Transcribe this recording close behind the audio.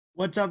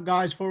What's up,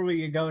 guys? Before we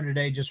get going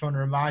today, just want to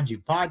remind you,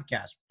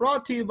 podcast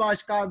brought to you by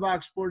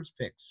Skybox Sports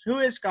Picks. Who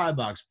is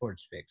Skybox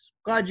Sports Picks?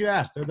 Glad you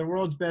asked. They're the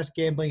world's best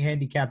gambling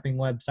handicapping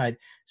website.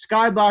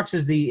 Skybox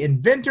is the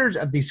inventors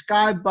of the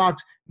Skybox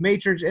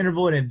Matrix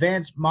Interval and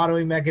Advanced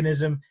Modeling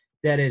Mechanism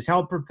that has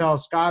helped propel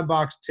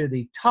Skybox to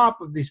the top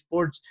of the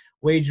sports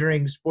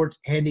wagering, sports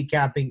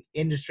handicapping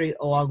industry,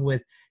 along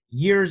with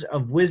years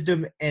of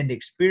wisdom and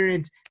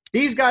experience.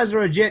 These guys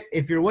are legit.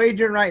 If you're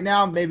wagering right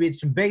now, maybe it's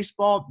some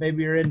baseball,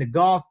 maybe you're into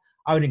golf,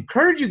 I would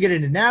encourage you to get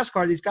into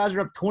NASCAR. These guys are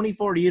up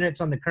 24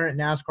 units on the current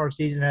NASCAR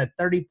season, had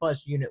a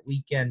 30-plus unit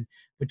weekend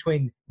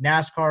between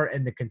NASCAR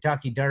and the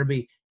Kentucky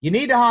Derby. You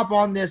need to hop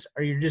on this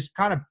or you're just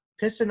kind of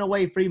pissing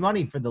away free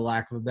money, for the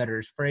lack of a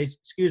better phrase.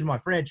 Excuse my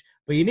French.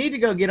 But you need to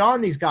go get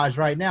on these guys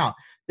right now.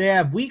 They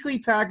have weekly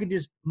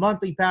packages,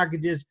 monthly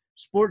packages,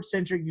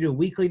 sports-centric. You do a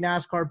weekly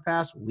NASCAR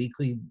pass,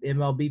 weekly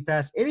MLB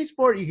pass. Any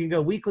sport, you can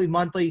go weekly,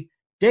 monthly,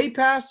 day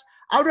pass.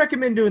 I would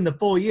recommend doing the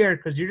full year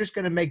because you're just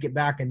going to make it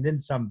back and then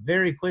some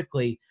very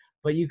quickly.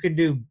 But you can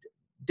do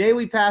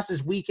daily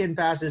passes, weekend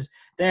passes.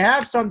 They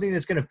have something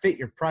that's going to fit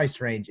your price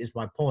range is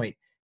my point.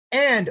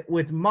 And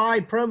with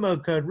my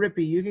promo code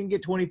RIPPY, you can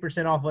get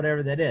 20% off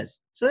whatever that is.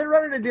 So they're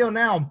running a deal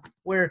now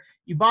where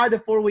you buy the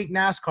 4-week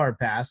NASCAR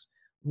pass,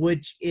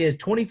 which is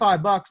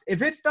 $25.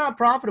 If it's not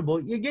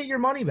profitable, you get your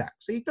money back.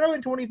 So you throw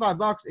in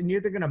 $25 and you're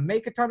either going to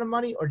make a ton of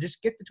money or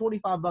just get the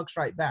 $25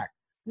 right back.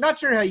 Not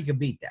sure how you can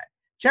beat that.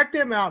 Check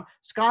them out,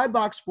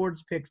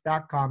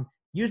 skyboxsportspicks.com.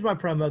 Use my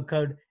promo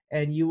code,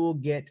 and you will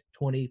get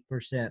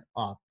 20%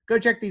 off. Go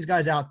check these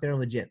guys out. They're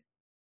legit.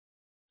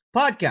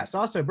 Podcast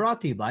also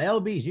brought to you by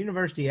LB's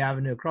University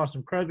Avenue across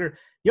from Kroger.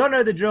 Y'all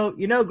know the drill.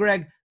 You know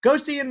Greg. Go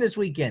see him this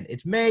weekend.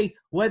 It's May.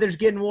 Weather's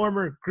getting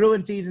warmer.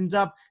 Grilling season's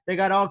up. They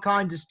got all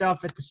kinds of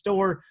stuff at the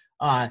store.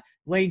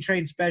 Lane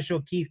Train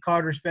special, Keith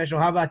Carter special.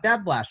 How about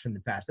that blast from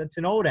the past? That's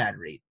an old ad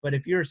read. But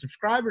if you're a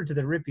subscriber to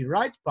the Rippy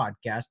Writes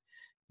podcast,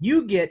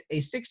 you get a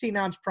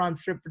 16-ounce prime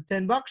strip for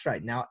 $10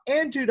 right now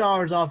and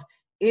 $2 off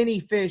any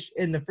fish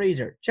in the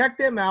freezer. Check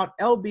them out,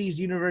 LB's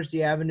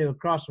University Avenue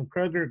across from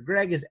Kroger.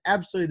 Greg is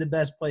absolutely the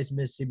best place in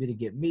Mississippi to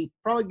get meat.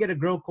 Probably get a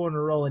grill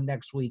corner rolling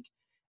next week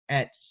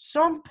at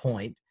some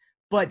point.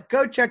 But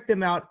go check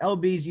them out,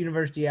 LB's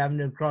University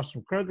Avenue across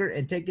from Kroger,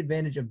 and take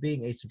advantage of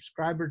being a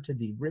subscriber to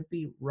the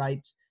Rippy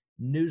Writes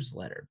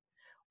newsletter.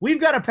 We've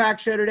got a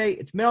packed show today.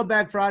 It's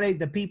Mailbag Friday.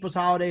 The People's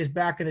Holiday is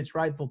back in its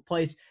rightful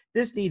place.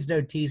 This needs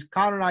no tease.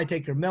 Connor and I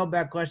take your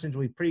mailbag questions.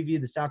 We preview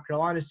the South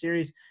Carolina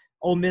series,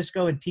 Ole Miss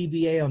and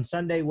TBA on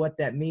Sunday, what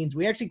that means.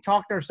 We actually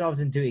talked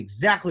ourselves into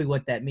exactly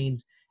what that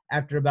means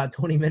after about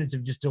 20 minutes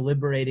of just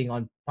deliberating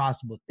on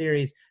possible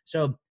theories.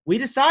 So we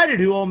decided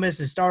who Ole Miss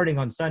is starting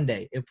on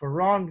Sunday. If we're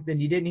wrong, then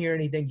you didn't hear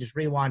anything. Just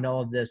rewind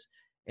all of this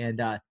and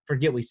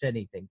forget we said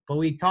anything. But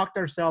we talked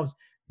ourselves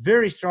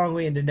very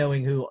strongly into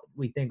knowing who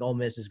we think Ole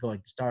Miss is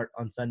going to start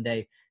on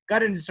Sunday.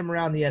 Got into some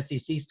around the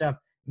SEC stuff,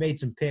 made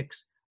some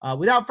picks.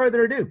 Without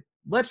further ado,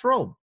 let's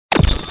roll.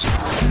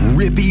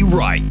 Rippy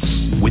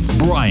Writes with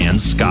Brian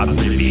Scott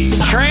Rippy.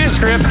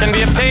 Transcript can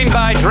be obtained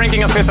by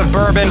drinking a fifth of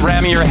bourbon,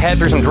 ramming your head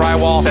through some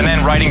drywall, and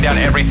then writing down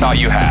every thought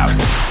you have.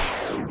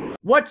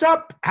 What's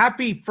up?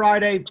 Happy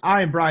Friday.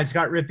 I am Brian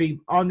Scott Rippy.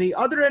 On the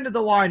other end of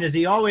the line, as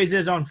he always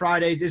is on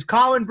Fridays, is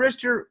Colin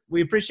Brister.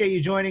 We appreciate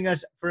you joining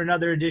us for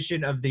another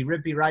edition of the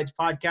Rippy Writes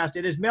podcast.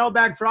 It is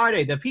Mailbag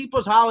Friday. The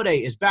People's Holiday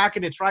is back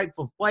in its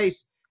rightful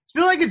place. I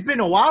feel like it's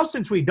been a while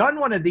since we've done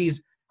one of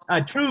these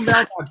true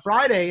Mailbag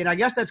Friday, and I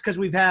guess that's because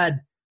we've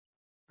had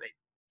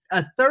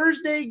a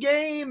Thursday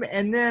game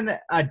and then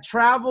a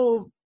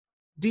travel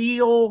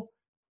deal.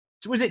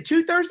 Was it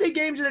 2 Thursday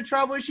games and a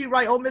travel issue,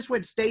 right? Ole Miss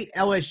went state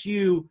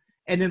LSU.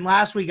 And then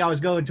last week I was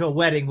going to a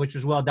wedding, which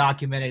was well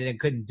documented and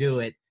couldn't do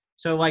it.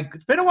 So,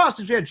 it's been a while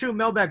since we had true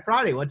Mailbag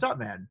Friday. What's up,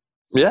 man?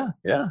 Yeah.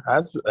 It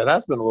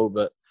has been a little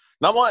bit.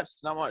 Not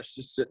much.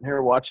 Just sitting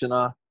here watching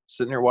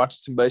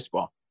some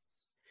baseball.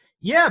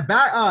 Yeah,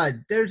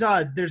 there's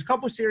a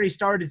couple series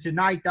started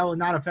tonight that will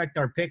not affect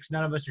our picks.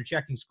 None of us are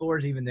checking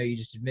scores, even though you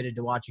just admitted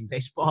to watching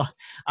baseball.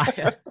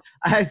 I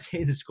haven't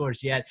seen the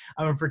scores yet.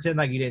 I'm gonna pretend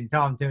like you didn't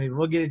tell them to me, but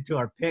we'll get into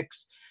our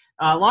picks.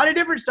 A lot of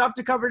different stuff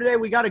to cover today.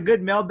 We got a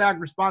good mailbag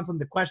response on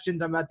the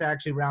questions. I'm about to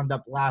actually round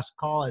up last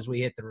call as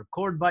we hit the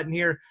record button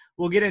here.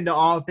 We'll get into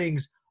all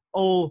things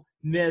Ole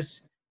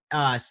Miss.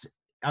 I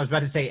was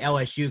about to say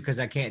LSU because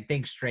I can't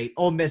think straight.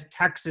 Ole Miss,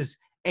 Texas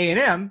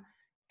A&M,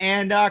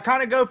 and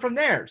kind of go from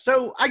there.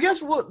 So I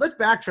guess let's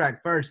backtrack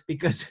first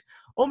because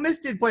Ole Miss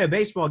did play a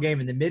baseball game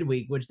in the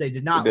midweek, which they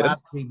did not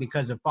last week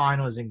because of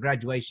finals and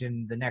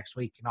graduation the next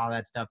week and all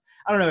that stuff.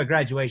 I don't know what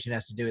graduation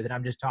has to do with it.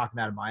 I'm just talking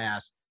out of my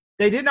ass.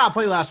 They did not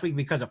play last week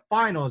because of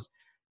finals.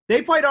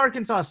 They played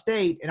Arkansas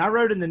State, and I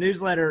wrote in the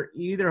newsletter,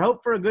 you either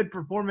hope for a good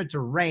performance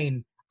or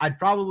rain. I'd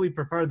probably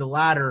prefer the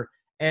latter.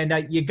 And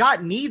you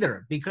got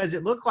neither because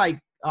it looked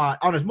like,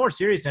 on a more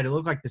serious note, it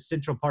looked like the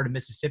central part of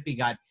Mississippi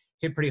got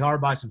hit pretty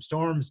hard by some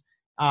storms.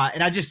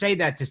 And I just say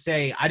that to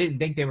say I didn't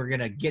think they were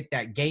going to get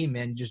that game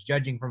in, just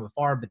judging from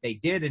afar, but they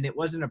did, and it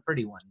wasn't a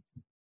pretty one.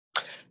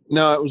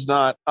 No, it was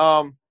not.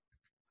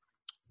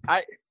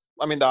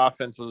 I mean, the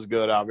offense was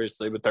good,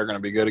 obviously, but they're going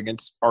to be good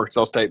against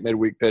Arkansas State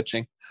midweek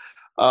pitching.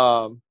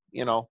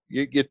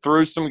 You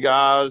threw some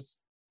guys,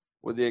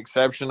 with the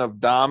exception of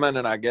Diamond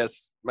and I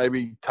guess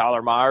maybe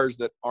Tyler Myers,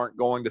 that aren't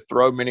going to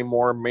throw many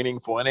more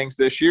meaningful innings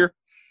this year.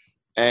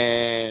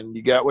 And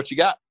you got what you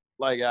got.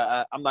 Like,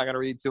 I'm not going to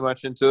read too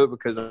much into it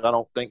because I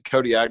don't think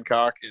Cody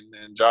Adcock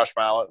and Josh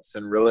Mallets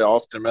and really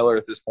Austin Miller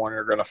at this point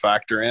are going to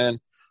factor in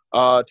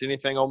to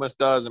anything Ole Miss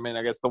does. I mean,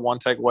 I guess the one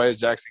takeaway is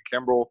Jackson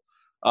Kimbrell.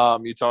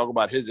 You talk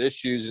about his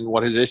issues, and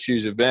what his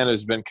issues have been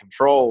has been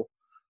control.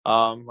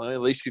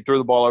 At least he threw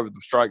the ball over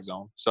the strike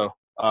zone,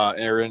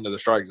 or into the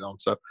strike zone.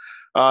 So,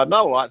 not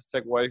a lot to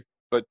take away.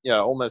 But yeah,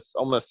 Ole Miss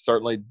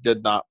certainly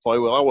did not play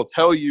well. I will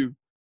tell you,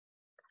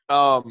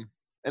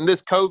 in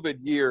this COVID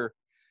year,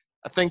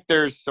 I think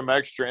there's some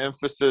extra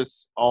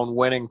emphasis on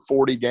winning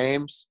 40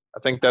 games. I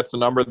think that's a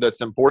number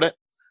that's important.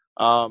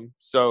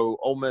 So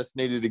Ole Miss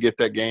needed to get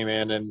that game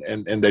in,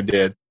 and they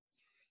did.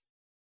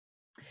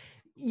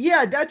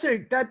 Yeah, that's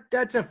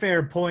a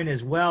fair point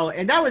as well.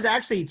 And that was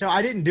actually – so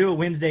I didn't do a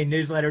Wednesday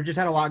newsletter. Just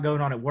had a lot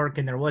going on at work,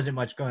 and there wasn't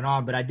much going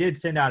on. But I did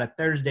send out a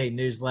Thursday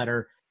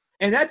newsletter.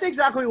 And that's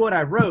exactly what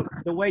I wrote.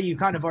 The way you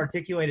kind of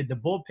articulated the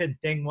bullpen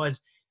thing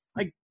was,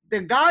 like, the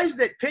guys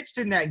that pitched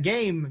in that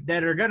game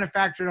that are going to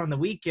factor in on the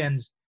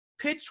weekends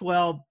pitched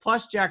well,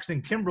 plus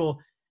Jackson Kimbrell.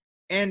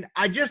 And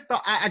I just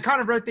thought – I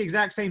kind of wrote the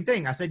exact same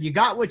thing. I said you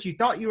got what you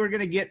thought you were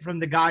going to get from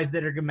the guys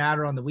that are going to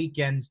matter on the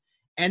weekends.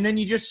 And then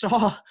you just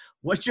saw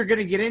what you're going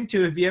to get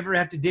into if you ever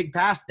have to dig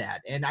past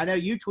that. And I know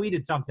you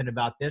tweeted something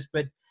about this,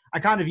 but I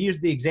kind of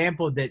used the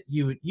example that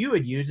you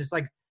would use. It's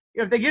like,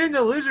 if they get into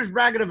the loser's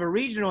bracket of a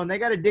regional and they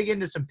got to dig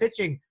into some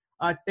pitching,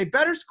 they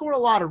better score a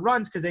lot of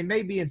runs because they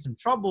may be in some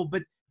trouble.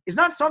 But it's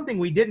not something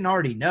we didn't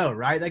already know,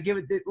 right? Like,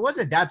 it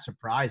wasn't that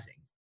surprising.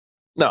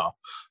 No.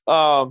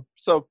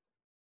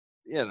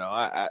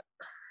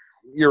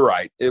 You're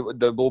right.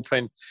 The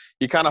bullpen,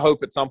 you kind of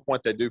hope at some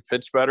point they do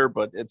pitch better,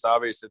 but it's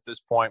obvious at this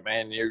point,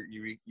 man,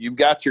 you've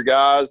got your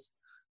guys,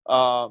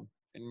 and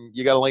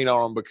you got to lean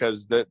on them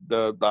because the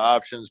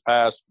options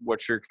past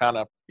what you're kind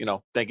of,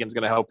 thinking is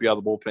going to help you out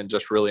of the bullpen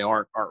just really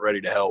aren't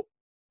ready to help.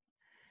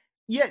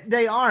 Yeah,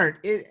 they aren't.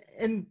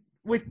 I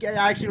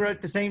actually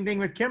wrote the same thing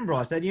with Kimbrell.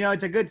 I said,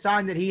 it's a good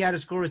sign that he had a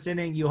scoreless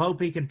inning. You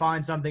hope he can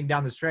find something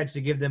down the stretch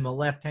to give them a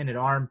left-handed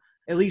arm.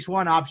 At least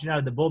one option out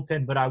of the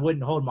bullpen, but I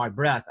wouldn't hold my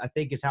breath, I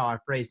think is how I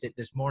phrased it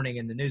this morning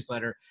in the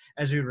newsletter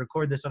as we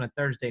record this on a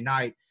Thursday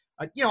night.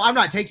 I'm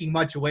not taking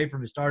much away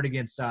from a start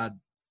against an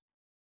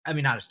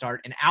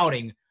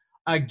outing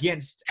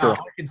against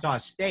Arkansas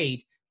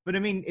State. But, I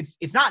mean,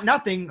 it's not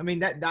nothing. I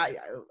mean,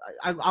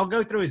 I'll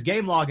go through his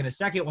game log in a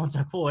second once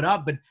I pull it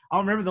up, but I'll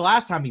remember the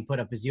last time he put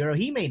up a zero.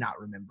 He may not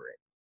remember it.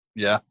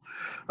 Yeah.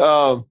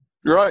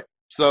 You're right.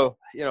 So,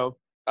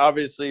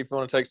 obviously, if you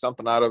want to take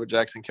something out of it,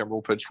 Jackson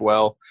Kimbrell pitched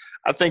well.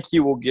 I think he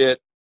will get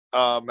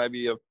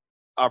maybe an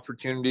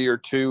opportunity or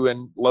two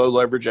in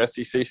low-leverage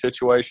SEC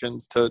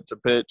situations to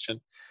pitch, and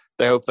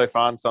they hope they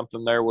find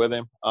something there with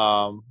him.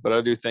 But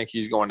I do think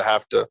he's going to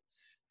have to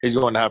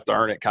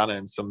earn it kind of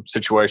in some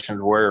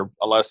situations where,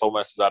 unless Ole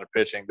Miss is out of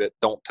pitching, that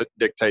don't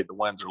dictate the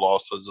wins or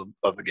losses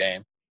of the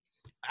game.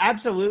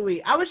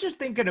 Absolutely. I was just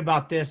thinking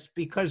about this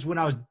because when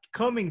I was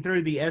combing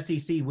through the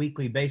SEC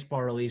weekly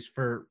baseball release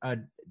for a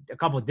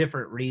couple of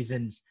different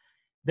reasons,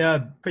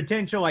 the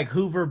potential like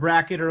Hoover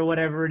bracket or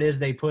whatever it is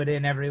they put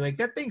in every week,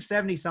 that thing's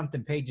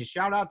 70-something pages.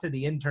 Shout out to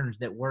the interns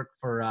that work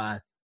for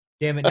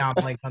damn it, now I'm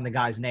blanking on the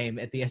guy's name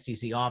at the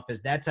SEC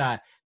office. That's a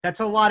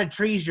lot of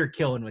trees you're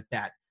killing with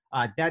that.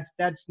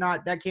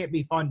 That can't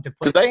be fun to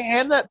play. Do they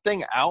hand that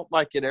thing out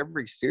like at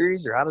every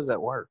series, or how does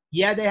that work?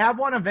 Yeah, they have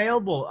one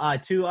available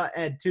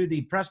to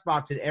the press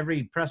box at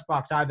every press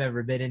box I've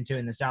ever been into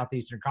in the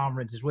Southeastern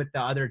Conference is with the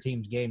other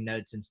team's game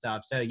notes and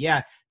stuff. So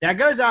yeah, that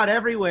goes out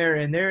everywhere,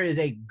 and there is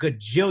a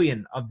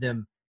gajillion of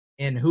them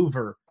in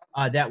Hoover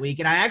that week.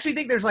 And I actually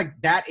think there's like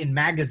that in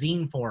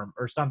magazine form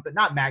or something.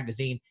 Not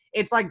magazine.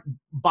 It's like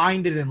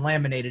binded and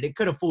laminated. It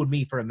could have fooled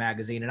me for a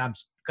magazine, and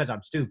because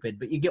I'm stupid,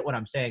 but you get what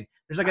I'm saying.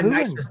 There's like a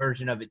nicer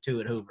version of it too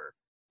at Hoover.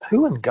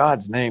 Who in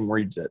God's name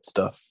reads that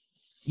stuff?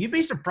 You'd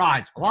be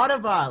surprised. A lot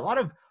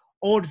of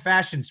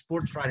old-fashioned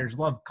sports writers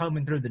love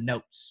combing through the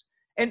notes.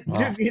 And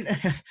in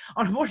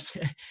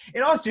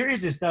all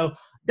seriousness, though,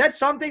 that's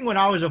something when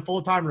I was a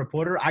full-time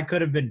reporter I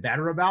could have been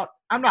better about.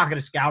 I'm not going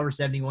to scour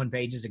 71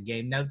 pages of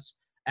game notes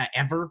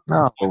ever,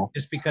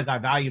 just because I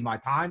value my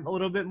time a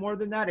little bit more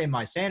than that, and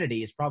my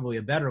sanity is probably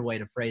a better way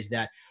to phrase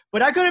that.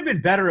 But I could have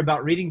been better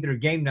about reading through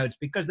game notes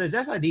because those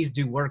SIDs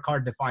do work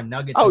hard to find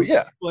nuggets of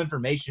useful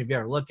information if you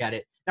ever look at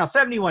it. Now,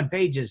 71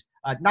 pages,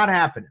 not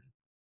happening.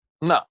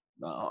 No.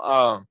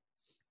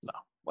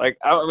 Like,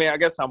 I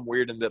guess I'm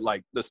weird in that,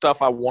 like, the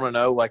stuff I want to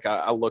know, like,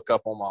 I look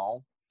up on my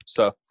own.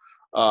 So,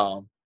 I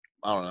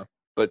don't know.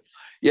 But,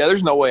 yeah,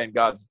 there's no way in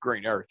God's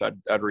green earth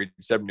I'd read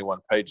 71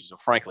 pages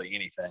of, frankly,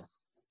 anything.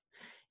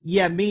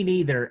 Yeah, me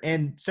neither.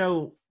 And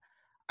so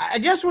I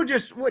guess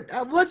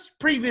let's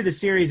preview the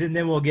series and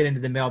then we'll get into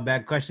the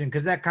mailbag question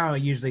because that kind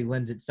of usually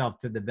lends itself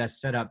to the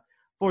best setup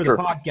for the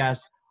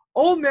podcast.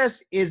 Ole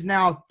Miss is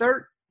now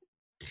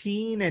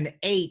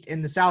 15-8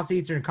 in the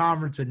Southeastern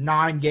Conference with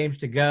 9 games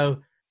to go.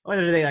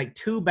 Whether they like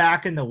 2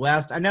 back in the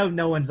West. I know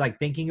no one's like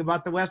thinking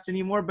about the West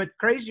anymore, but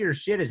crazier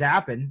shit has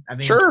happened. I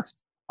mean, Sure.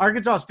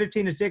 Arkansas is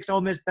 15-6, Ole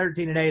Miss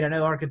 13-8. I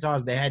know Arkansas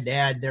is the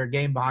head-to-head. They're a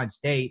game behind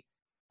State.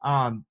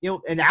 And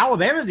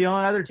Alabama's the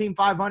only other team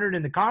 500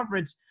 in the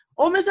conference.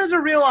 Ole Miss has a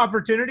real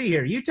opportunity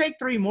here. You take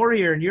 3 more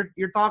here, and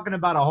you're talking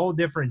about a whole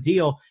different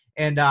deal.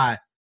 And I'll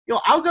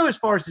go as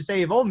far as to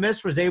say if Ole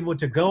Miss was able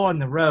to go on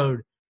the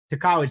road to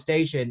College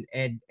Station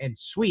and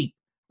sweep,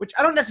 which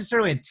I don't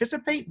necessarily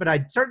anticipate, but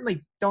I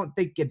certainly don't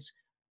think it's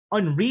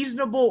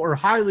unreasonable or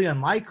highly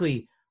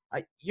unlikely.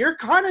 You're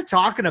kind of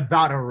talking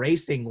about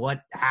erasing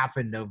what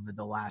happened over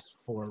the last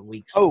 4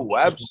 weeks. Oh,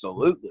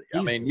 absolutely.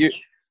 I mean,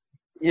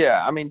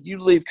 you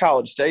leave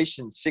College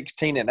Station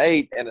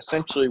 16-8, and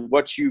essentially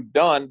what you've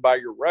done by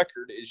your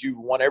record is you've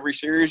won every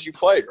series you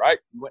played, right?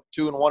 You went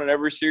 2-1 in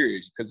every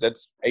series because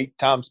that's 8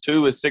 times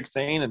 2 is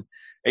 16, and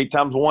 8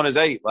 times 1 is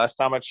 8. Last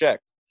time I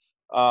checked.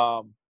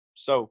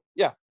 So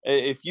yeah,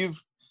 if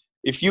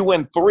you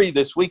win 3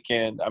 this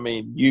weekend, I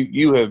mean,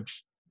 you have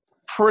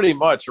pretty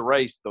much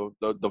erased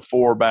the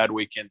 4 bad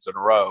weekends in a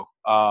row.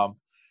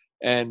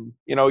 And,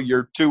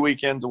 you're 2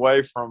 weekends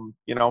away from,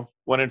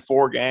 winning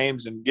 4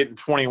 games and getting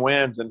 20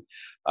 wins. And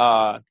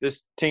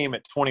this team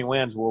at 20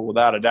 wins will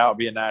without a doubt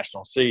be a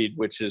national seed,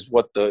 which is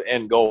what the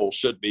end goal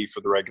should be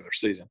for the regular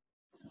season.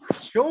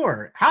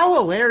 Sure. How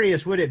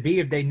hilarious would it be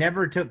if they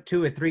never took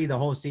 2 or 3 the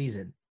whole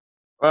season?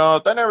 Well,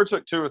 if they never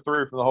took 2 or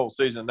 3 for the whole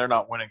season, they're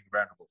not winning the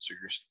Vanderbilt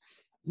series.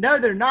 No,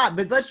 they're not.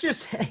 But let's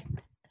just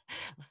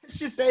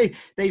say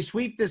they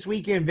sweep this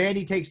weekend.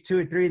 Vandy takes 2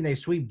 or 3, and they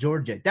sweep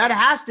Georgia. That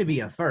has to be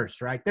a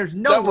first, right? There's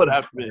no. That would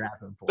have to be.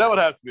 That would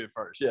have to be a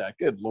first. Yeah.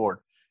 Good Lord.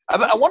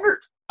 I wonder.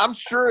 I'm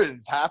sure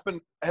it's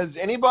happened. Has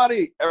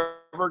anybody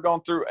ever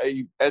gone through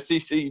a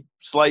SEC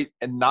slate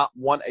and not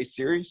won a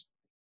series?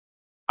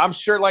 I'm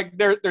sure. Like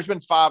there's been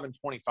 5 and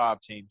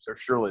 25 teams. So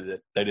surely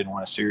that they didn't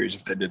win a series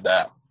if they did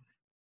that.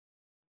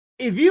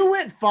 If you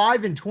went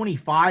 5 and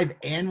 25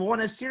 and won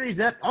a series,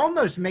 that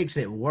almost makes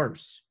it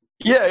worse.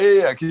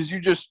 Yeah. Because you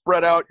just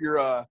spread out your,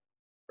 or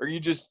you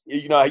just,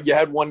 you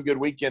had one good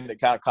weekend that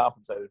kind of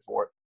compensated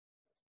for it.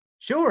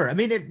 Sure. I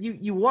mean, if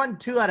you won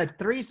 2 out of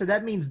 3, so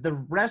that means the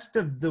rest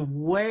of the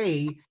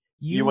way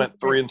you went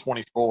 3 and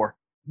 24.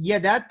 Yeah,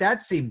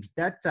 that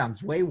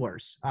sounds way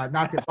worse.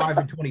 Not that 5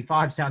 and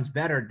 25 sounds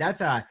better.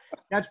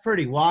 That's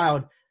pretty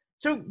wild.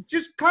 So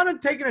just kind of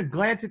taking a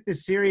glance at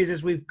this series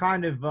as we've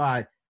kind of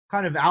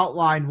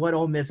outlined what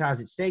Ole Miss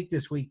has at stake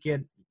this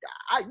weekend.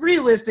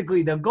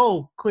 Realistically, the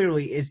goal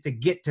clearly is to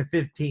get to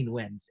 15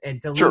 wins and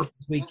to leave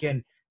this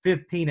weekend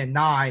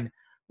 15-9,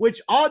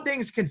 which all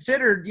things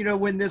considered,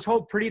 when this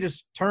whole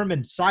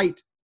predetermined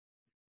sites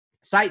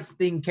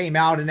thing came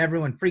out and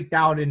everyone freaked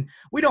out, and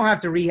we don't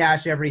have to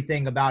rehash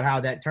everything about how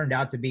that turned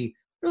out to be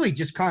really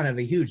just kind of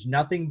a huge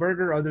nothing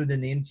burger other than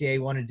the NCAA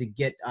wanted to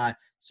get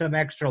some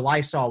extra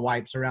Lysol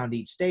wipes around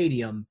each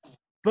stadium.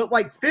 But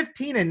like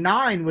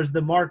 15-9 was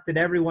the mark that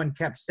everyone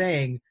kept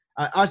saying,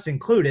 us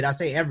included. I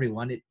say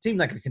everyone. It seemed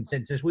like a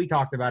consensus. We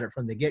talked about it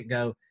from the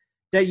get-go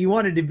that you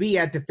wanted to be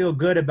at to feel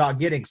good about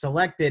getting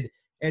selected.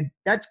 And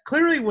that's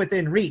clearly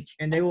within reach.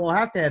 And they will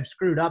have to have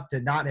screwed up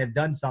to not have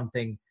done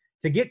something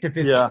to get to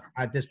 15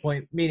 at this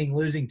point, meaning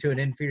losing to an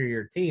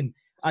inferior team.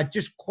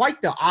 Just quite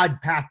the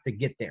odd path to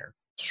get there.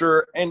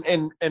 Sure.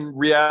 And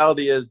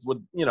reality is,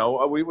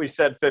 we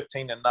said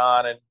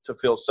 15-9 and to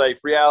feel safe.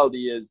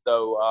 Reality is,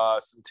 though,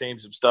 some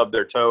teams have stubbed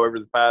their toe over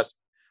the past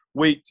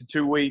week to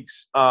 2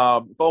 weeks.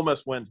 If Ole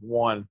Miss wins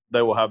 1,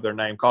 they will have their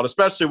name called,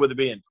 especially with it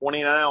being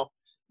 20 now.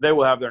 They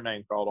will have their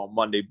name called on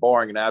Monday,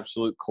 barring an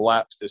absolute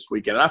collapse this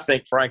weekend. And I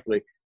think,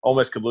 frankly, Ole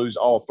Miss could lose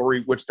all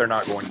 3, which they're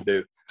not going to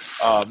do.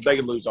 They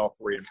could lose all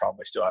 3 and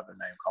probably still have their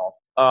name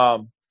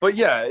called. But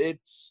yeah,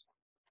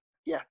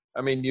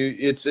 I mean,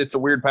 it's a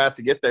weird path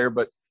to get there,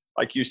 but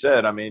like you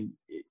said, I mean,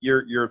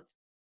 you're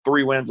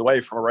 3 wins away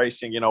from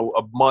erasing,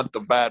 a month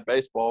of bad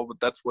baseball, but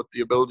that's what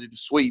the ability to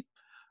sweep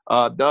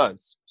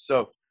does.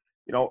 So,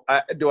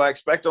 do I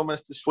expect Ole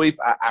Miss to sweep?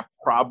 I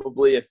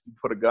probably, if you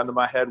put a gun to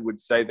my head, would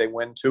say they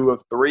win 2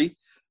 of 3.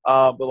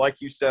 But like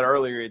you said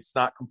earlier, it's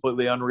not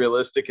completely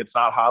unrealistic. It's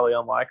not highly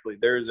unlikely.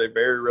 There is a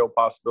very real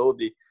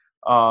possibility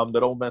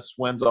that Ole Miss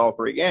wins all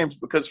 3 games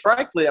because,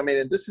 frankly, I mean,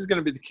 and this is going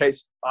to be the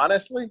case,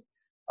 honestly,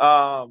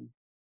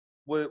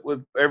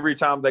 with every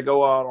time they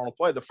go out on a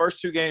play. The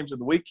first 2 games of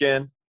the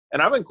weekend,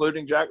 and I'm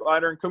including Jack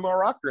Leiter and Kumar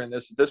Rocker in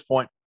this at this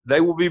point,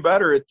 they will be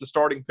better at the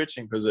starting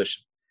pitching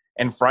position.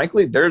 And,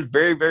 frankly, there's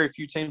very, very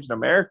few teams in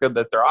America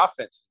that their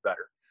offense is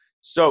better.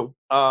 So,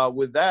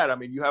 with that, I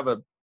mean,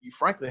 you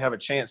frankly have a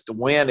chance to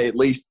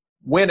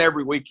win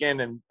every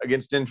weekend, and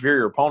against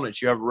inferior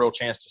opponents, you have a real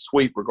chance to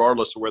sweep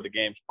regardless of where the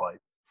game's played.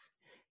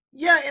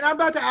 Yeah, and I'm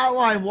about to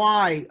outline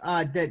why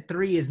that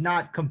 3 is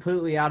not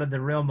completely out of the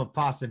realm of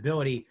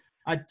possibility.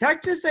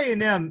 Texas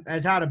A&M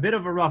has had a bit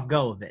of a rough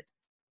go of it.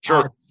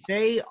 Sure.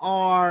 They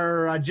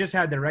are just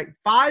had the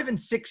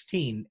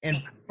 5-16, and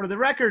for the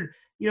record,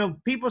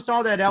 people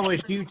saw that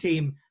LSU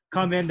team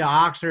come into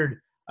Oxford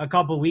a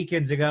couple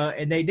weekends ago,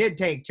 and they did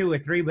take 2 or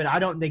 3, but I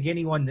don't think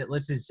anyone that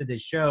listens to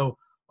this show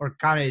or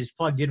kind of is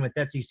plugged in with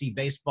SEC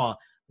baseball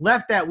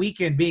left that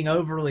weekend being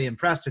overly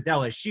impressed with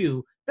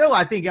LSU, though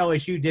I think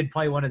LSU did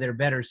play one of their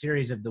better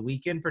series of the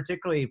weekend,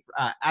 particularly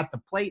at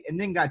the plate, and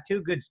then got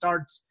 2 good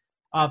starts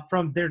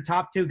from their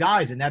top 2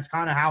 guys, and that's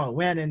kind of how it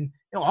went, and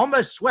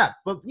almost swept.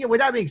 But with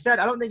that being said,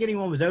 I don't think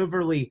anyone was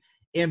overly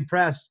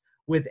impressed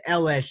with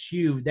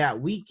LSU that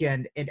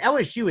weekend, and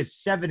LSU is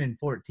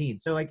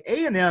 7-14. So like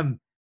A&M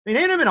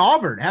and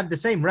Auburn have the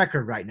same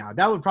record right now.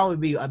 That would probably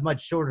be a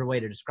much shorter way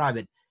to describe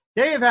it.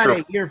 They have had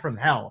a year from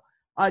hell.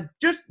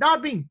 Just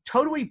not being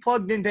totally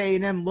plugged into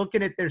A&M,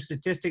 looking at their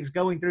statistics,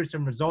 going through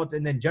some results,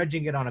 and then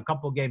judging it on a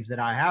couple games that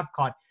I have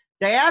caught.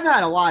 They have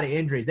had a lot of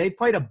injuries. They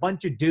played a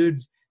bunch of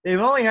dudes.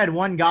 They've only had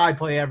one guy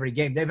play every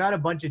game. They've had a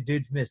bunch of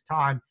dudes miss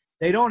time.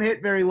 They don't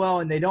hit very well,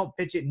 and they don't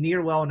pitch it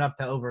near well enough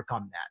to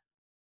overcome that.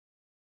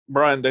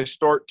 Brian, they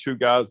start 2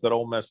 guys that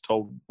Ole Miss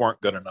told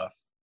weren't good enough.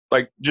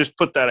 Like, just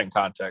put that in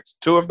context.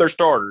 2 of their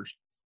starters,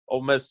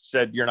 Ole Miss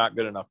said, you're not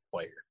good enough to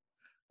play here.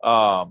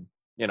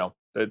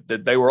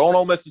 They were on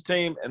Ole Miss's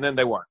team, and then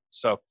they weren't.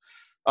 So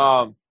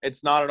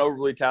it's not an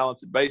overly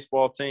talented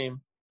baseball team.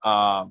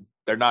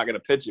 They're not going to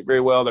pitch it very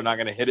well. They're not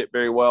going to hit it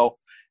very well.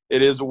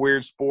 It is a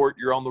weird sport.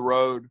 You're on the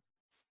road.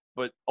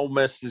 But Ole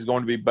Miss is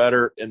going to be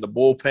better in the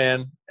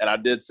bullpen, and I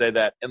did say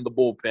that, in the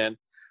bullpen.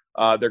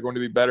 They're going to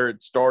be better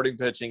at starting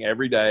pitching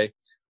every day,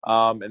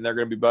 and they're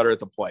going to be better at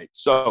the plate.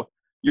 So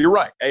you're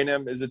right.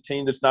 A&M is a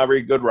team that's not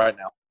very good right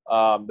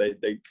now.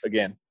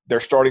 Again, their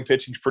starting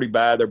pitching's pretty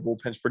bad, their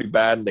bullpen's pretty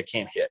bad, and they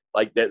can't hit.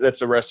 Like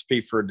that's a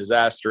recipe for a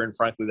disaster, and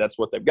frankly, that's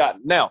what they've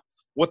gotten. Now,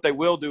 what they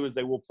will do is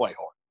they will play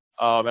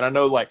hard. And I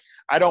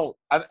know,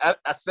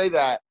 I say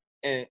that,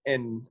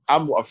 and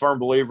I'm a firm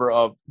believer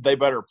of they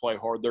better play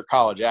hard. They're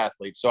college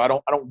athletes, so I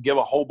don't give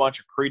a whole bunch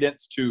of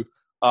credence to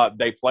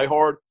they play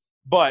hard.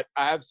 But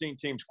I have seen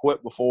teams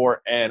quit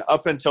before, and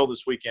up until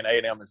this weekend,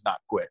 A&M has not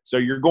quit. So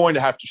you're going to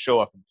have to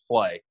show up and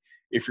play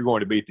if you're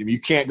going to beat them.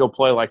 You can't go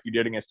play like you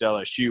did against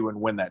LSU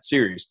and win that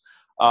series.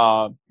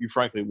 You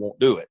frankly won't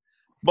do it.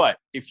 But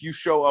if you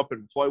show up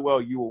and play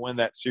well, you will win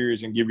that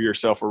series and give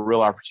yourself a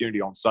real opportunity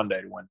on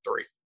Sunday to win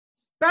 3.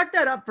 Back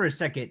that up for a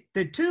second.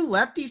 The 2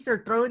 lefties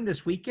they're throwing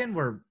this weekend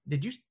were –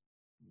 did you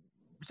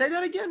say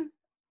that again?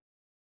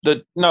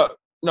 No.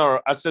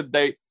 I said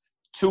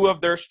 2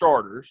 of their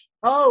starters.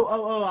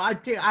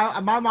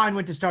 My mind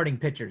went to starting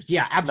pitchers.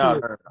 Yeah,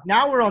 absolutely. No.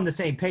 Now we're on the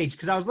same page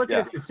because I was looking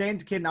at the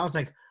Saints kid and I was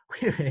like,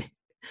 wait a minute,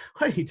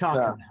 what are you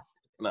talking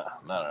about?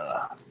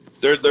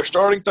 No. They're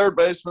starting third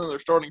baseman. They're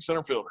starting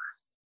center fielder.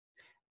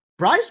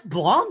 Bryce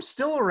Blom's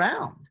still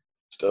around.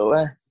 Still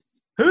there.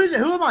 Who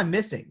am I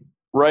missing?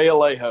 Ray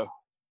Alejo.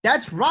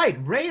 That's right,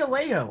 Ray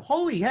Alejo.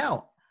 Holy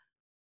hell.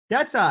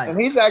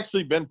 And he's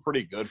actually been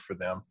pretty good for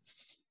them.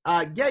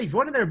 Yeah, he's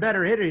one of their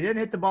better hitters. He didn't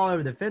hit the ball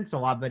over the fence a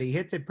lot, but he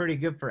hits it pretty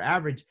good for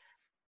average.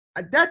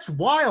 That's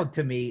wild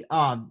to me.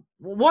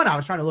 One, I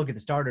was trying to look at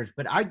the starters,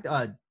 but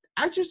I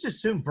just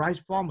assumed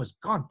Bryce Blom was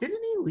gone.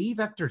 Didn't he leave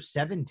after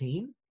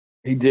 17?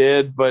 He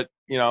did, but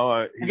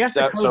I guess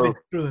the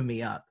COVID's screwing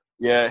me up.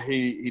 Yeah,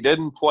 he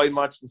didn't play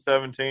much in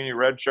 17. He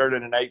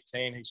redshirted in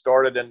 18. He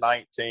started in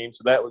 19.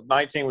 So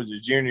 19 was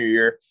his junior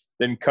year.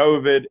 Then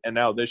COVID, and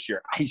now this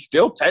year. He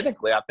still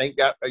technically, I think,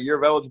 got a year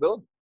of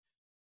eligibility.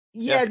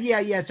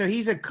 Yeah. So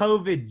he's a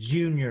COVID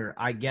junior,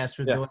 I guess,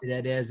 was the way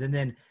that is. And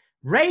then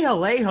Ray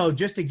Alejo,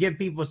 just to give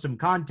people some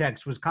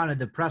context, was kind of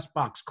the press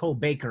box Cole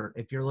Baker,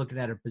 if you're looking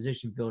at a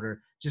position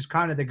fielder. Just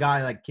kind of the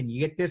guy, like, can you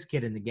get this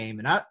kid in the game?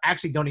 And I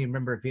actually don't even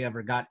remember if he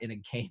ever got in a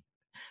game.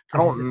 I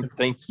don't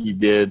think he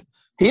did.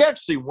 He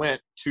actually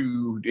went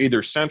to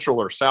either Central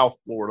or South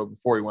Florida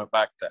before he went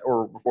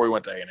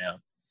to A&M.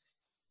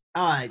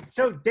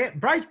 So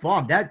Bryce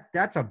Blom,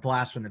 that's a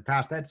blast from the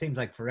past. That seems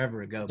like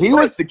forever ago. He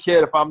was the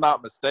kid, if I'm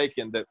not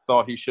mistaken, that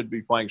thought he should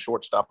be playing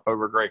shortstop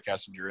over Gray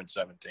Kessinger in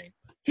 17.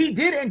 He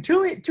did, and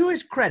to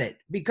his credit,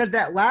 because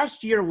that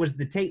last year was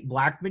the Tate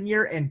Blackman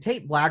year, and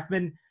Tate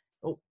Blackman,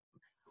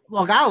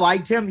 look, I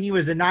liked him. He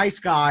was a nice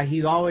guy.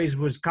 He always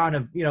was kind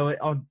of,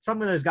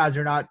 some of those guys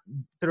are not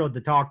thrilled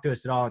to talk to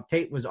us at all.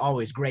 Tate was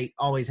always great,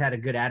 always had a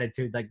good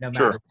attitude, like no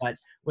matter what,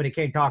 when he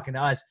came talking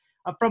to us.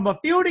 From a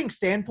fielding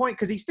standpoint,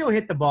 because he still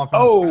hit the ball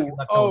from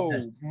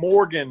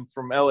Morgan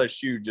from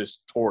LSU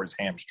just tore his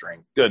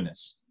hamstring.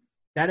 Goodness.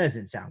 That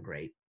doesn't sound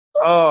great.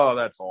 Oh,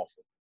 that's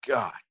awful.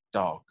 God,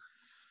 dog.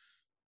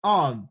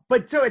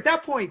 But so at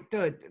that point,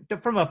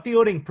 from a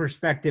fielding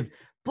perspective,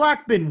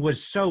 Blackman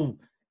was so,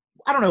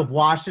 I don't know if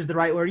washed is the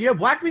right word.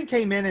 Blackman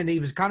came in and he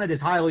was kind of this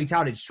highly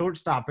touted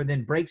shortstop and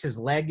then breaks his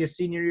leg his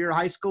senior year of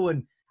high school.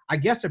 And I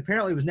guess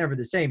apparently was never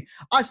the same.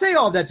 I say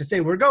all that to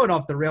say we're going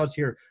off the rails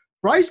here.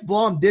 Bryce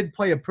Blom did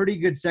play a pretty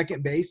good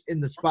second base in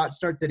the spot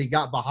start that he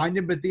got behind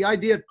him, but the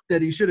idea that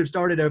he should have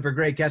started over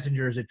Gray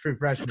Kessinger as a true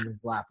freshman is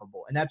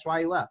laughable, and that's why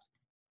he left.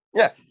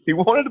 Yeah, he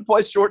wanted to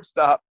play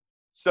shortstop,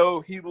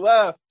 so he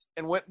left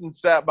and went and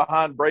sat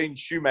behind Braden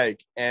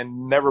Shoemake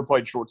and never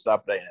played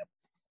shortstop at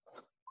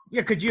A&M.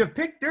 Yeah, could you have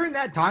picked during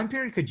that time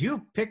period? Could you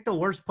have picked the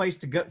worst place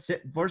to go,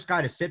 worst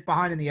guy to sit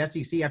behind in the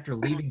SEC after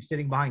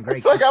sitting behind Greg?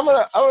 It's like I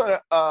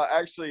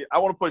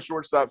want to play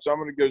shortstop, so I'm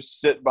gonna go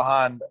sit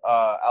behind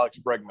Alex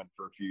Bregman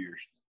for a few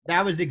years.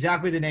 That was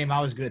exactly the name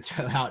I was going to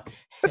throw out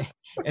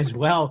as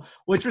well,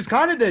 which was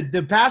kind of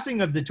the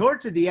passing of the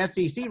torch of the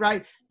SEC,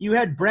 right? You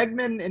had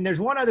Bregman, and there's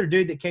one other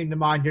dude that came to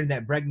mind during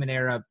that Bregman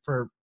era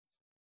for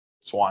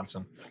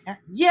Swanson.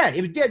 Yeah,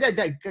 it was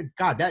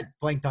God, that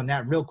blanked on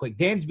that real quick.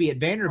 Dansby at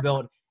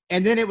Vanderbilt.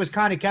 And then it was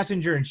kind of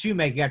Kessinger and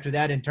Shoemaker after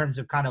that in terms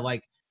of kind of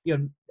like,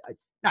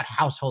 not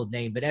household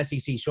name, but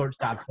SEC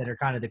shortstops that are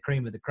kind of the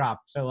cream of the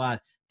crop. So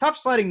tough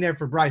sledding there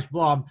for Bryce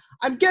Blum.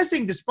 I'm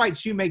guessing despite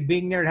Shoemaker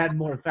being there, it had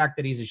more effect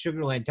that he's a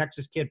Sugar Land,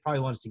 Texas kid, probably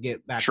wants to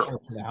get back close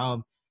to the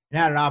home and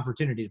had an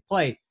opportunity to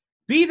play.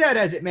 Be that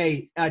as it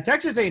may,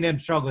 Texas A&M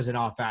struggles in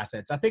all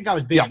facets. I think I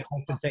was being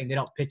saying they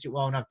don't pitch it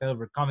well enough to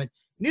overcome it.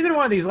 Neither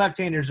one of these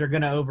left-handers are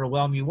going to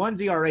overwhelm you. One's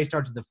ERA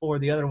starts with the 4.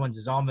 The other one's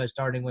is almost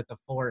starting with the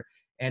 4.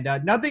 And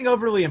nothing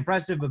overly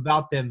impressive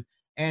about them.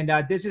 And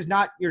this is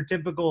not your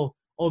typical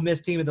Ole Miss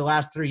team of the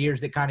last 3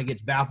 years that kind of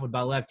gets baffled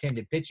by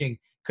left-handed pitching.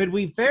 Could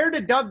we fare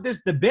to dub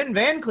this the Ben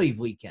Van Cleve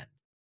weekend?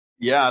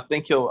 Yeah, I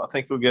think he'll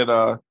get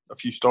a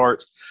few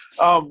starts.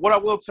 What I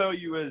will tell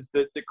you is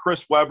that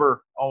Chris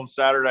Webber on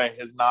Saturday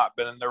has not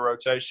been in their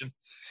rotation.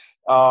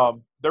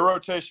 Their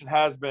rotation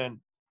has been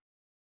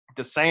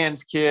the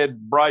Sands kid,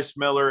 Bryce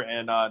Miller,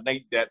 and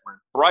Nate Detmer.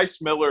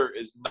 Bryce Miller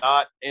is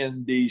not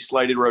in the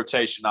slated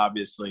rotation,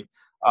 obviously.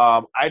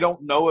 I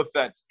don't know if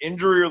that's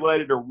injury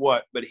related or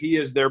what, but he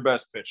is their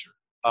best pitcher.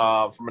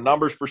 From a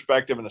numbers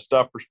perspective and a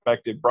stuff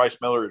perspective, Bryce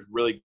Miller is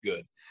really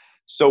good.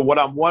 So what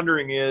I'm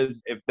wondering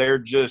is if they're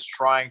just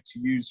trying to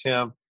use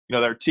him,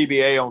 their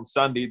TBA on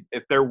Sunday,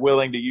 if they're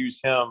willing to use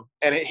him.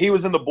 And he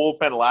was in the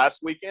bullpen last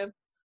weekend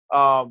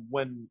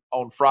when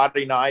on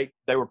Friday night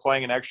they were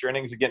playing in extra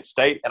innings against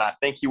State, and I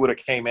think he would have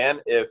came in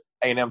if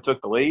A&M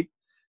took the lead.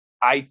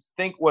 I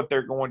think what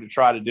they're going to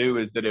try to do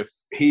is that if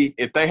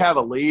they have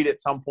a lead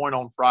at some point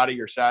on Friday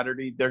or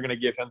Saturday, they're going to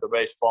give him the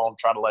baseball and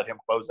try to let him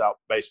close out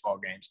baseball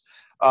games.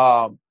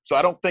 So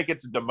I don't think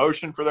it's a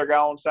demotion for their guy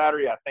on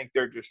Saturday. I think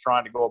they're just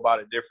trying to go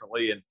about it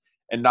differently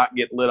and not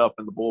get lit up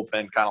in the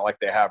bullpen kind of like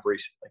they have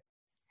recently.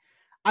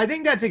 I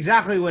think that's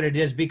exactly what it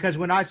is, because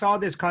when I saw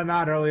this come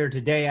out earlier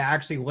today, I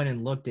actually went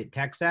and looked at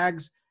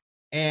TexAgs,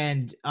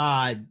 and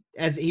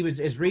as he was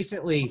as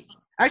recently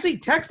 – actually,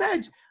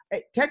 TexAgs,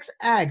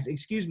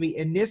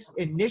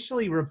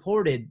 initially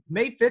reported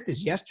May 5th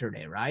is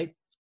yesterday, right?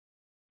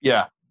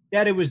 Yeah.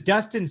 That it was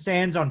Dustin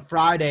Sands on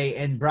Friday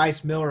and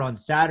Bryce Miller on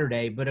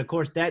Saturday, but of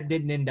course that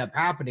didn't end up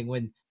happening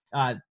when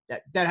that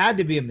had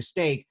to be a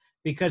mistake,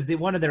 because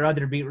one of their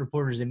other beat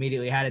reporters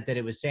immediately had it that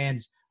it was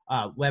Sands,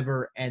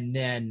 Weber, and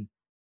then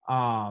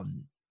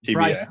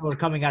Bryce Miller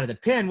coming out of the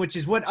pen, which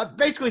is what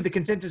basically the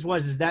consensus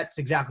was, is that's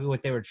exactly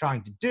what they were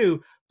trying to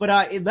do.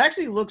 But it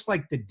actually looks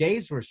like the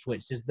days were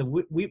switched. Is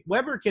the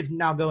Weber kid's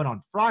now going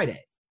on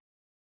Friday?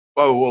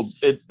 Oh, well,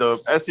 the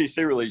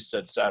SEC release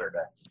said Saturday.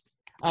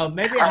 Oh,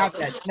 maybe I have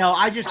that. No,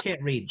 I just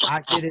can't read.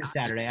 It is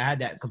Saturday. I had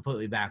that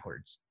completely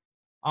backwards.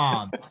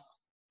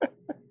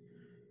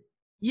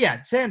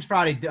 Yeah, Sands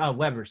Friday,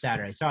 Weber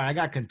Saturday. Sorry, I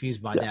got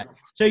confused by that.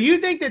 So you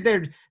think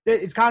that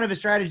it's kind of a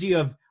strategy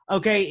of,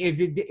 okay,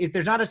 if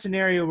there's not a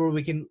scenario where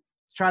we can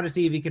try to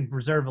see if he can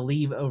preserve a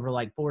lead over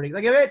like 40.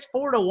 Like if it's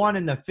 4-1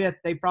 in the 5th,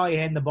 they probably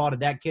hand the ball to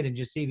that kid and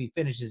just see if he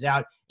finishes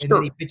out, and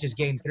then he pitches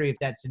game 3 if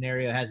that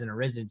scenario hasn't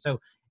arisen. So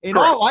in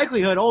all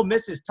likelihood, Ole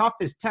Miss's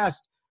toughest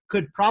test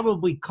could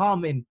probably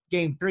come in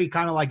game 3,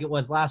 kind of like it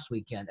was last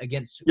weekend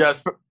against.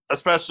 Yes,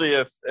 especially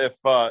if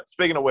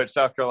speaking of which,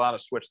 South Carolina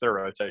switched their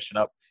rotation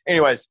up.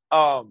 Anyways,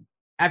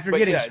 after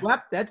getting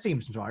swept, that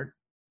seems smart.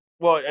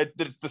 Well,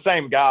 it's the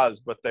same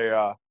guys, but they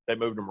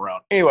moved them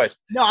around. Anyways.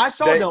 No, I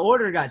saw the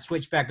order got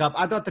switched back up.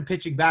 I thought the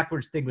pitching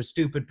backwards thing was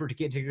stupid,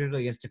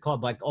 particularly against a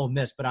club like Ole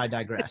Miss, but I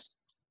digress.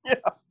 Yeah.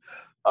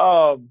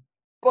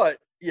 But,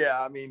 yeah,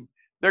 I mean,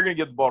 they're going to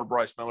give the ball to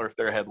Bryce Miller if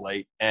they're ahead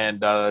late.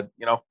 And,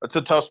 it's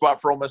a tough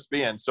spot for Ole Miss to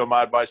be in. So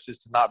my advice is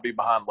to not be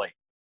behind late.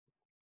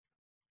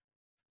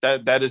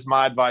 That is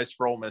my advice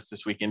for Ole Miss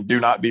this weekend. Do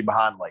not be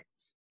behind late.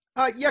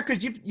 Yeah,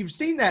 because you've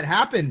seen that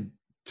happen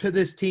to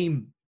this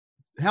team.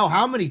 Hell,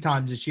 how many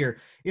times this year?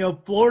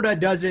 Florida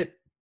does it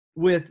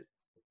with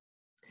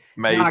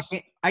Mace.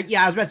 I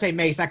was about to say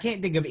Mace. I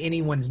can't think of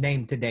anyone's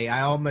name today.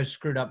 I almost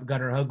screwed up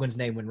Gunnar Hoagland's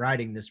name when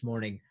writing this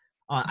morning.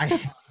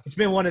 It's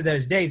been one of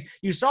those days.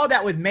 You saw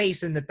that with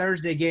Mace in the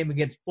Thursday game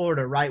against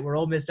Florida, right, where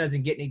Ole Miss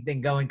doesn't get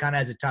anything going, kind of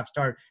has a tough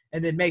start,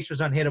 and then Mace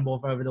was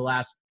unhittable for over the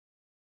last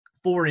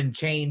 4 and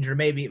change, or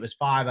maybe it was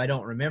 5. I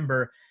don't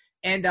remember.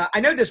 And I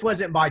know this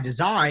wasn't by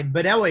design,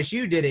 but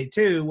LSU did it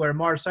too, where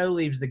Marceau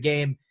leaves the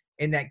game,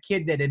 and that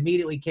kid that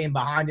immediately came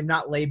behind him,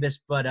 not Labus,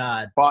 but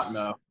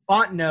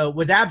Fontenot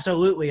was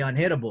absolutely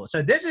unhittable.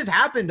 So this has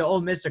happened to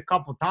Ole Miss a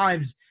couple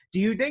times. Do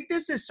you think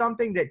this is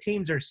something that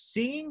teams are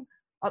seeing?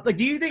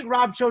 Do you think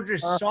Rob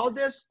Childress saw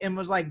this and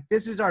was like,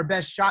 this is our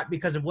best shot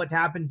because of what's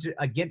happened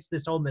against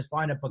this Ole Miss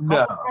lineup a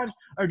couple times?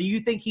 Or do you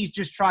think he's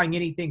just trying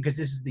anything because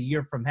this is the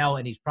year from hell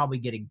and he's probably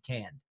getting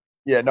canned?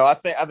 Yeah, no, I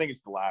think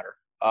it's the latter.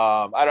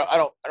 I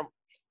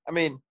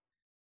mean,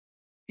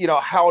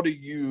 how do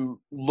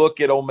you look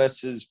at Ole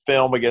Miss's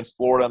film against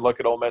Florida and look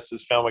at Ole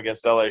Miss's film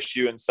against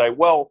LSU and say,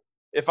 well,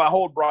 if I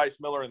hold Bryce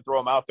Miller and throw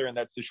him out there in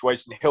that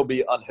situation, he'll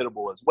be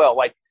unhittable as well.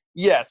 Like,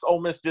 yes,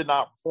 Ole Miss did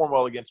not perform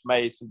well against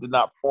Mace and did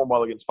not perform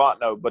well against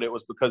Fontenot, but it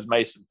was because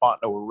Mace and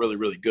Fontenot were really,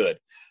 really good.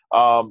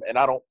 And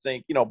I don't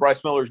think,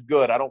 Bryce Miller's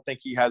good. I don't think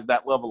he has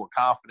that level of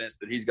confidence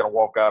that he's going to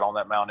walk out on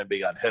that mound and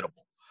be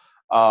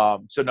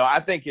unhittable. So, no, I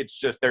think it's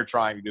just they're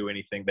trying to do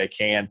anything they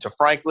can to,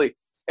 frankly,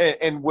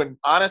 and when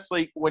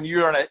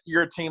you're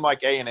a team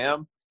like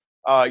A&M,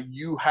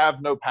 you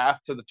have no path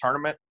to the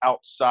tournament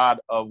outside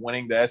of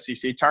winning the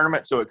SEC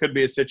tournament. So it could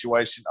be a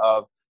situation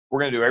of we're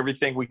going to do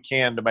everything we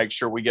can to make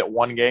sure we get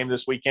one game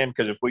this weekend,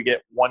 because if we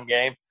get one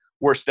game,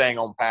 we're staying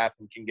on path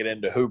and can get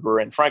into Hoover.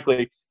 And,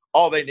 frankly,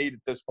 all they need at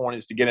this point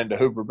is to get into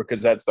Hoover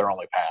because that's their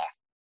only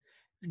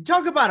path.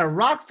 Talk about a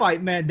rock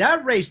fight, man.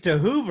 That race to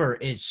Hoover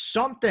is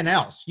something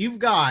else. You've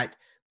got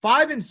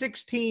 5 and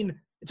 16.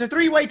 It's a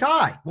three-way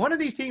tie. One of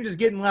these teams is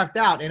getting left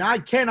out, and I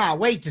cannot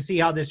wait to see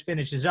how this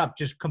finishes up.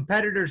 Just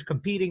competitors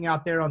competing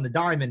out there on the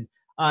diamond.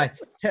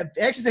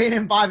 Texas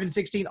A&M 5 and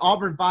 16,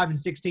 Auburn 5 and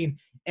 16,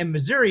 and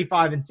Missouri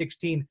 5 and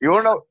 16. You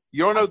want to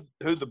know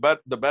who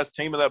the best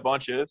team of that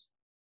bunch is?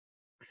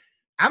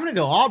 I'm going to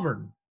go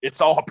Auburn.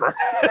 It's Auburn.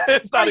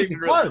 It's not even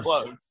really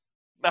close.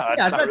 No, I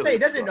was about to say,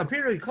 it doesn't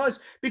appear really close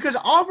because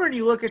Auburn,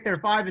 you look at their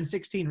 5 and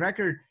 16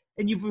 record,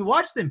 and if you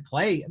watch them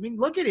play, I mean,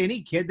 look at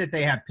any kid that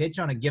they have pitch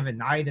on a given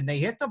night, and they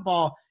hit the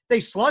ball, they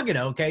slug it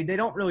okay. They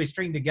don't really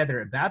string together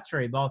at bats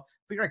very well.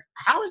 But you're like,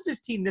 how is this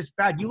team this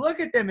bad? You look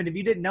at them, and if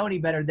you didn't know any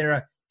better, they're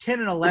a 10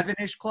 and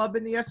 11-ish club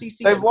in the SEC.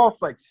 They've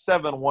lost like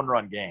 7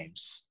 one-run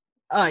games.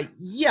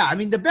 Yeah, I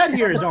mean, the bet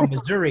here is on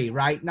Missouri,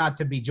 right? Not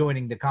to be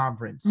joining the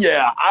conference.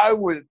 Yeah, I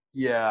would.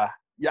 Yeah,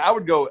 I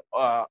would go.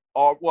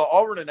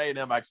 Auburn and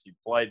A&M actually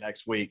play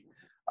next week.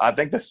 I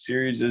think the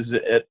series is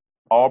at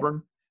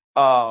Auburn.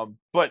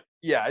 But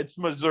yeah, it's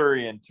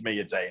Missouri, and to me,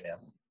 it's A&M.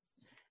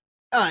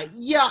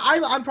 Yeah,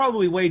 I'm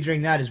probably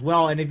wagering that as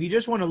well. And if you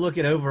just want to look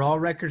at overall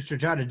records to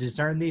try to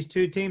discern these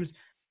two teams,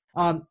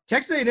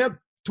 Texas A&M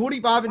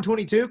 25 and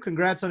 22.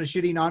 Congrats on a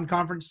shitty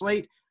non-conference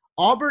slate.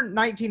 Auburn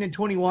 19 and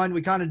 21.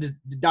 We kind of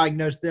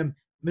diagnosed them.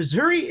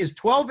 Missouri is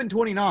 12 and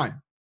 29.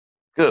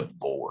 Good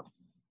Lord.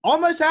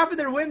 Almost half of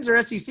their wins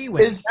are SEC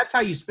wins. That's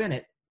how you spin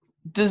it.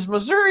 Does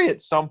Missouri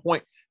at some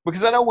point –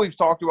 because I know we've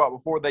talked about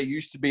before they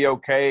used to be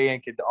okay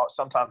and could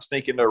sometimes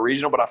sneak into a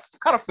regional, but I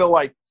kind of feel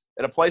like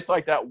at a place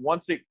like that,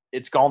 once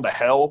it's gone to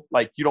hell,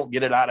 like you don't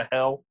get it out of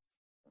hell,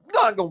 I'm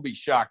not going to be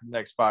shocked in the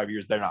next 5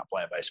 years they're not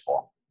playing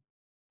baseball.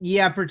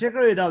 Yeah,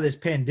 particularly though this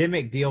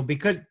pandemic deal,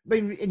 because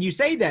and you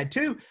say that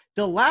too.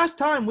 The last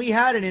time we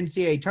had an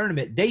NCAA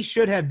tournament, they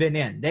should have been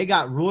in. They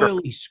got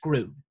royally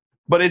screwed.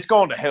 But it's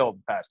gone to hell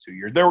the past 2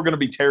 years. They were going to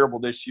be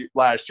terrible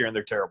last year, and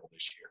they're terrible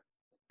this year.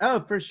 Oh,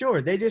 for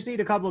sure. They just need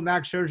a couple of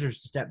Max Scherzers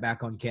to step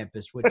back on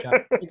campus, which I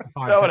think is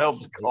fine. That would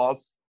help the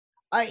cause.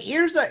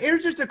 Here's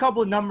just a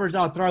couple of numbers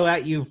I'll throw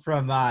at you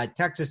from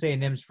Texas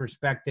A&M's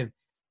perspective.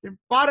 Their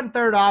bottom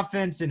third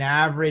offense in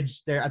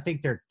average. I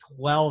think they're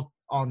 12th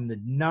on the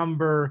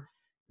number.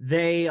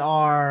 They're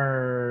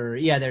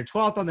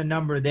 12th on the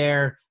number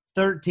there,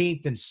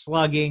 13th in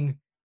slugging.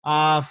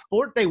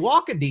 Fourth, they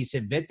walk a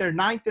decent bit. They're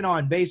 9th in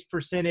on-base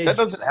percentage. That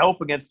doesn't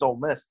help against Ole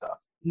Miss, though.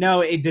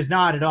 No, it does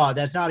not at all.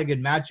 That's not a good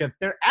matchup.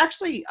 They're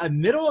actually a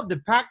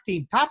middle-of-the-pack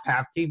team, top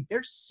half team. They're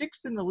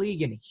 6th in the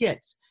league in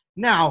hits.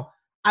 Now,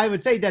 I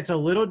would say that's a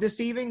little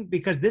deceiving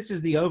because this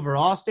is the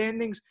overall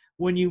standings.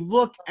 When you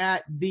look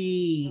at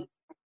the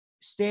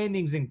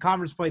standings in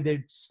conference play,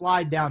 they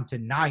slide down to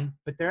 9th,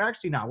 but they're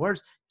actually not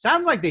worse.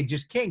 Sounds like they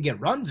just can't get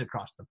runs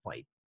across the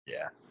plate.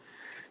 Yeah,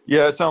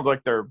 it sounds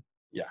like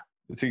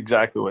it's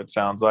exactly what it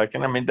sounds like.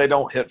 And, I mean, they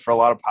don't hit for a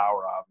lot of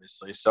power,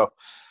 obviously. So,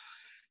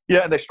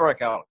 yeah, they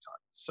strike out a ton.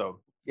 So,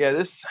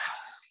 yeah,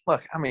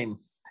 I mean,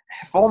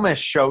 if Ole Miss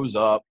shows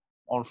up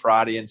on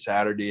Friday and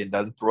Saturday and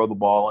doesn't throw the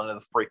ball into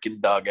the freaking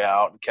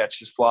dugout and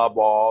catches fly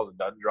balls and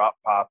doesn't drop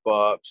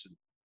pop-ups and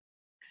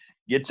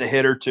gets a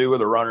hit or two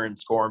with a runner in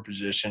scoring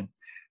position,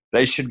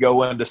 they should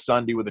go into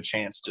Sunday with a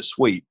chance to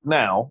sweep.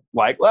 Now,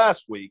 like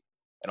last week,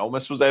 and Ole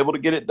Miss was able to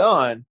get it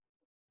done,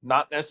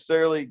 not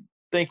necessarily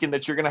thinking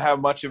that you're going to have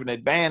much of an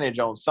advantage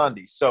on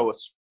Sunday. So a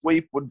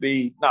sweep would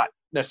be not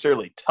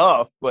necessarily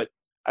tough, but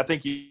I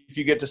think if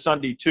you get to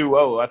Sunday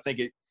 2-0, I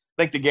think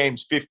the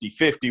game's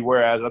 50-50,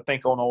 whereas I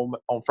think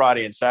on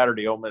Friday and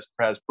Saturday, Ole Miss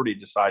has pretty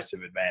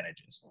decisive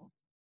advantages.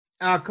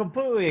 I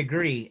completely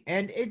agree.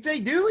 And if they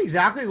do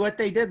exactly what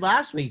they did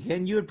last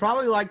weekend, you would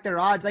probably like their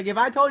odds. Like if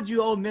I told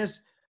you Ole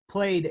Miss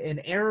played an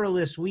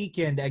errorless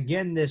weekend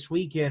again this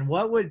weekend,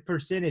 what would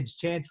percentage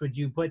chance would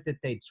you put that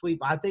they'd sweep?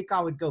 I think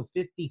I would go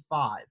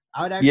 55.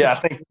 I would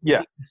actually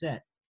 50%.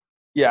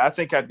 Yeah, I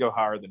think I'd go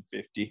higher than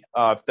 50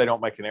 if they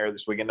don't make an error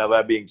this weekend. Now,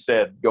 that being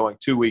said, going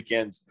 2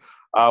 weekends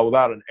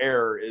without an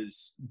error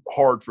is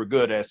hard for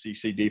good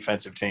SEC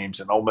defensive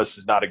teams, and Ole Miss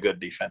is not a good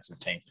defensive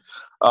team.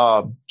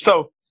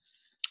 So,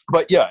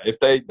 But yeah, if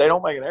they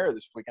don't make an error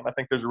this weekend, I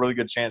think there's a really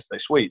good chance they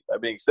sweep.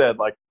 That being said,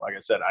 like I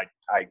said,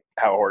 I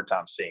have a hard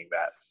time seeing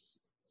that.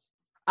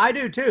 I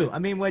do too. I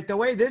mean, with the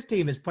way this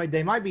team is played,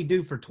 they might be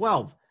due for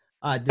 12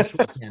 this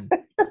weekend.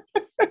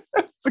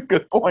 That's a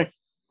good point.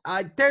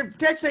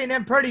 Texas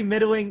A&M pretty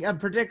middling,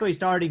 particularly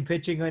starting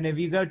pitching. And if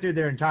you go through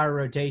their entire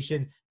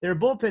rotation, their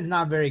bullpen's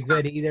not very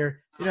good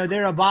either. You know,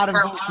 they're a bottom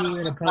team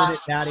in opponent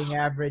batting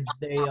average.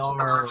 They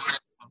are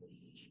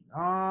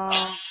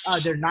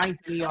they're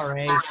ninth in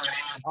ERA.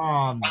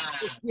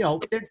 You know,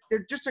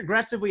 they're just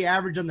aggressively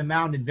average on the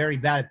mound and very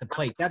bad at the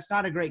plate. That's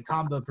not a great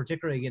combo,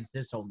 particularly against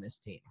this Ole Miss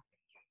team.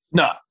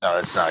 No,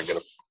 it's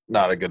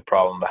not a good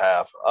problem to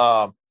have.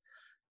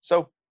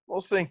 So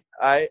we'll see.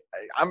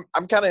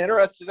 I'm kind of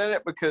interested in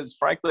it because,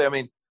 frankly, I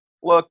mean,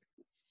 look,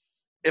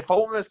 if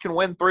Ole Miss can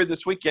win 3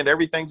 this weekend,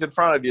 everything's in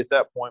front of you at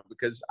that point.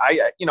 Because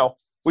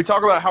we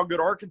talk about how good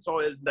Arkansas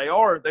is.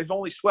 They've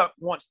only swept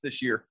once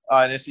this year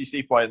in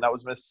SEC play, and that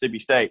was Mississippi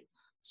State.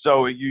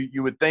 So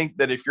you would think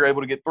that if you're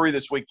able to get 3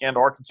 this weekend,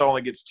 Arkansas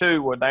only gets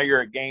 2. Well, now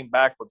you're a game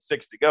back with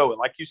 6 to go. And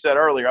like you said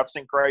earlier, I've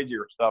seen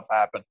crazier stuff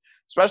happen,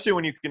 especially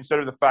when you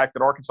consider the fact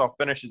that Arkansas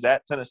finishes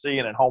at Tennessee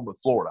and at home with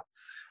Florida.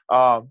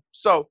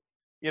 Obviously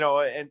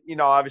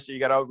you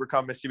got to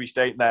overcome Mississippi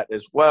State in that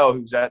as well,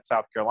 who's at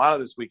South Carolina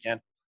this weekend.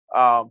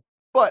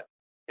 But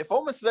if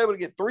Ole Miss is able to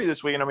get 3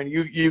 this weekend, I mean,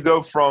 you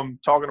go from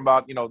talking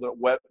about,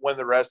 win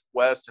the rest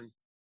West, and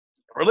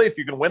really if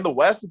you can win the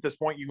West at this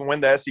point, you can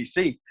win the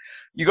SEC.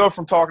 You go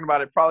from talking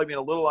about it probably being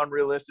a little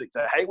unrealistic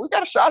to, hey, we've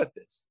got a shot at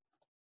this.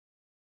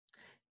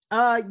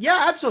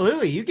 Yeah,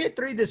 absolutely. You get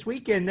 3 this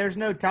weekend, there's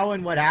no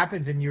telling what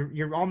happens, and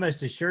you're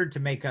almost assured to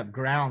make up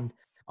ground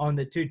on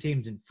the 2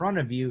 teams in front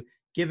of you,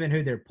 given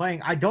who they're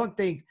playing. I don't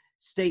think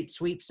State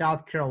sweeps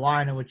South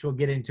Carolina, which we'll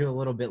get into a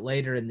little bit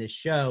later in this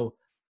show.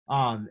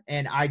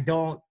 And I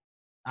don't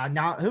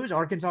now who's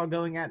Arkansas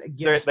going at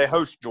again? They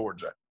host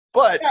Georgia.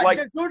 But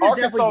Georgia's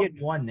definitely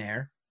getting 1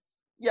 there.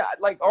 Yeah,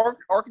 like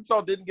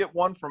Arkansas didn't get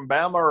 1 from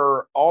Bama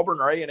or Auburn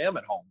or A&M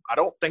at home. I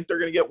don't think they're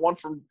going to get 1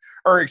 from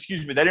 – or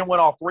excuse me, they didn't win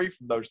all 3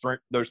 from those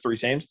three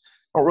teams.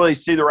 I don't really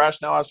see the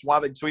rationale as to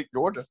why they'd sweep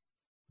Georgia.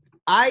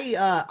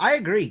 I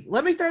agree.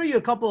 Let me throw you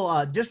a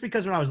couple just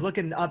because when I was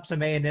looking up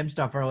some A&M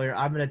stuff earlier,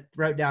 I'm going to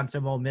throw down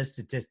some Ole Miss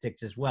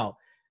statistics as well.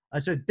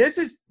 So this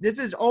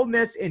is Ole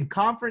Miss in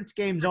conference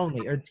games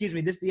only, or excuse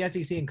me, this is the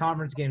SEC in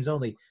conference games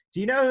only. Do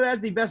you know who has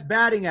the best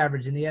batting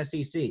average in the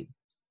SEC?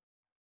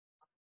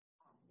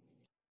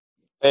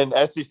 In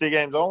SEC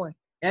games only?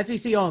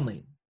 SEC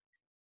only.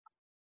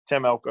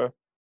 Tim Elko.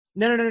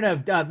 No.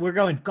 We're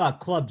going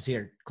clubs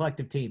here,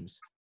 collective teams.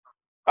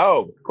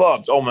 Oh,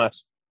 clubs, Ole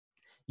Miss.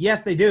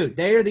 Yes, they do.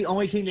 They are the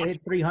only team that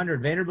hit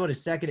 300. Vanderbilt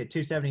is second at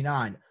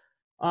 279.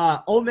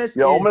 Ole Miss.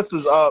 Yeah, Ole Miss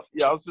is up.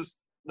 Yeah, I was just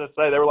going to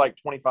say they were like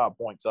 25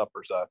 points up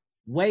or so.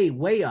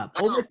 Way up.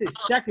 Ole Miss is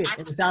second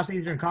in the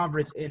Southeastern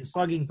Conference in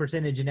slugging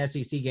percentage in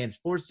SEC games,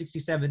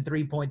 467,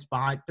 3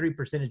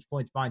 percentage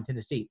points behind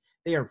Tennessee.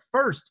 They are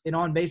first in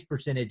on-base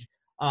percentage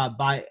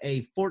by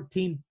a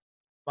 14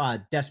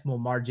 decimal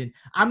margin.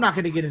 I'm not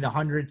going to get into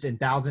hundreds and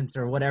thousands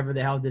or whatever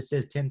the hell this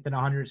is, 10th and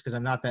hundreds, because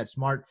I'm not that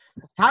smart.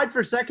 Tied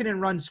for second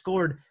in runs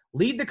scored,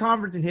 lead the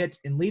conference in hits,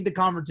 and lead the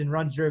conference in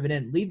runs driven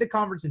in, lead the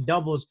conference in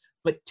doubles,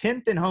 but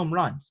 10th in home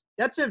runs.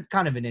 That's a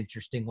kind of an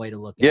interesting way to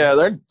look at it.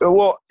 Yeah,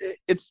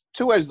 it's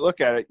 2 ways to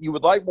look at it. You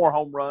would like more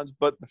home runs,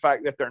 but the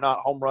fact that they're not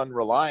home run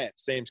reliant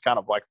seems kind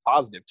of like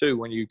positive too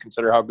when you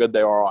consider how good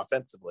they are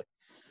offensively.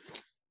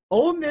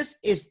 Ole Miss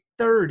is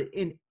third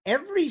in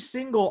every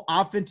single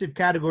offensive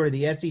category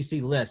the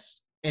SEC lists,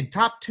 and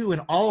top 2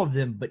 in all of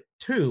them, but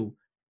 2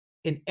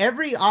 in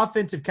every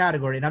offensive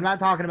category. And I'm not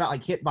talking about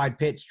like hit by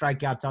pitch,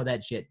 strikeouts, all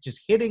that shit.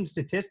 Just hitting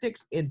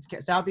statistics in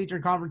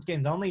Southeastern Conference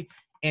games only,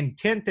 and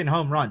 10th in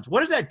home runs.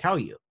 What does that tell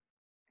you?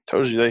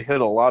 Tells you they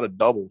hit a lot of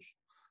doubles,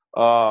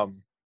 or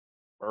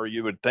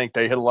you would think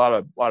they hit a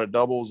lot of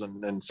doubles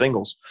and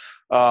singles.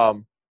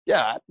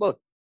 Yeah, look,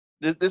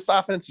 this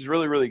offense is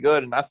really, really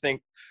good, and I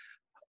think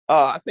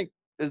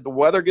as the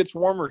weather gets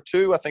warmer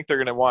too, I think they're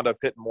going to wind up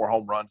hitting more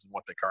home runs than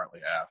what they currently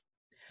have.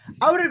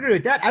 I would agree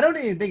with that. I don't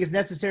even think it's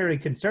necessarily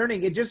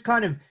concerning. It just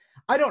kind of,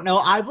 I don't know.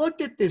 I've looked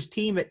at this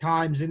team at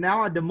times, and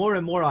now the more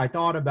and more I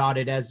thought about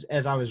it as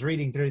I was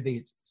reading through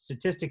these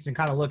statistics and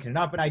kind of looking it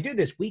up, and I do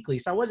this weekly,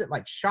 so I wasn't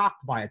like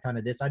shocked by a ton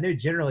of this. I knew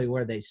generally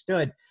where they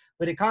stood,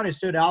 but it kind of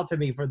stood out to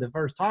me for the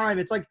first time.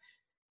 It's like,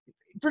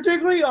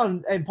 particularly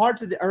in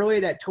parts of the early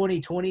that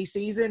 2020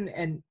 season,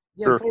 and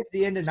Sure. Towards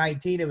the end of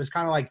 19, it was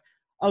kind of like,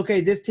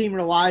 okay, this team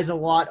relies a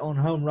lot on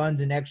home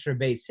runs and extra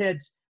base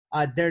hits.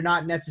 They're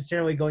not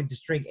necessarily going to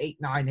string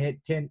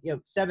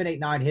 7, 8,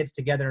 9 hits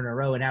together in a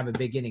row and have a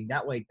big inning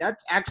that way.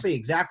 That's actually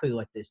exactly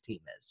what this team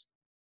is.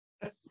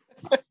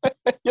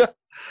 Yeah,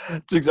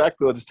 it's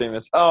exactly what this team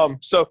is.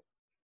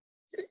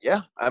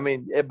 Yeah, I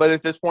mean, but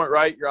at this point,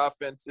 right, your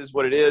offense is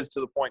what it is to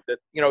the point that,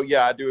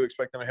 yeah, I do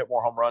expect them to hit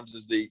more home runs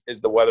as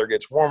the weather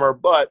gets warmer.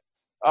 But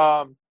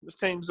this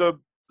team's a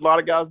lot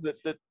of guys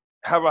that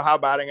have a high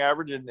batting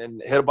average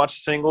and hit a bunch of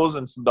singles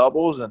and some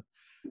doubles.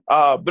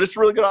 But it's a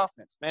really good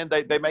offense, man.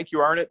 They make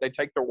you earn it. They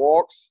take their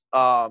walks.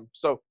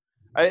 So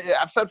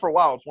I've said for a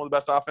while, it's one of the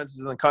best offenses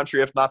in the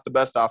country, if not the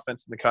best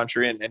offense in the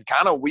country. And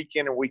kind of week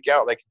in and week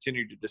out, they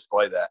continue to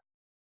display that.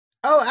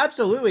 Oh,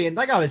 absolutely. And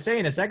like I was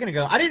saying a second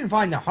ago, I didn't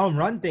find the home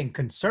run thing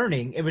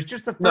concerning. It was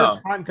just the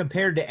first time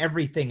compared to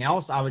everything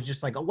else. I was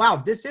just like, oh, wow,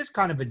 this is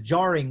kind of a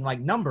jarring like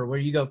number where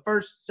you go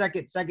first,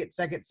 second,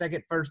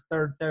 first,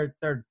 third,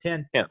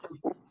 10th. Yeah.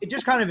 It's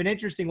just kind of an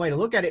interesting way to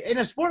look at it. In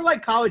a sport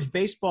like college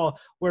baseball,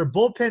 where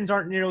bullpens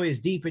aren't nearly as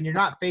deep and you're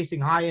not facing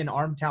high-end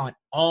arm talent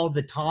all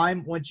the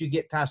time once you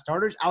get past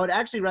starters, I would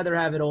actually rather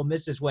have it Ole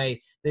Miss's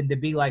way than to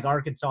be like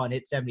Arkansas and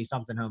hit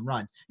 70-something home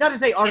runs. Not to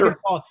say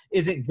Arkansas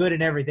isn't good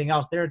in everything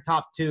else. They're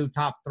top 2,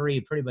 top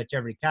 3, pretty much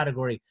every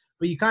category.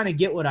 But you kind of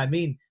get what I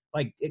mean.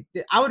 Like,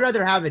 I would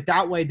rather have it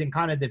that way than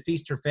kind of the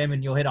feast or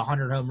famine. You'll hit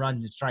 100 home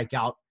runs and strike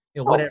out,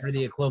 whatever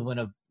the equivalent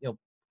of,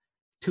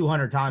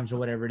 200 times or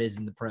whatever it is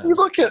in the pros. You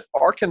look at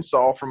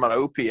Arkansas from an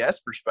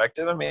OPS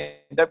perspective. I mean,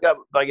 they've got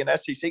like an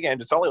SEC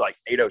games. It's only like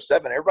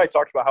 807. Everybody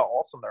talks about how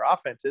awesome their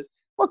offense is.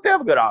 Look, they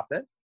have a good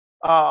offense.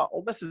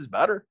 Ole Miss is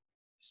better.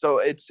 So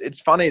it's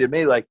funny to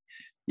me. Like,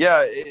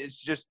 yeah, it's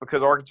just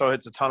because Arkansas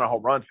hits a ton of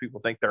home runs, people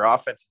think their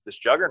offense is this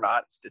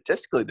juggernaut.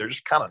 Statistically, they're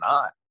just kind of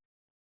not.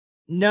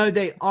 No,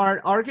 they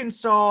aren't.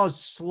 Arkansas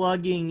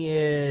slugging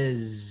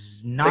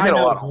is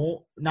 901.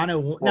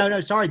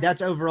 No, sorry.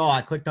 That's overall.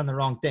 I clicked on the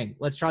wrong thing.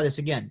 Let's try this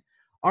again.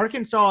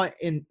 Arkansas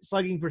in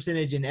slugging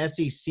percentage in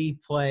SEC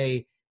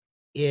play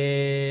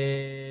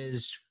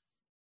is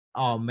 –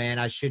 oh, man,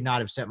 I should not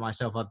have set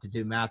myself up to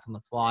do math on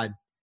the fly.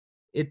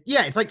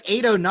 It's like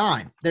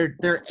 809. They're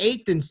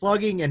 8th in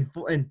slugging and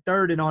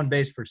 3rd in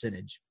on-base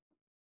percentage.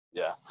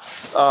 Yeah.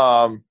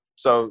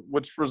 So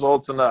which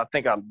results in, I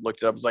think I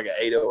looked it up, it's like an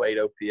 808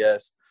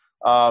 OPS.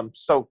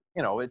 So,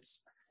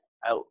 it's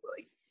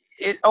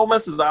Ole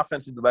Miss's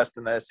offense is the best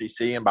in the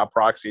SEC, and by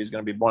proxy is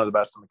going to be one of the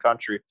best in the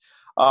country.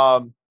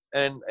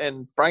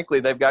 And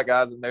frankly, they've got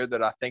guys in there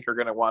that I think are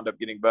going to wind up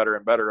getting better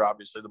and better,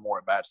 obviously, the more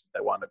at-bats that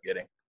they wind up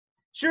getting.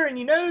 Sure, and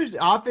whose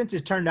offense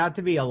has turned out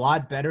to be a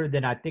lot better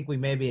than I think we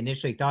maybe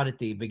initially thought at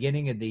the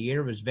beginning of the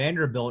year was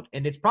Vanderbilt,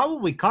 and it's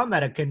probably come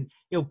at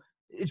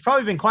it's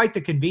probably been quite the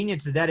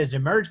convenience that has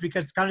emerged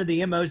because kind of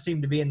the MO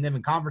seemed to be in them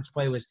in conference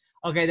play was,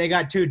 okay, they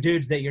got 2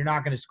 dudes that you're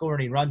not going to score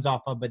any runs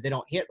off of, but they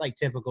don't hit like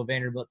typical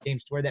Vanderbilt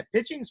teams, to where that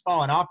pitching's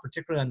fallen off,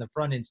 particularly on the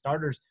front-end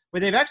starters, where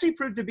they've actually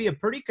proved to be a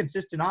pretty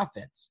consistent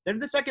offense. They're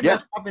the second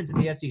best offense in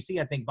the SEC,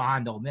 I think,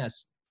 behind Ole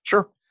Miss.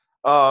 Sure.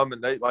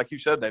 And they, like you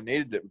said, they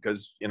needed it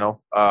because,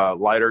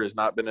 Leiter has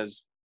not been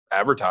as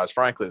advertised,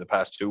 frankly, the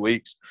past 2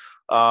 weeks.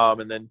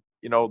 And then,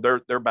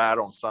 they're bad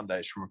on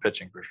Sundays from a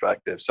pitching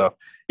perspective. So,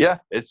 yeah,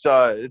 it's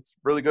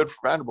really good for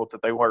Vanderbilt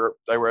that they were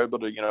able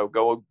to,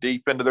 go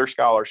deep into their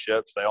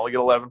scholarships. They only get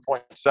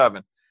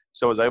 11.7.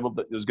 So it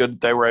was good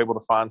that they were able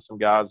to find some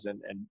guys and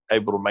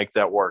able to make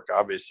that work.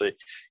 Obviously,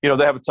 they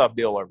have a tough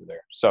deal over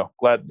there. So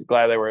glad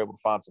they were able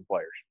to find some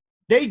players.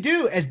 They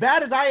do. As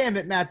bad as I am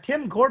at math,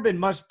 Tim Corbin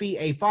must be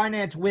a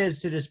finance whiz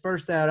to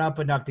disperse that up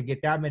enough to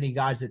get that many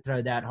guys that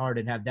throw that hard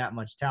and have that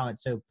much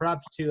talent. So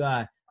props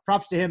to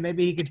him.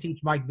 Maybe he can teach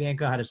Mike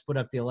Bianco how to split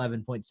up the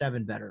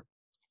 11.7 better.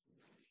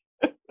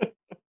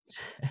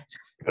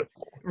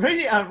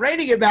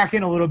 Reining it back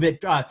in a little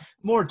bit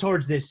more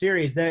towards this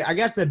series, I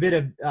guess a bit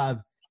of I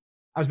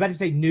was about to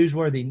say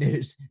newsworthy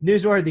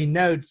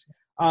notes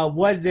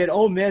was that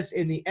Ole Miss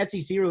in the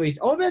SEC release.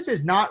 Ole Miss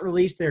has not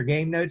released their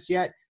game notes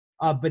yet.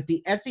 But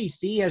the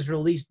SEC has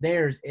released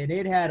theirs, and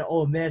it had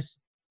Ole Miss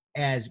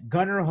as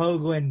Gunnar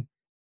Hoagland,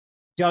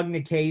 Doug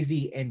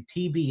Nikhazy, and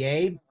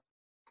TBA.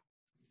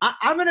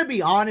 I'm going to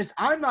be honest.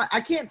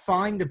 I can't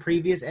find the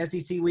previous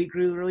SEC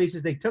weekly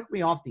releases. They took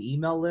me off the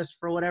email list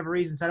for whatever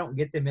reason, so I don't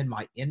get them in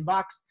my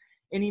inbox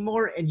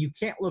anymore. And you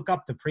can't look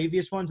up the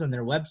previous ones on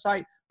their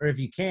website, or if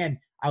you can,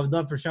 I would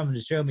love for someone to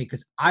show me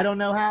because I don't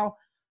know how.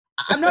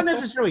 I'm not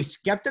necessarily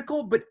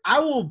skeptical, but I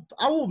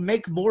will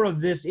make more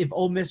of this if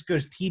Ole Miss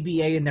goes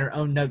TBA in their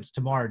own notes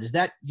tomorrow. Does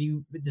that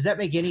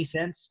make any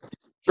sense?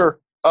 Sure.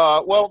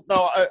 Well,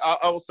 no,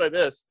 I will say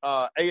this.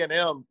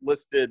 A&M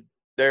listed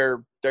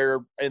their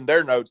in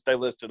their notes. They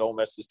listed Ole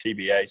Miss as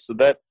TBA, so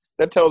that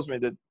tells me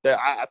that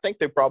I think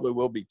they probably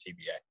will be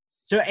TBA.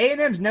 So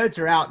A&M's notes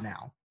are out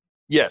now.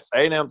 Yes,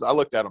 A&M's. I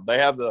looked at them. They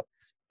have the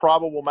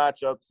probable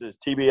matchups as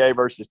TBA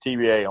versus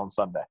TBA on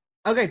Sunday.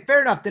 Okay,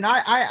 fair enough. Then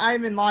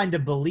I'm in line to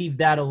believe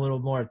that a little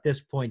more at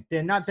this point.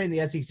 Then, not saying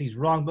the SEC's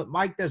wrong, but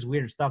Mike does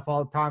weird stuff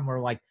all the time where,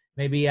 like,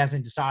 maybe he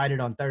hasn't decided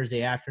on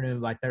Thursday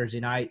afternoon. By Thursday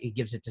night, he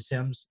gives it to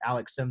Sims,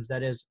 Alex Sims,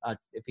 that is,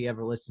 if he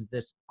ever listens to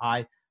this.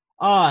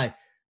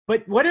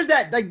 But what is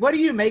that? Like, what do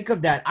you make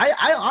of that?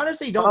 I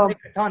honestly don't make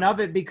a ton of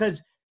it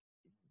because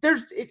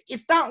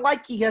it's not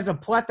like he has a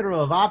plethora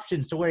of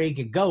options to where he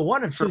could go.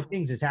 One of two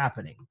things is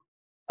happening.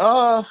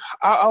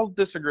 I'll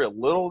disagree a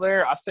little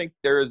there. I think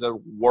there is a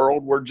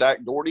world where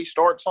Jack Doherty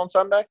starts on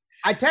Sunday.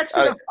 I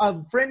texted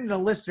a friend and a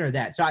listener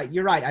that, so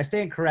you're right. I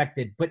stand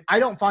corrected, but I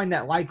don't find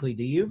that likely.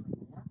 Do you?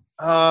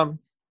 Well,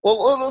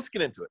 let's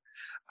get into it.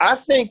 I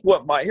think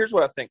here's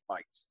what I think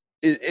Mike's.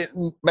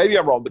 Maybe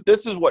I'm wrong, but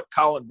this is what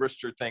Colin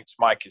Brister thinks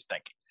Mike is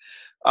thinking.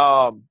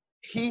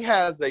 he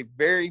has a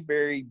very,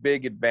 very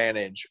big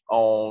advantage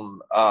on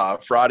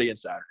Friday and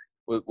Saturday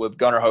with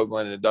Gunnar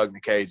Hoagland and Doug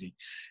Nikhazy.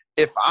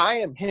 If I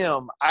am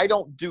him, I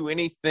don't do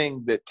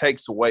anything that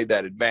takes away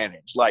that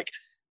advantage. Like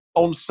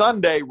on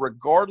Sunday,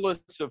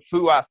 regardless of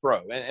who I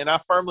throw, and I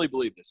firmly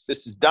believe this, if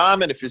this is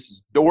Diamond, if this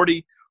is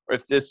Doherty, or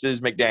if this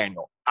is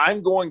McDaniel,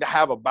 I'm going to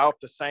have about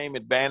the same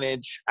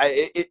advantage.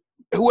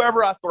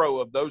 Whoever I throw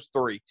of those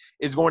three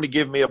is going to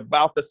give me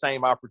about the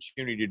same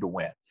opportunity to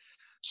win.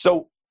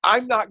 So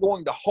I'm not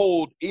going to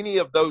hold any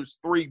of those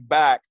three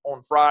back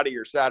on Friday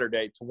or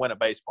Saturday to win a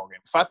baseball game.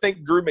 If I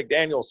think Drew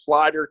McDaniel's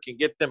slider can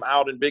get them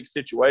out in big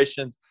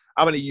situations,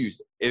 I'm going to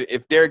use it.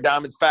 If Derek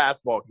Diamond's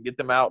fastball can get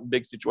them out in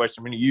big situations,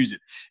 I'm going to use it.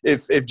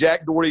 If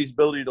Jack Doherty's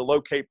ability to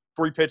locate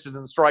 3 pitches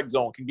in the strike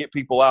zone can get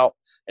people out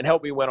and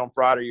help me win on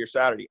Friday or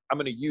Saturday, I'm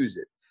going to use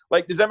it.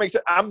 Like, does that make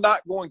sense? I'm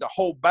not going to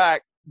hold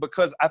back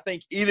because I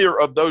think either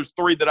of those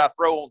three that I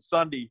throw on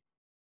Sunday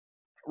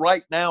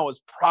right now is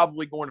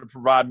probably going to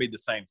provide me the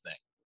same thing.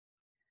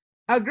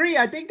 I agree.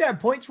 I think that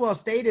point's well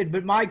stated,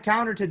 but my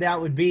counter to that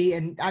would be,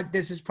 and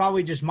this is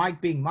probably just Mike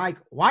being Mike,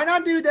 why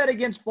not do that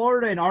against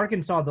Florida and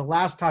Arkansas the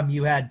last time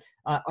you had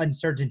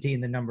uncertainty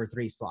in the number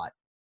 3 slot?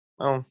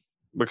 Oh,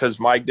 because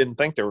Mike didn't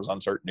think there was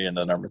uncertainty in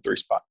the number 3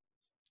 spot.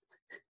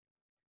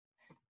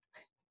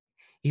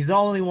 He's the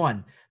only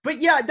one. But,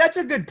 yeah, that's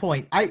a good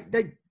point.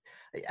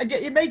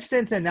 It makes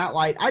sense in that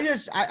light. I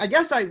guess I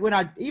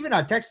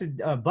texted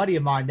a buddy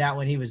of mine that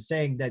when he was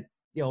saying that,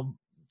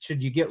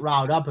 should you get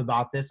riled up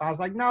about this? I was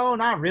like, no,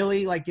 not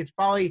really. Like, it's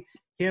probably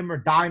him or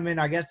Diamond.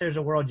 I guess there's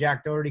a world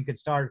Jack Doherty could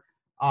start.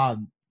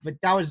 But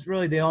that was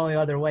really the only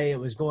other way it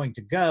was going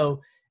to go.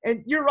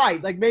 And you're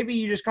right. Like, maybe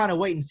you just kind of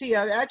wait and see.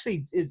 It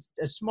actually is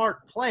a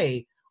smart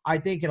play, I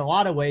think, in a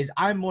lot of ways.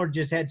 I'm more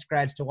just head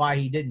scratched to why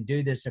he didn't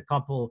do this a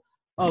couple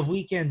of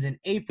weekends in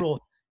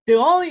April.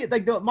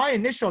 My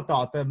initial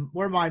thought,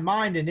 where my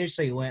mind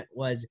initially went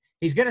was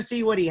he's going to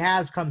see what he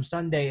has come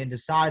Sunday and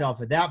decide off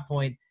of that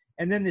point.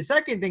 And then the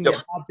second thing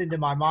that popped into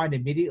my mind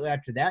immediately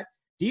after that,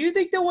 do you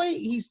think the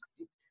way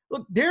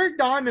Derek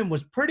Diamond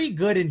was pretty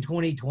good in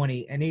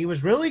 2020, and he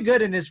was really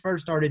good in his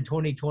first start in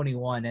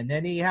 2021, and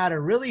then he had a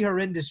really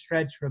horrendous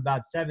stretch for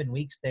about 7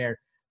 weeks there.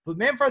 But,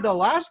 man, for the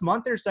last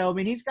month or so, I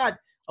mean, he's got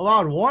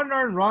allowed 1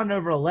 earned run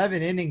over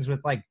 11 innings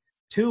with,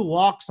 2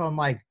 walks on,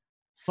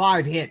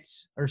 5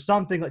 hits or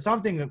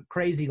something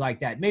crazy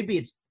like that. Maybe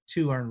it's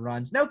 2 earned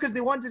runs. No, because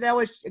the ones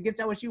against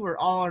LSU were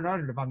all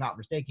earned, if I'm not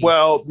mistaken.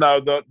 Well, no,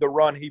 the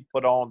run he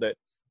put on that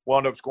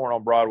wound up scoring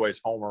on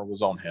Broadway's homer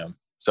was on him.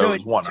 So it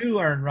was 1. 2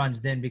 earned runs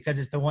then, because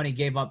it's the one he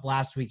gave up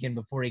last weekend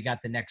before he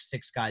got the next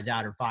 6 guys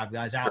out or 5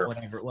 guys out,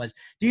 whatever it was.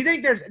 Do you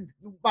think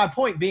my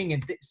point being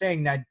in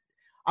saying that,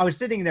 I was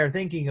sitting there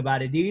thinking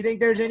about it. Do you think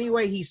there's any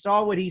way he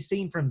saw what he's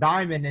seen from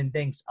Diamond and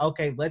thinks,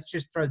 okay, let's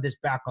just throw this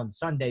back on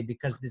Sunday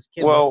because this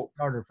kid was a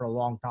starter for a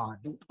long time?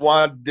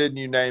 Why didn't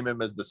you name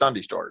him as the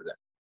Sunday starter then?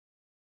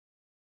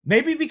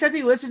 Maybe because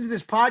he listens to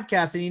this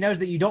podcast and he knows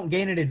that you don't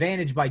gain an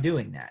advantage by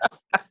doing that.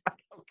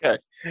 Okay.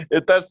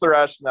 If that's the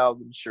rationale,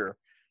 then sure.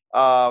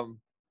 I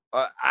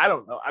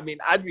don't know. I mean,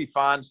 I'd be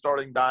fine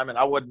starting Diamond.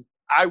 I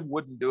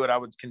wouldn't do it. I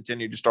would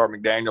continue to start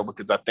McDaniel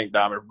because I think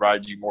Diamond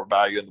provides you more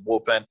value in the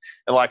bullpen.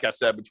 And like I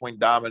said, between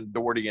Diamond,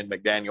 Doherty, and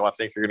McDaniel, I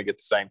think you're going to get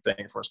the same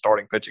thing from a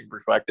starting pitching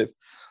perspective.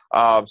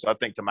 So I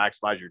think to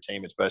maximize your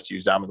team, it's best to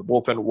use Diamond in the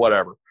bullpen,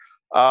 whatever.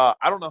 I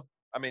don't know.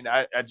 I mean,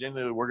 I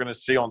genuinely, we're going to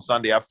see on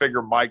Sunday. I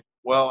figure Mike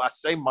will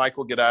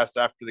get asked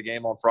after the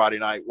game on Friday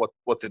night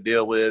what the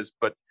deal is.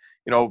 But,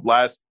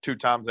 last 2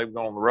 times they've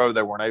gone on the road,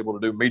 they weren't able to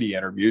do media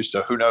interviews.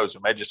 So who knows?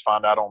 We may just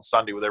find out on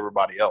Sunday with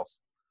everybody else.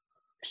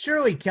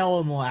 Surely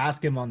Kellen will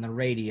ask him on the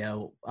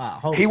radio.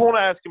 He won't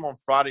ask him on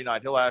Friday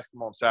night. He'll ask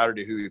him on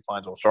Saturday who he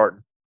plans on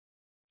starting.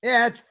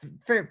 Yeah, it's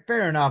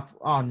fair enough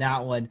on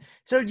that one.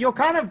 So you'll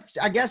kind of,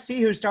 I guess, see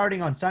who's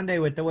starting on Sunday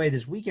with the way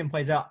this weekend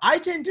plays out. I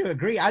tend to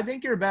agree. I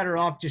think you're better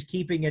off just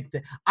keeping it.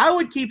 I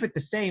would keep it the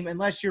same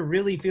unless you're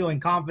really feeling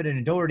confident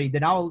in Doherty.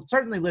 Then I'll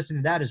certainly listen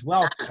to that as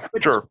well.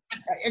 But sure.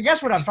 I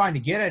guess what I'm trying to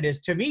get at is,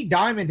 to me,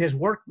 Diamond has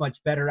worked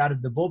much better out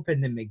of the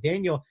bullpen than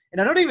McDaniel. And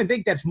I don't even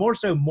think that's more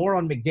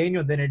on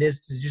McDaniel than it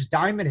is to just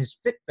Diamond has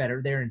fit better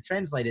there and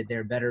translated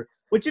there better,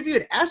 which if you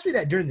had asked me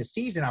that during the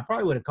season, I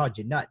probably would have called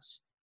you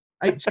nuts.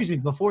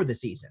 Before the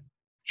season.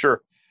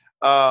 Sure.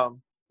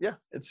 Yeah,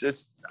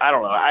 it's I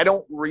don't know. I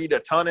don't read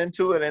a ton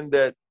into it, and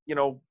that,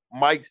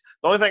 Mike's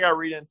 – the only thing I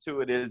read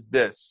into it is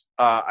this.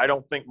 I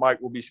don't think Mike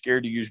will be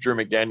scared to use Drew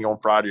McDaniel on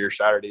Friday or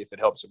Saturday if it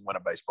helps him win a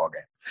baseball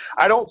game.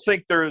 I don't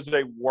think there is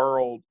a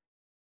world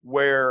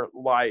where,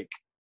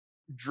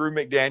 Drew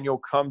McDaniel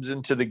comes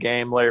into the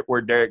game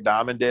where Derek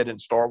Diamond did in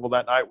Starkville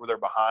that night where they're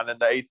behind in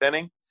the 8th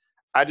inning.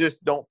 I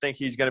just don't think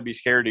he's going to be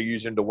scared to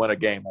use him to win a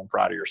game on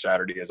Friday or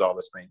Saturday is all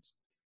this means.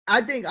 I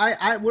think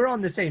we're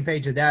on the same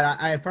page with that.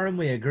 I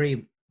firmly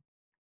agree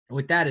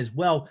with that as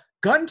well.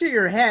 Gun to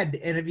your head,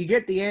 and if you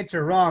get the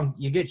answer wrong,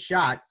 you get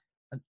shot.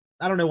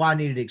 I don't know why I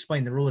needed to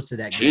explain the rules to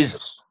that.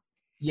 Jesus.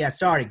 Yeah,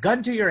 sorry.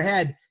 Gun to your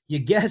head. You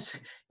guess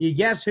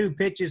who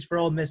pitches for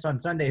Ole Miss on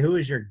Sunday. Who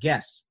is your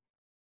guess?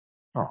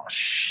 Oh,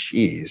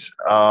 jeez.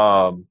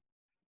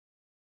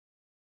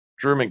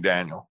 Drew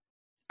McDaniel.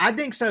 I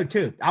think so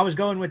too. I was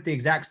going with the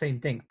exact same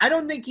thing. I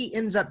don't think he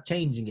ends up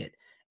changing it.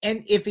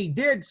 And if he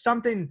did,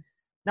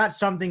 not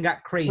something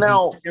got crazy.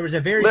 Now, there was a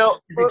very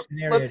specific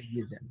scenario to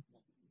use him.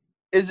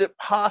 Is it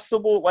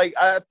possible, like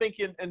I think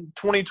in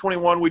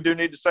 2021 we do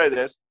need to say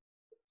this,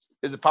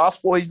 is it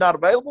possible he's not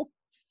available?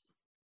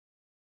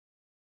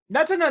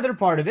 That's another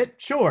part of it,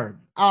 sure.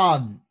 I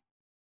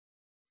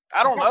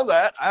don't know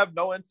that. I have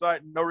no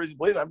insight and no reason to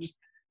believe it.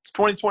 It's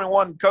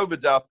 2021,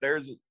 COVID's out there.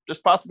 Is it just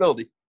a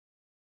possibility?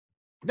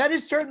 That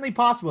is certainly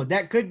possible.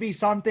 That could be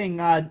something.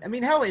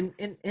 Hell,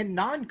 in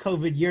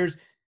non-COVID years,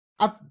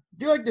 I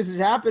feel like this has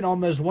happened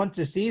almost once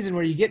a season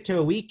where you get to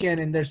a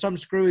weekend and there's some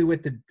screwy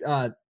with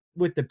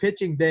the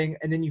pitching thing,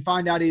 and then you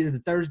find out either the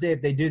Thursday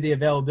if they do the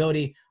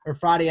availability or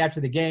Friday after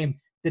the game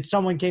that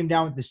someone came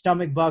down with the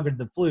stomach bug or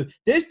the flu.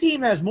 This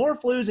team has more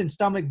flus and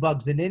stomach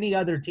bugs than any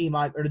other team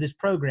or this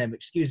program,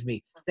 excuse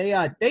me.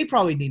 They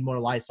probably need more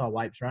Lysol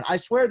wipes around. I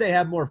swear they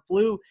have more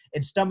flu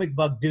and stomach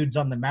bug dudes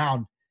on the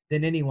mound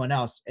than anyone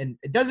else. And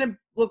it doesn't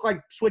look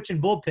like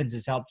switching bullpens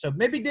has helped. So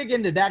maybe dig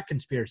into that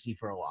conspiracy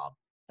for a while.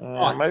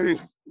 Maybe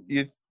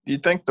you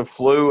think the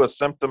flu, a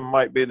symptom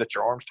might be that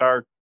your arm's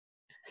tired?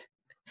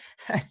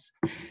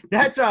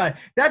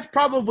 That's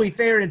probably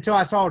fair until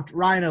I saw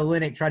Ryan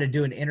Olenek try to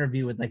do an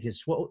interview with like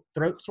his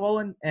throat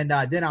swollen. And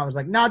then I was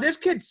like, nah, this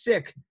kid's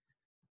sick.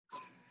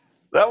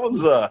 That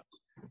was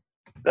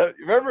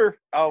remember?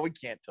 Oh, we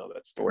can't tell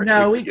that story.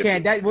 No, we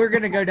can't. We're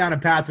going to go down a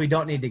path we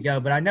don't need to go,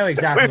 but I know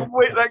exactly.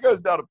 That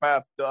goes down a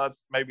path to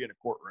us, maybe in a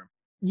courtroom.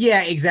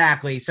 Yeah,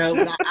 exactly.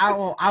 So I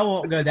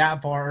won't go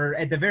that far, or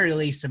at the very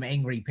least, some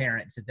angry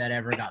parents if that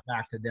ever got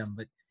back to them.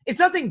 But it's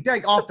nothing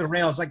like off the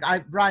rails. Like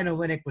Ryan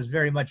Olenek was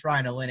very much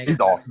Ryan Olenek. He's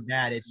awesome.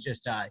 Dad, it's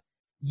just I'm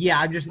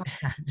just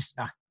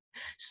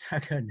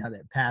not going down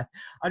that path.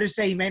 I'll just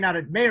say he may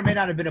or may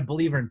not have been a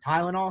believer in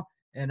Tylenol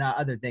and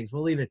other things.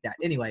 We'll leave it at that.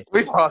 Anyway,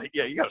 you got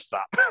to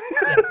stop.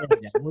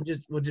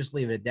 We'll just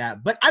leave it at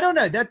that. But I don't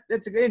know.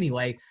 That's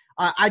anyway.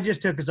 I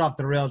just took us off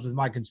the rails with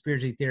my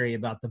conspiracy theory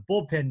about the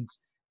bullpens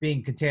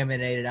being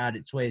contaminated out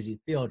at Swayze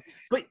Field.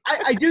 But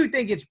I do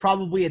think it's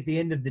probably at the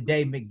end of the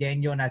day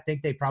McDaniel, and I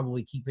think they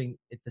probably keeping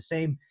it the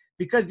same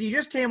because he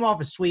just came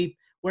off a sweep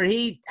where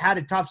he had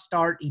a tough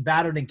start. He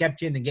battled and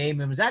kept you in the game.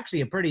 It was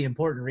actually a pretty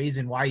important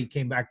reason why he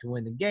came back to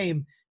win the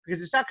game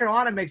because if South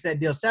Carolina makes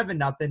that deal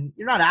 7-0,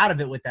 you're not out of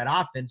it with that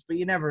offense, but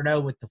you never know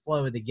with the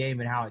flow of the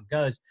game and how it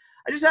goes.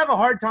 I just have a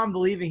hard time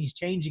believing he's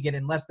changing it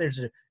unless there's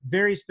a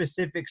very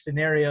specific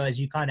scenario, as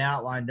you kind of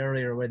outlined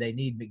earlier, where they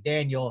need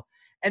McDaniel.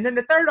 And then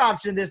the third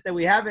option of this that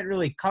we haven't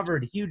really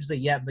covered hugely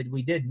yet, but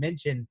we did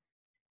mention,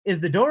 is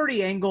the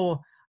Doherty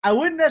angle. I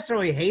wouldn't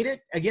necessarily hate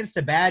it against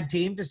a bad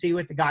team to see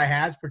what the guy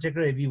has,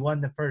 particularly if you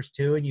won the first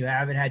two and you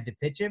haven't had to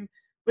pitch him.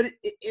 But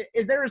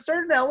is there a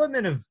certain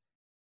element of –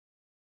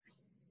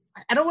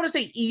 I don't want to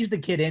say ease the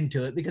kid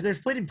into it because there's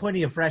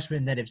plenty of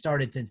freshmen that have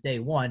started since day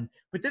one.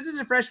 But this is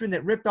a freshman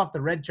that ripped off the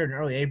red shirt in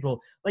early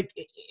April. Like,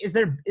 is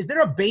there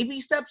a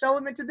baby steps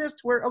element to this to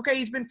where, okay,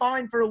 he's been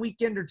fine for a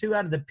weekend or two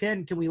out of the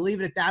pen. Can we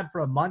leave it at that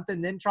for a month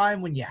and then try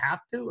him when you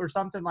have to or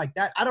something like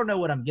that? I don't know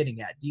what I'm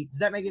getting at. Does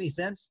that make any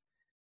sense?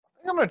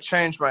 I think I'm going to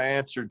change my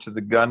answer to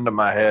the gun to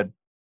my head.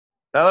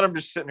 Now that I'm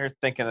just sitting here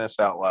thinking this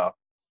out loud,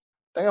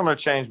 I think I'm going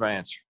to change my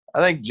answer.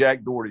 I think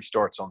Jack Doherty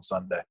starts on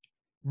Sunday.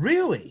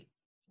 Really?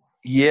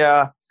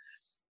 Yeah.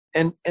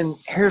 And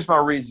here's my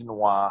reason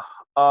why.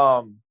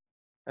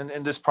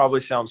 And this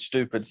probably sounds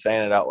stupid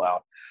saying it out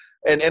loud.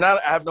 And I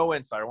have no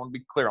insight. I want to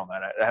be clear on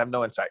that. I have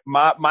no insight.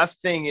 My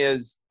thing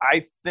is,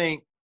 I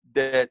think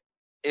that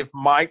if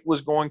Mike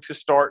was going to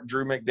start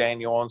Drew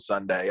McDaniel on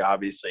Sunday,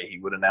 obviously he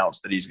would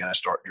announce that he's going to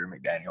start Drew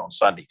McDaniel on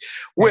Sunday.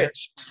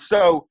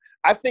 So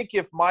I think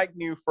if Mike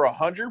knew for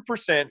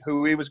 100%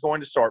 who he was going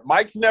to start,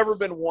 Mike's never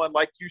been one,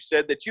 like you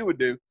said, that you would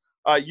do.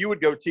 You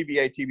would go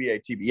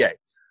TBA.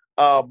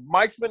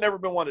 Mike's never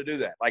been one to do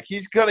that. Like,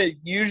 he's going to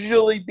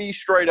usually be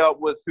straight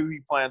up with who he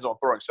plans on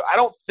throwing. So I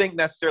don't think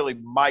necessarily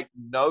Mike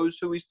knows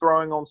who he's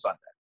throwing on Sunday.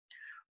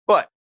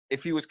 But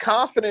if he was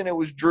confident it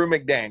was Drew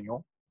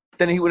McDaniel,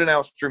 then he would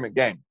announce Drew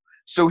McDaniel.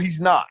 So he's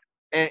not.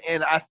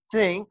 And I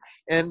think,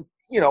 and,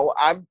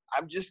 I'm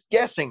just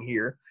guessing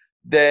here,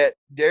 that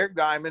Derek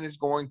Diamond is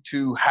going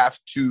to have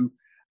to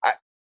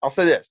 – I'll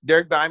say this.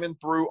 Derek Diamond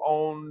threw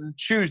on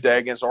Tuesday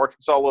against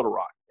Arkansas Little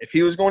Rock. If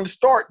he was going to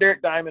start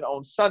Derek Diamond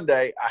on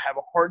Sunday, I have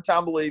a hard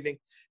time believing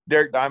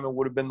Derek Diamond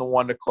would have been the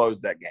one to close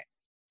that game.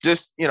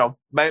 Just,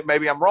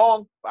 maybe I'm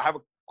wrong. But I have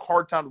a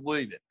hard time to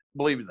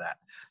believe in that.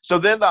 So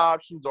then the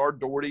options are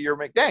Doherty or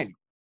McDaniel.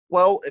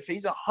 Well, if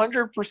he's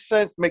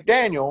 100%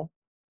 McDaniel,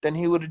 then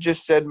he would have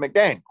just said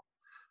McDaniel.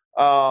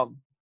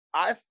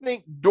 I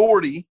think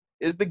Doherty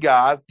is the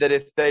guy that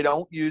if they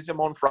don't use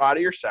him on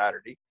Friday or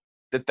Saturday,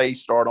 that they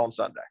start on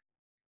Sunday.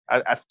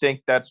 I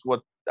think that's what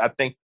I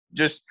think.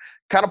 Just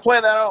kind of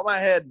playing that out in my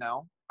head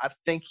now. I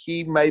think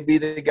he may be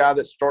the guy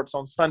that starts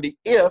on Sunday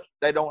if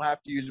they don't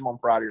have to use him on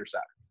Friday or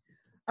Saturday.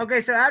 Okay,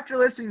 so after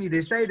listening to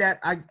you say that,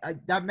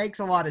 that makes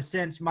a lot of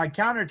sense. My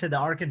counter to the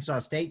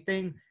Arkansas State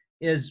thing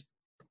is,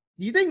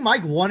 do you think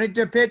Mike wanted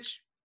to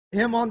pitch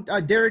him on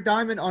Derek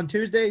Diamond on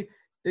Tuesday?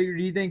 Do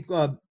you think,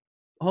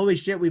 holy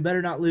shit, we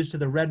better not lose to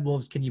the Red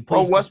Wolves? Can you please?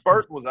 Well, Wes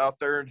Burton was out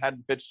there and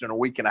hadn't pitched in a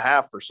week and a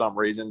half for some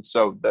reason.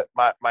 So that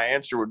my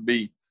answer would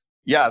be,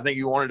 yeah, I think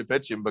you wanted to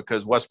pitch him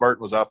because Wes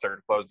Burton was out there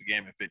to close the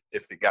game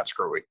if it got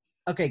screwy.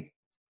 Okay.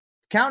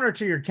 Counter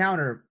to your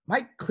counter,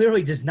 Mike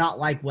clearly does not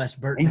like Wes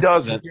Burton. He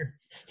doesn't.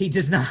 He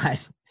does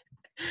not.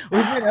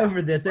 We've been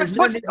over this. There's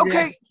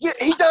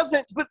he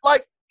doesn't. But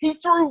like he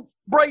threw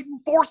Braden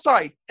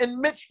Forsythe and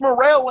Mitch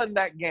Morrell in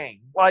that game.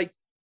 Like,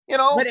 you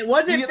know, but it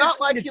wasn't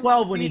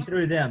 15-12 when he him.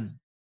 threw them.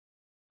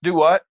 Do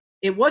what?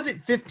 It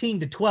wasn't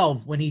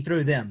 15-12 when he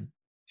threw them.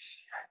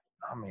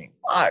 I mean,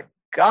 my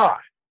God.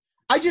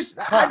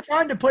 I'm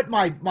trying to put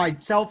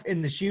myself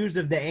in the shoes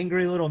of the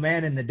angry little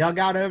man in the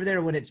dugout over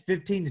there when it's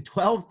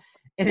 15-12.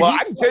 And well,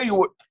 I can tell you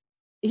what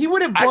he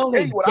would have blown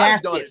a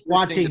gasket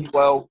watching.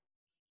 12.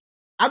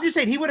 I'm just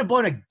saying he would have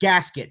blown a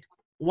gasket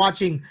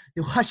watching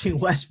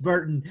Wes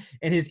Burton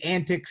and his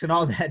antics and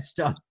all that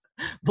stuff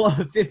blow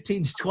a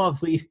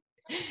 15-12 lead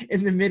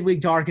in the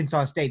midweek to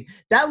Arkansas State.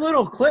 That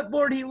little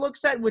clipboard he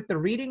looks at with the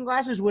reading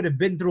glasses would have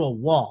been through a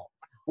wall.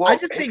 Well, I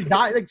just think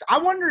I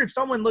wonder if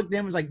someone looked at him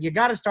and was like, you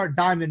got to start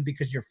Diamond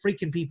because you're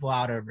freaking people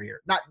out over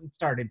here. Not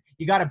start him.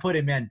 You got to put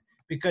him in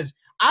because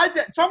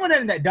someone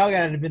in that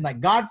dugout would have been like,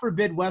 God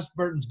forbid Wes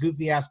Burton's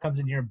goofy ass comes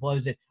in here and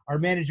blows it. Our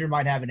manager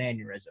might have an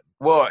aneurysm.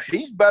 Well,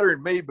 he's better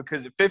than me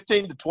because at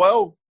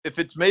 15-12, if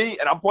it's me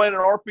and I'm playing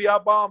an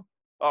RPI bomb,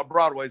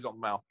 Broadway's on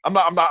the mound. I'm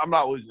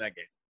not losing that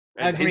game.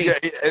 And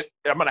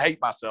I'm going to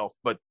hate myself,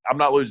 but I'm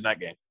not losing that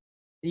game.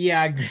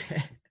 Yeah,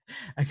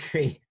 I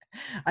agree.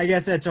 I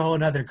guess that's a whole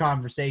nother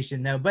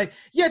conversation, though. But,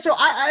 yeah, so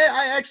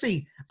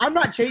I'm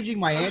not changing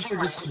my answer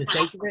just for the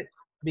sake of it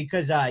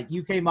because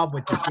you came up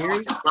with the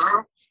theory.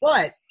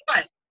 But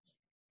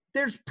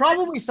there's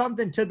probably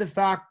something to the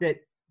fact that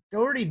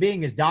Doherty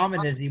being as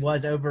dominant as he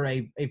was over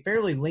a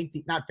fairly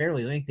lengthy – not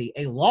fairly lengthy –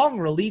 a long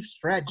relief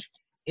stretch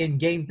in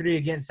Game 3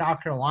 against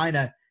South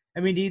Carolina. I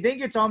mean, do you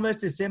think it's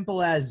almost as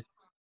simple as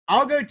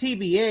I'll go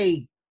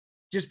TBA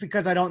just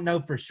because I don't know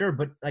for sure,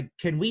 but like,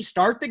 can we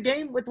start the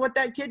game with what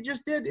that kid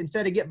just did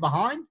instead of get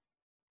behind?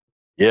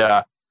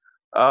 Yeah.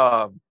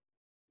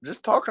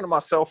 Just talking to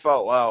myself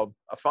out loud,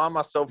 I find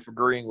myself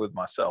agreeing with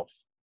myself.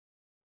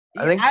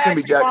 I think it's going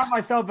to be Jackson. I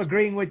find myself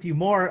agreeing with you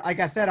more. Like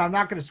I said, I'm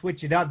not going to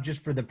switch it up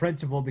just for the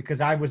principle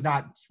because I was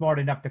not smart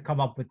enough to come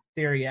up with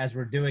theory as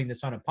we're doing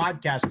this on a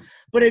podcast.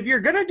 But if you're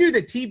going to do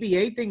the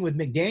TBA thing with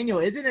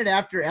McDaniel, isn't it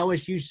after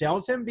LSU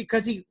sells him?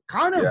 Because he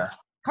kind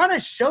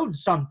of showed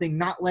something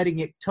not letting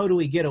it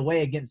totally get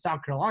away against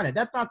South Carolina.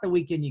 That's not the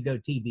weekend you go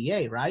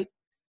TBA, right?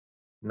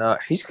 No,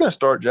 he's going to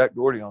start Jack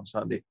Doherty on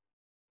Sunday.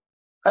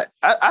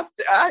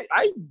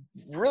 I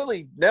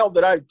really, now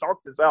that I've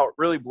talked this out,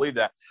 really believe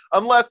that.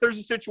 Unless there's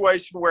a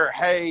situation where,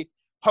 hey,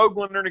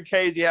 Hoagland and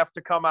Casey have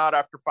to come out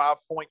after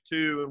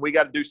 5.2 and we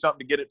got to do something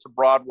to get it to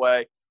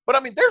Broadway. But,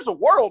 I mean, there's a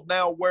world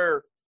now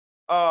where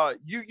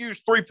you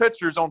use 3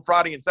 pitchers on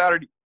Friday and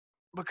Saturday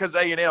because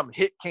A&M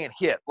can't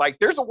hit. Like,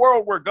 there's a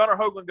world where Gunnar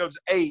Hoagland goes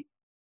 8,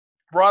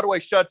 Broadway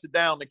shuts it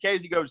down.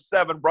 Casey goes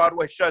 7,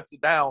 Broadway shuts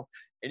it down,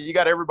 and you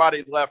got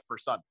everybody left for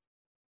Sunday.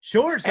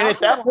 Sure. So at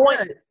that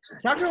point,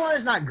 South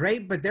Carolina's not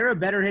great, but they're a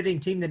better hitting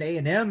team than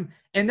A&M.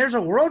 And there's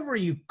a world where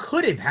you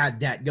could have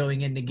had that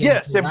going into game.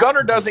 Yes, if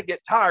Gunnar doesn't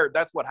get tired,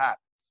 that's what happens.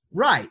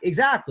 Right,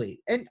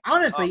 exactly. And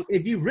honestly,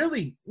 if you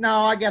really – no,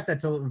 I guess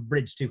that's a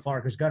bridge too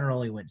far because Gunnar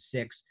only went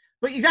 6.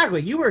 But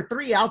exactly, you were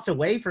 3 outs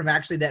away from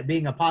actually that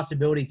being a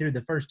possibility through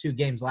the first 2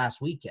 games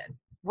last weekend.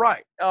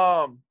 Right.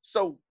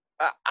 So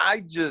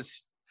I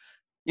just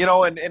 –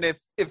 and if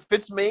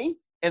it's me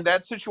and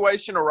that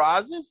situation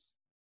arises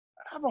 –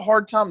 I'd have a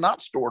hard time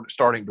not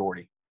starting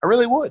Doherty. I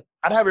really would.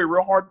 I'd have a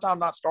real hard time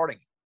not starting.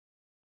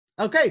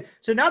 Okay,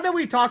 so now that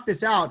we talked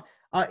this out,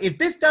 if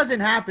this doesn't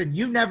happen,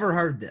 you never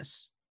heard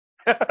this.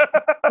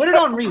 Put it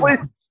on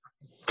rewind.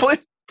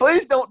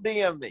 Please don't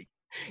DM me.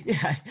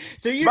 Yeah.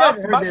 So you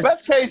never heard this. My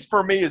best case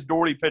for me is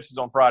Doherty pitches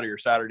on Friday or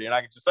Saturday, and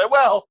I can just say,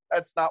 well,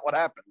 that's not what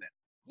happened then.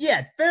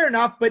 Yeah, fair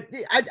enough. But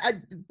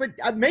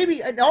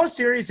maybe in all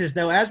seriousness,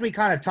 though, as we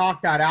kind of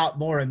talk that out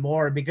more and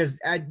more, because,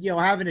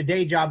 having a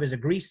day job as a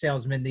grease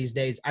salesman these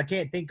days, I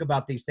can't think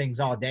about these things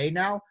all day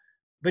now.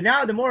 But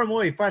now the more and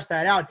more we flesh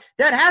that out,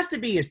 that has to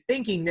be his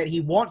thinking that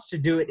he wants to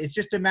do it. It's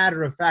just a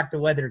matter of fact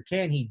of whether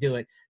can he do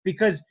it.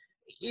 Because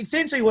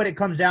essentially what it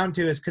comes down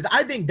to is because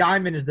I think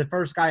Diamond is the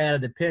first guy out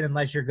of the pin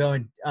unless you're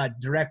going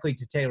directly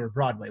to Taylor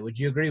Broadway. Would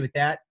you agree with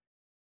that?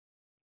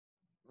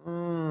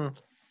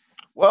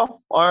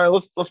 Well, all right,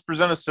 let's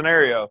present a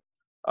scenario.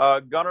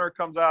 Gunnar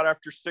comes out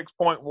after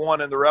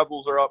 6.1 and the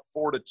Rebels are up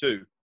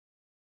 4-2.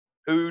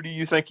 Who do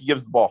you think he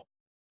gives the ball?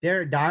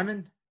 Derek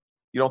Diamond.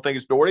 You don't think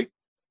it's Doherty?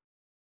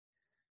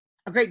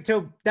 Okay,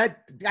 so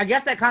I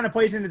guess that kind of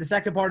plays into the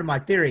second part of my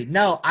theory.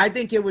 No, I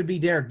think it would be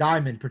Derek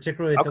Diamond,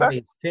 particularly the way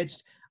he's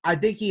pitched. I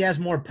think he has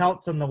more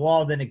pelts on the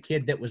wall than a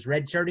kid that was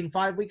redshirting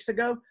 5 weeks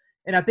ago.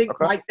 And I think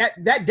Mike,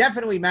 that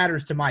definitely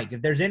matters to Mike.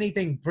 If there's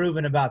anything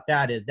proven about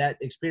that is that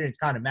experience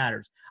kind of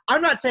matters.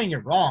 I'm not saying you're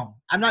wrong.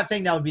 I'm not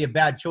saying that would be a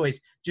bad choice.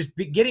 Just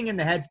getting in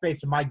the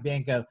headspace of Mike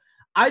Bianco,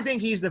 I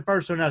think he's the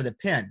first one out of the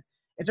pen.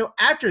 And so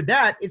after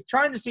that, it's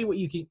trying to see what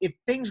you can – if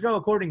things go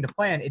according to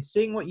plan, it's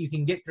seeing what you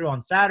can get through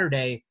on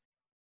Saturday.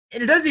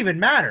 And it doesn't even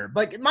matter.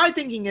 But my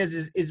thinking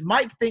is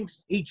Mike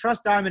thinks he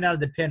trusts Diamond out of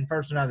the pen,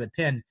 first one out of the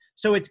pen.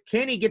 So it's,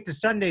 can he get to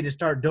Sunday to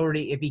start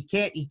Doherty? If he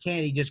can't,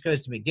 he just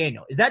goes to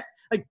McDaniel. Is that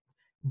 – like,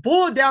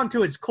 boil it down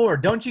to its core.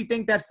 Don't you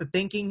think that's the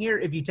thinking here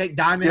if you take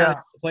Diamond out of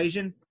the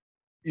equation?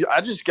 Yeah,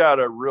 I just got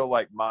a real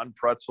mind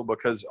pretzel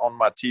because on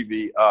my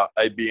TV,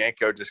 a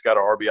Bianco just got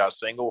an RBI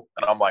single,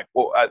 and I'm like,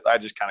 well, I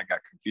just kind of got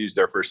confused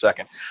there for a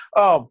second.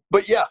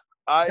 But yeah,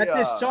 that's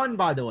his son,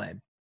 by the way.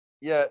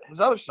 Yeah,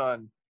 his other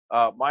son,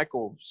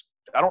 Michael.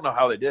 I don't know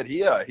how they did.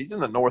 He's in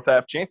the North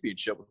Ave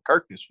Championship with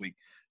Kirk this week,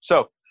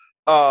 so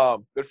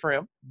good for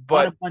him. But a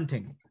lot of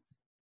bunting.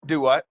 Do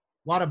what?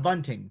 A lot of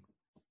bunting.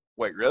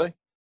 Wait, really?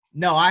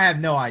 No, I have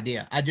no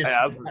idea. I don't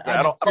think.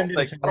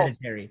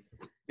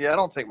 Yeah, I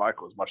don't think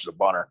Michael is much of a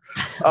bunter.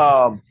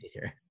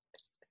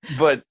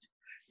 But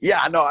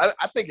yeah, no, I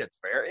think it's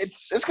fair.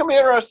 It's going to be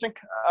interesting.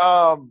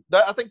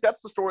 I think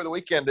that's the story of the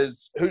weekend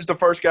is who's the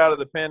first guy out of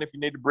the pen if you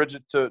need to bridge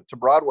it to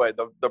Broadway.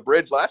 The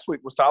bridge last week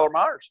was Tyler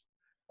Myers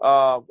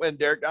and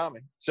Derek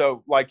Diamond.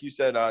 So like you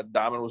said,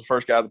 Diamond was the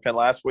first guy out of the pen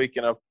last week,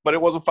 but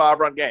it was a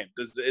 5-run game.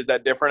 Is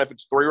that different if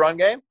it's a 3-run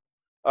game?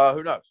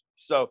 Who knows?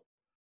 So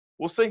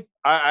we'll see.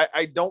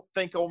 I don't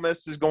think Ole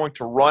Miss is going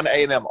to run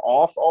A&M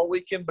off all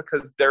weekend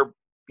because their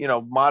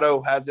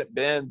motto hasn't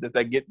been that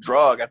they get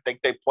drug. I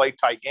think they play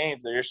tight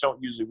games. They just don't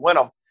usually win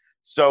them.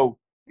 So,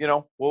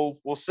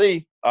 we'll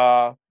see.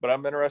 But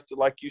I'm interested,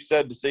 like you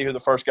said, to see who the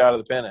first guy out of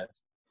the pen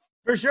is.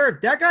 For sure.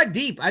 That got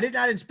deep. I did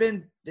not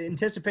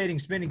anticipating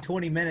spending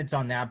 20 minutes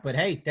on that, but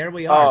hey, there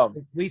we are.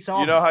 We saw.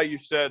 You know how you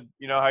said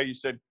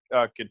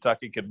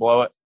Kentucky could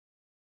blow it?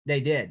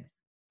 They did.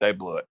 They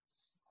blew it.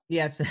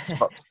 Yeah, it's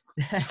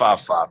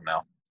 5-5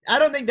 now. I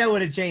don't think that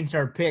would have changed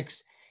our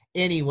picks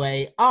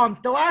anyway.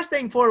 The last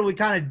thing before we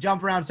kind of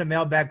jump around some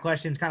mailbag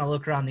questions, kind of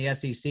look around the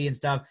SEC and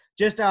stuff.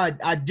 Just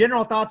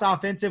general thoughts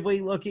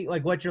offensively, looking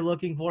like what you're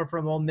looking for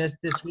from Ole Miss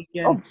this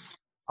weekend.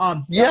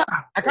 Yeah,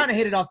 I kind of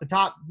hit it off the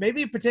top.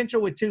 Maybe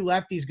potential with two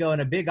lefties going,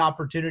 a big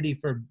opportunity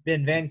for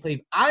Ben Van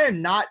Cleve. I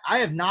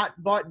have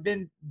not bought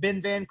Ben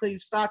Van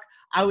Cleve stock.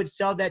 I would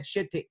sell that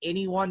shit to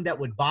anyone that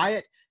would buy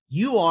it.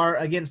 You are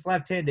against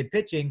left-handed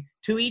pitching,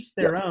 to each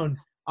their own.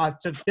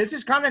 So this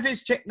is kind of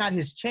not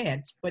his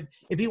chance, but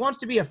if he wants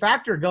to be a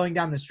factor going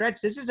down the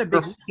stretch, this is a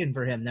big weekend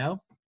for him,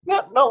 no?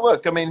 No,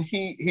 look, I mean,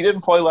 he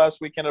didn't play last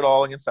weekend at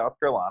all against South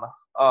Carolina.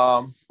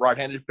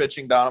 Right-handed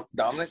pitching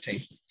dominant team.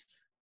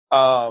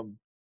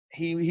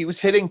 He was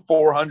hitting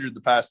 400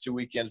 the past 2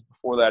 weekends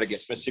before that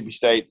against Mississippi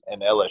State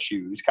and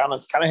LSU. He's kind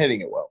of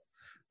hitting it well.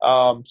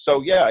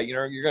 So yeah,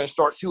 you're going to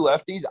start two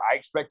lefties. I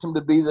expect him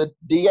to be the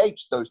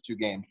DH those two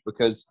games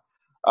because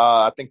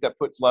I think that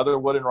puts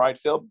Leatherwood in right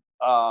field.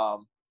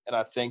 And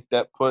I think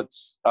that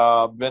puts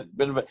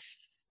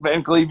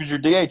Van Cleve as your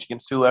DH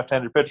against two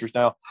left-handed pitchers.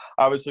 Now,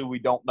 obviously, we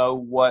don't know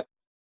what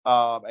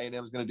A&M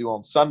is going to do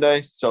on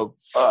Sunday, so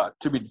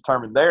to be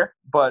determined there.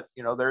 But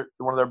they're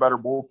one of their better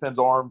bullpen's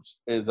arms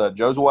is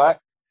Joswiak,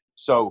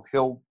 so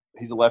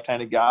he's a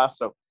left-handed guy.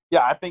 So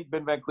yeah, I think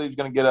Ben Van Cleve's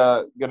going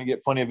to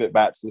get plenty of at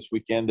bats this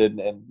weekend,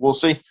 and we'll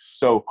see.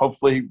 So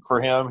hopefully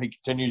for him, he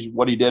continues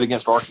what he did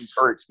against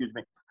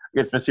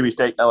against Mississippi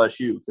State and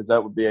LSU, because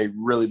that would be a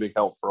really big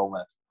help for Ole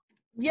Miss.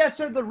 Yeah,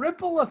 so the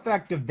ripple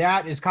effect of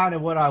that is kind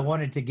of what I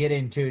wanted to get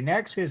into.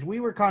 Next is we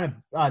were kind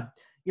of,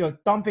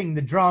 thumping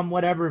the drum,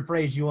 whatever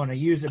phrase you want to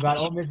use, about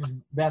Ole Miss's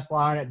best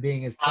lineup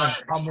being his playing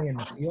Plumlee in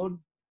the field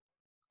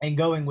and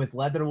going with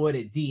Leatherwood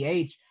at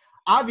DH.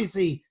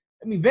 Obviously,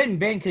 I mean, Ben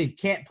Van Cleve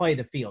can't play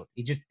the field.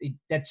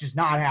 That's just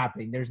not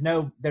happening. There's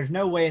no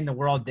way in the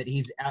world that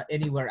he's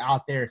anywhere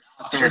out there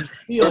in the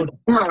field.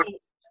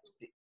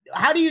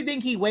 How do you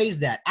think he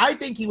weighs that? I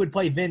think he would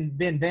play Ben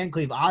Van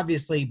Cleve,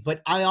 obviously,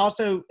 but I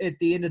also, at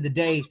the end of the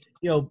day,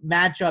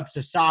 matchups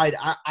aside,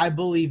 I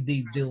believe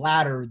the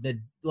latter, the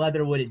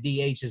Leatherwood at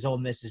DH, is Ole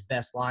Miss's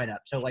best lineup.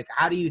 So,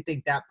 how do you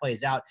think that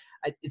plays out?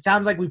 It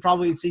sounds like we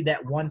probably see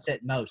that once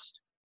at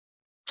most.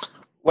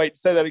 Wait,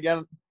 say that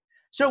again.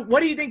 So, what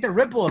do you think the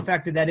ripple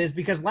effect of that is?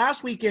 Because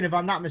last weekend, if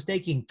I'm not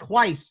mistaken,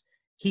 twice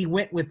he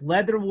went with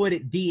Leatherwood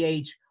at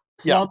DH,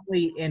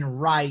 Plumlee in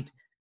right.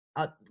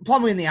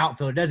 Plumlee in the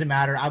outfield, it doesn't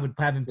matter. I would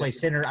have him play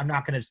center. I'm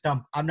not going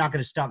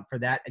to stump for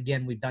that.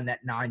 Again, we've done that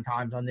 9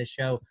 times on this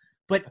show.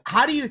 But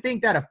how do you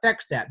think that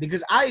affects that?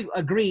 Because I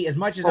agree, as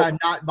much as I'm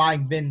not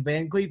buying Ben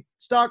Van Cleve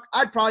stock,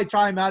 I'd probably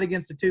try him out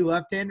against the two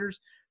left-handers.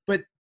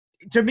 But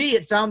to me,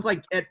 it sounds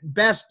like at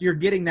best you're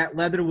getting that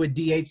Leatherwood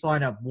DH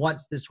lineup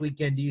once this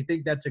weekend. Do you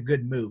think that's a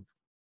good move?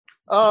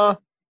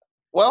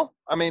 Well,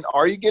 I mean,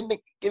 are you getting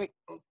it?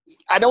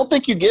 I don't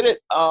think you get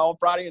it on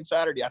Friday and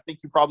Saturday. I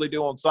think you probably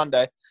do on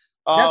Sunday.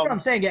 That's what I'm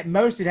saying. At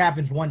most, it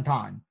happens one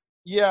time.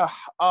 Yeah,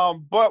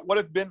 but what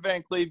if Ben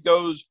Van Cleve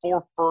goes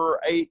 4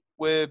 for 8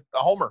 with a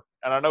homer?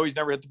 And I know he's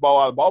never hit the ball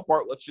out of the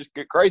ballpark. Let's just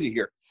get crazy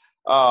here.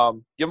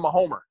 Give him a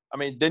homer. I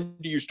mean, then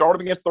do you start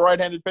him against the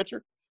right-handed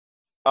pitcher?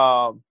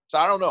 So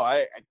I don't know.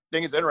 I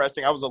think it's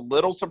interesting. I was a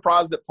little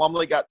surprised that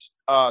Plumlee got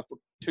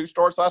 2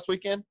 starts last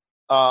weekend.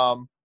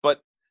 But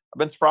I've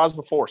been surprised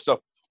before.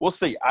 So we'll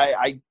see.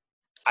 I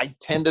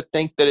tend to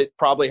think that it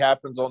probably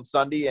happens on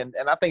Sunday, and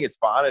I think it's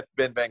fine if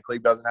Ben Van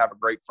Cleve doesn't have a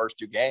great first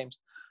two games.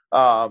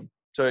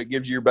 So it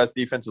gives you your best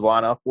defensive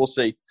lineup. We'll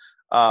see.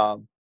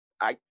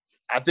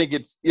 I think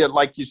it's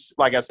like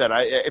I said,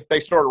 if they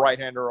start a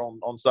right-hander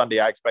on Sunday,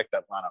 I expect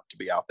that lineup to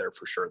be out there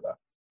for sure, though.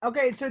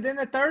 Okay, so then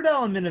the third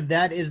element of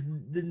that is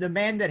the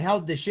man that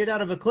held the shit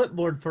out of a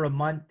clipboard for a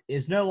month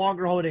is no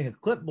longer holding a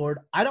clipboard.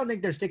 I don't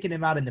think they're sticking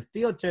him out in the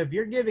field. So if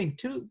you're giving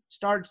 2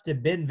 starts to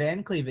Ben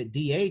Van Cleve at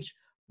DH,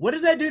 what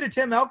does that do to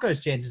Tim Elko's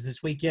chances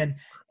this weekend?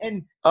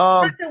 And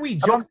not that we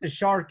jumped the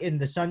shark in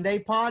the Sunday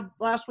pod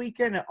last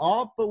weekend at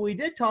all, but we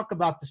did talk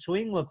about the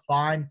swing look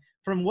fine.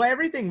 From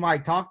everything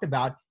Mike talked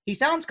about, he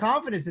sounds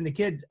confident in the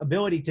kid's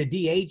ability to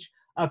DH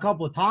a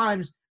couple of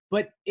times,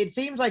 but it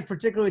seems like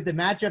particularly with the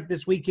matchup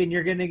this weekend,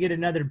 you're going to get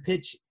another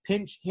pinch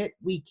hit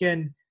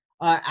weekend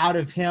out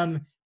of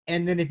him.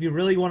 And then if you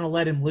really want to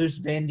let him loose,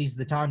 Vandy's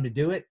the time to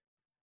do it.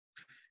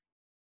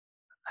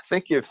 I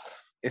think if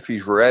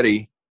he's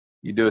ready,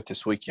 you do it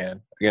this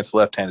weekend against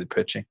left-handed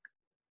pitching.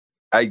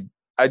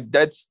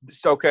 That's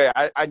okay.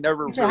 I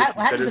never so really how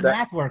does considered the that.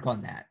 math work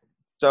on that?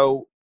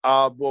 So,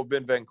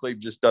 Ben Van Cleve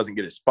just doesn't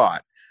get his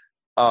spot.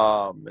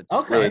 It's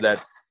Okay. really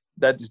that's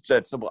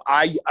simple.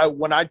 I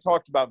when I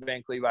talked about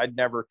Van Cleve, I'd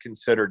never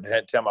considered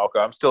Tim Elko.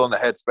 I'm still in the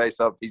headspace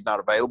of he's not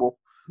available.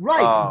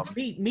 Right,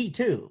 me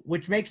too.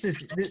 Which makes the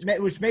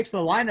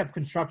lineup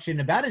construction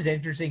about as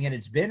interesting as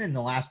it's been in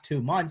the last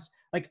 2 months.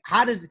 Like,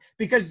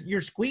 because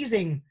you're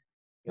squeezing.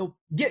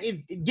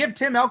 Give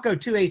Tim Elko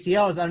 2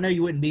 ACLs. I know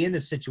you wouldn't be in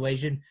this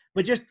situation,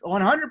 but just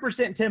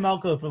 100% Tim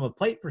Elko from a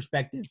plate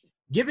perspective,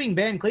 giving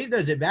Van Cleve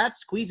those at bats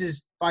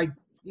squeezes by,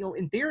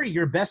 in theory,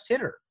 your best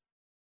hitter.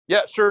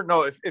 Yeah, sure.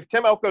 No, if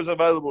Tim Elko's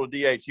available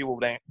to DH, he will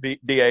be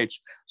DH,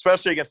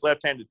 especially against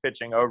left-handed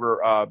pitching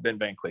over Ben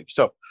Van Cleve.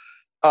 So,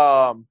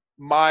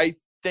 my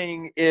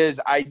thing is,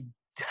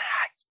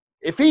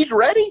 if he's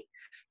ready,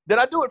 then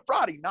I do it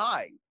Friday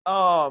night.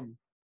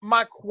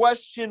 My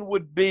question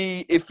would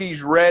be, if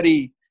he's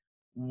ready,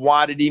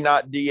 why did he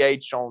not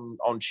DH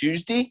on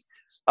Tuesday?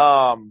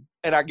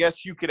 And I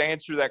guess you could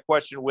answer that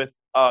question with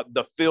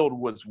the field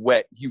was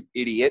wet, you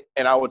idiot.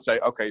 And I would say,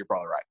 okay, you're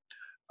probably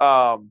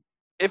right.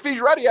 If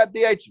he's ready, I'd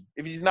DH him.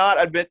 If he's not,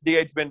 I'd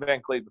DH Ben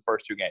Van Cleve the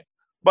first 2 games.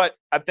 But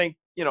I think,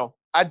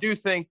 I do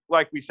think,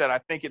 like we said, I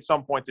think at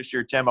some point this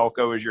year, Tim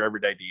Elko is your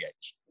everyday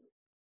DH.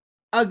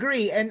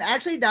 Agree. And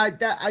actually,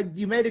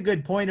 you made a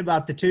good point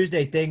about the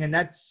Tuesday thing, and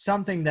that's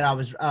something that I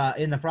was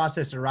in the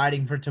process of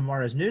writing for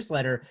tomorrow's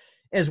newsletter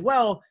as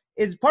well.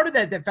 Is part of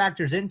that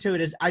factors into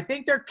it is I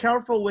think they're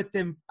careful with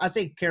him. I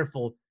say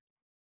careful,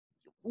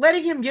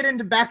 letting him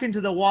get back into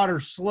the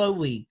water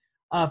slowly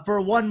for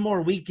one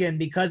more weekend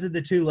because of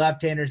the 2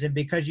 left-handers and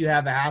because you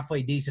have a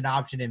halfway decent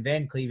option in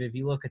Van Cleve. If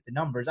you look at the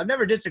numbers, I've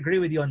never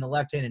disagreed with you on the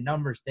left-handed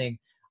numbers thing.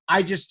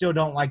 I just still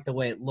don't like the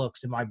way it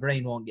looks, and my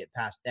brain won't get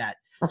past that.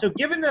 So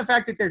given the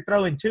fact that they're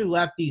throwing 2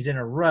 lefties in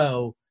a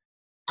row,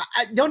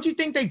 don't you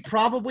think they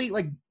probably,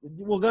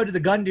 we'll go to the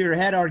gun to your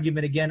head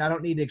argument again. I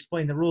don't need to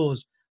explain the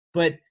rules,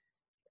 but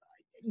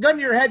gun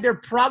to your head, they're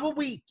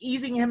probably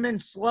easing him in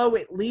slow,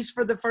 at least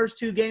for the first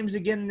 2 games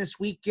again this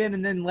weekend,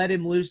 and then let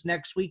him loose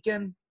next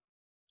weekend?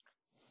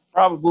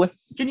 Probably.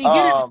 Can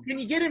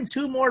you get him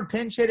 2 more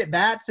pinch hit at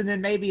bats and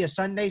then maybe a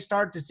Sunday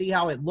start to see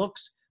how it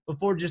looks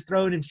before just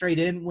throwing him straight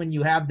in when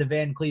you have the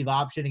Van Cleve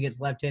option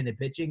against left-handed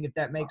pitching, if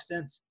that makes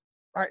sense?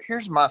 All right,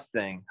 here's my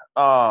thing.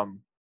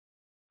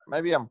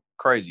 Maybe I'm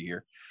crazy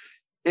here.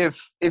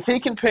 If he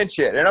can pinch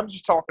hit, and I'm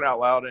just talking out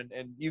loud,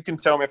 and you can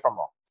tell me if I'm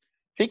wrong.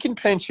 He can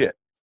pinch hit.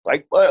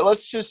 Like,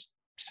 let's just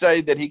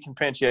say that he can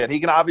pinch hit. He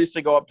can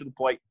obviously go up to the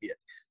plate and hit.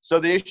 So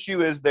the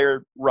issue is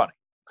they're running,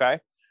 okay?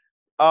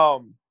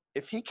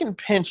 If he can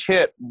pinch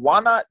hit, why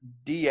not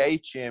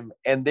DH him?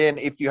 And then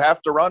if you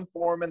have to run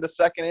for him in the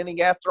second inning,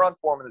 you have to run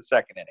for him in the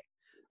second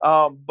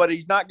inning. But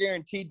he's not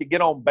guaranteed to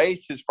get on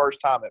base his first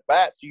time at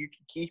bat, so you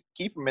can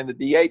keep him in the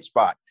DH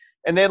spot.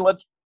 And then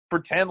let's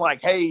pretend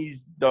like, hey,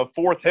 he's the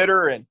 4th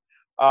hitter and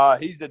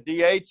he's the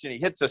DH and he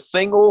hits a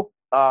single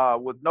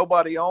with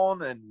nobody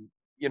on and,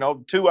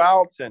 2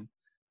 outs and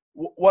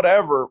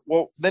whatever.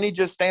 Well, then he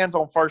just stands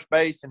on first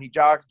base and he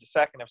jogs to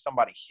second if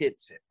somebody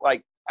hits it.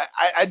 Like,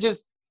 I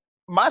just –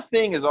 my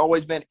thing has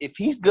always been, if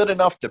he's good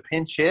enough to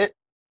pinch hit,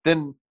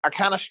 then I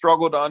kind of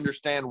struggle to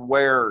understand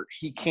where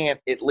he can't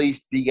at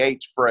least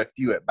DH for a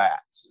few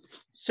at-bats.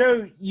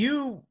 So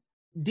you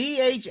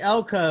DH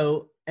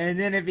Elko, and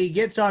then if he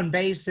gets on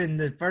base in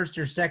the first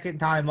or second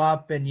time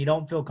up and you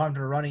don't feel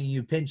comfortable running,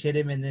 you pinch hit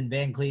him, and then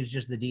Van Cleve's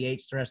just the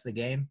DH the rest of the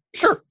game?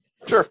 Sure.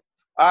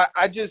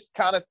 I just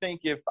kind of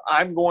think if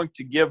I'm going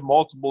to give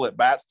multiple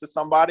at-bats to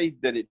somebody,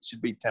 that it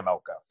should be Tim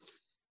Elko.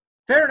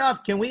 Fair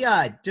enough. Can we,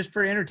 just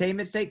for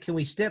entertainment's sake, can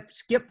we skip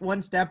one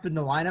step in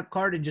the lineup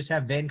card and just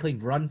have Van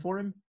Cleve run for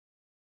him?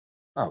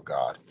 Oh,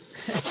 God.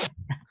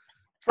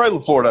 Trey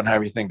LaFleur doesn't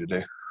have anything to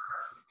do.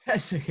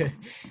 That's a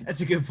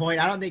good point.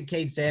 I don't think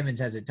Cade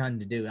Salmons has a ton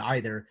to do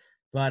either.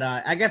 But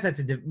I guess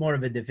that's more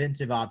of a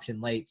defensive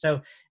option late.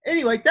 So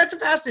anyway, that's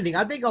fascinating.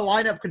 I think a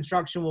lineup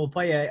construction will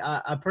play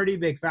a pretty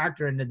big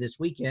factor into this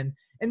weekend.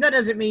 And that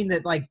doesn't mean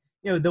that, like,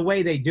 the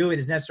way they do it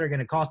is necessarily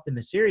going to cost them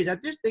a series. I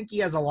just think he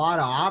has a lot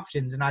of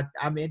options, and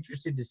I'm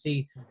interested to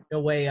see the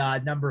way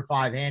number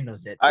 5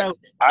 handles it. So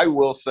I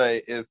will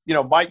say, if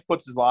Mike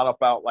puts his lineup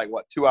out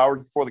 2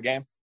 hours before the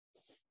game.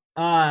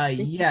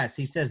 Yes,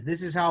 he says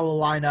this is how we'll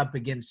line up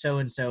against so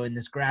and so in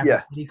this graphic.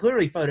 Yeah. He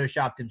clearly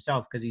photoshopped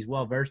himself because he's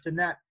well versed in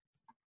that.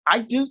 I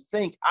do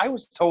think I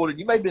was told, and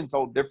you may have been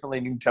told differently,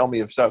 and you can tell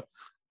me if so.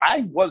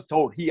 I was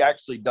told he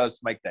actually does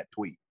make that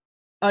tweet.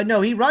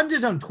 No, he runs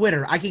his own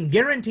Twitter. I can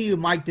guarantee you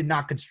Mike did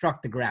not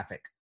construct the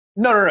graphic.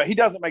 No. He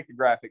doesn't make the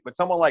graphic, but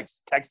someone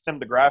texts him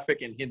the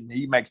graphic, and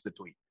he makes the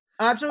tweet.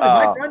 Absolutely.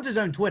 Mike runs his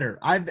own Twitter.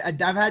 I've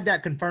had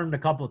that confirmed a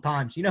couple of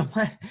times. You know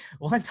what?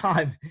 One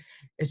time,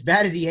 as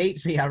bad as he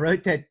hates me, I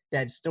wrote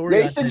that story.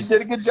 Yeah, he said you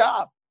did a good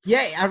job.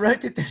 Yeah, I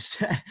wrote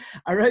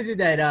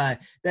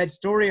that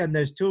story on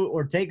those 2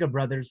 Ortega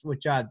brothers,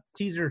 which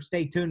teaser,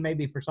 stay tuned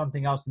maybe for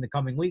something else in the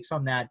coming weeks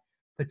on that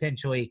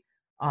potentially.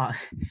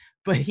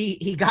 But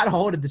he got a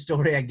hold of the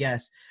story, I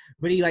guess.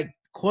 But he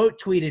quote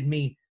tweeted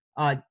me,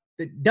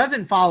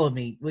 doesn't follow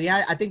me.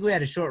 I think we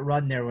had a short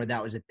run there where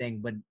that was a thing,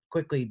 but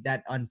quickly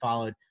that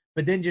unfollowed.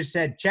 But then just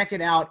said, check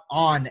it out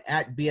on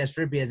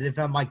 @BSRippy, as if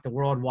I'm like the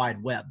World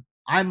Wide Web.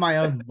 I'm my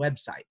own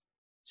website.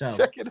 So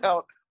check it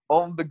out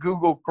on the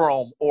Google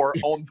Chrome or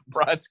on the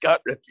Brian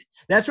Scott Rippey.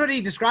 That's what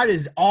he described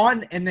as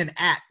on and then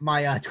at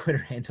my Twitter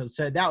handle.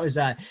 So that was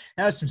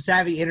some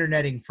savvy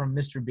interneting from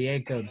Mr.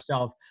 Bianco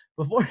himself.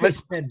 Before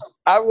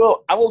I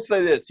will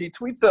say this. He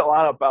tweets that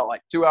lineup out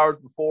 2 hours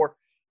before.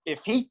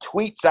 If he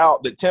tweets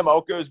out that Tim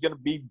Oko is going to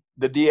be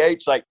the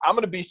DH, I'm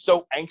going to be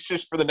so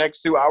anxious for the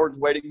next 2 hours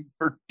waiting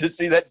to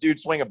see that dude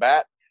swing a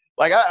bat.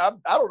 I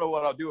don't know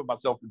what I'll do with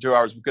myself for 2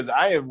 hours because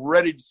I am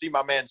ready to see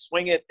my man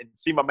swing it and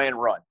see my man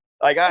run.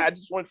 I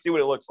just want to see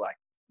what it looks like.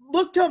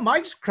 Look, to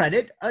Mike's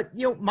credit,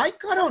 Mike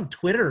got on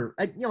Twitter.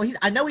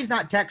 I know he's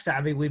not tech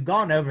savvy. We've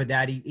gone over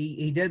that.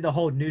 He did the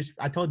whole news.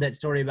 I told that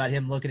story about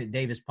him looking at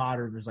Davis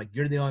Potter and was like,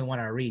 "You're the only one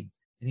I read,"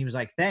 and he was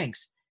like,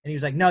 "Thanks." And he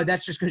was like, "No,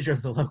 that's just because you're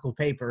the local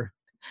paper.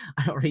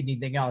 I don't read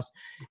anything else."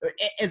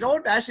 As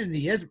old-fashioned as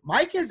he is,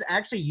 Mike has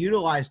actually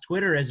utilized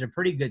Twitter as a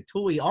pretty good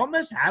tool. He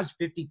almost has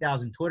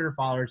 50,000 Twitter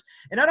followers,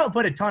 and I don't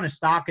put a ton of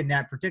stock in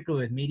that,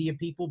 particularly with media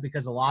people,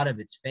 because a lot of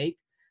it's fake.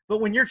 But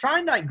when you're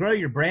trying to grow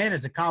your brand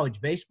as a college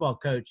baseball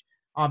coach,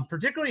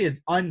 particularly as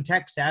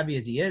untech savvy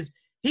as he is,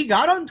 he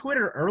got on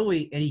Twitter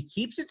early and he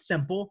keeps it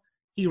simple.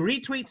 He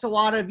retweets a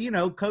lot of,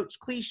 coach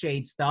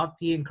cliched stuff.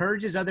 He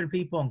encourages other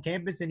people on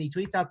campus and he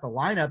tweets out the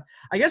lineup.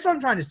 I guess what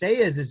I'm trying to say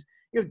is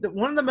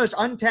one of the most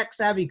untech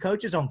savvy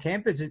coaches on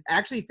campus has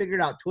actually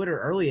figured out Twitter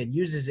early and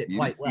uses it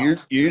quite well.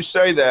 You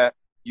say that.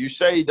 You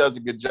say he does a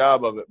good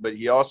job of it, but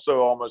he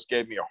also almost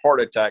gave me a heart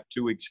attack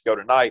 2 weeks ago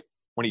tonight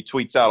when he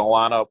tweets out a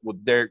lineup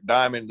with Derek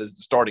Diamond as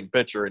the starting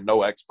pitcher and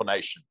no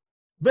explanation.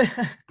 But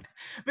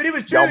it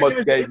was true.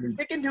 It was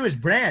sticking to his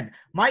brand.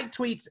 Mike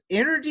tweets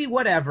energy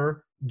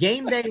whatever,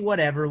 game day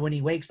whatever when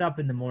he wakes up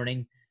in the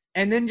morning,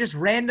 and then just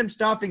random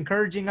stuff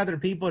encouraging other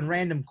people and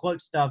random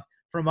quote stuff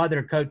from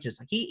other coaches.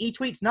 He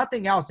tweets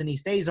nothing else and he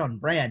stays on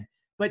brand.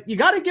 But you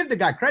got to give the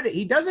guy credit.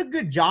 He does a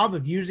good job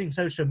of using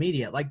social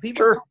media.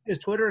 People use his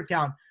Twitter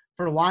account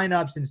for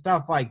lineups and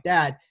stuff like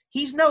that.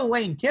 He's no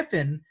Lane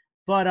Kiffin,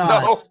 but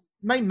no.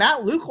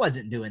 Matt Luke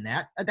wasn't doing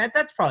that.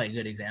 That's probably a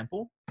good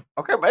example.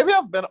 Okay, maybe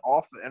I've been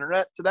off the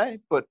internet today,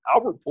 but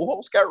Albert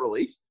Pujols got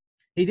released.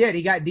 He did.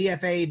 He got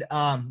DFA'd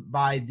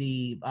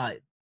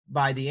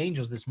by the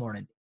Angels this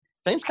morning.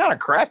 Seems kind of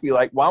crappy.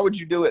 Why would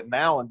you do it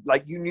now? And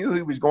you knew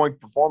he was going to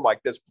perform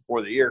like this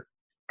before the year.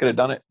 Could have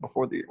done it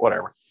before the year.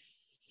 Whatever.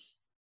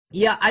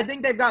 Yeah, I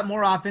think they've got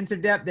more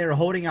offensive depth. They were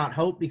holding out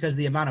hope because of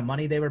the amount of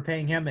money they were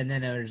paying him, and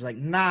then it was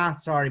nah,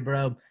 sorry,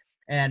 bro.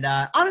 And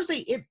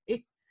honestly,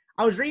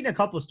 I was reading a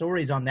couple of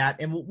stories on that,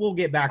 and we'll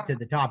get back to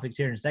the topics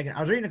here in a second. I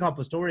was reading a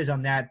couple of stories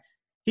on that.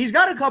 He's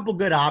got a couple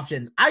good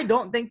options. I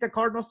don't think the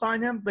Cardinals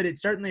sign him, but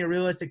it's certainly a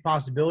realistic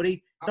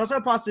possibility. It's also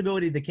a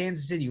possibility the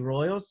Kansas City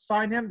Royals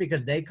sign him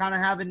because they kind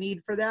of have a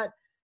need for that.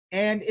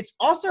 And it's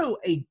also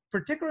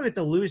particularly with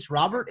the Luis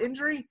Robert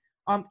injury,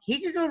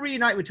 he could go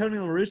reunite with Tony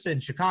La Russa in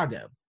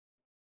Chicago.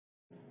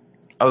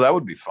 Oh, that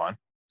would be fun.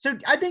 So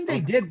I think they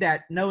did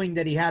that knowing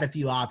that he had a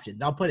few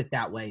options. I'll put it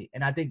that way.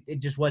 And I think it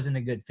just wasn't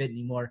a good fit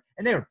anymore.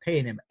 And they were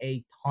paying him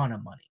a ton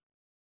of money.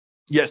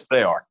 Yes,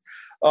 they are.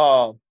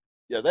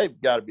 Yeah, they've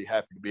got to be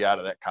happy to be out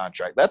of that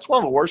contract. That's one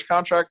of the worst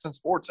contracts in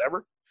sports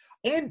ever.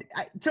 And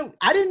so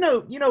I didn't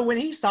know, when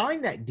he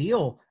signed that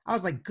deal, I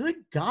was like, good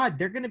God,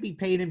 they're going to be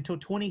paying him till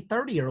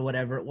 2030 or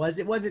whatever it was.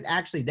 It wasn't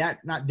actually that,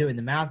 not doing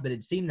the math, but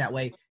it seemed that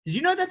way. Did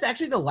you know that's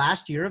actually the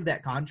last year of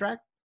that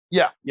contract?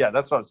 Yeah,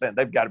 that's what I'm saying.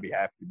 They've got to be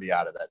happy to be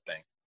out of that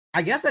thing.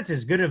 I guess that's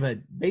as good of a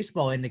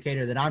baseball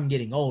indicator that I'm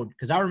getting old,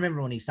 because I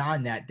remember when he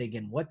signed that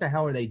thinking, what the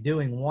hell are they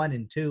doing? 1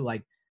 and 2,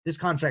 this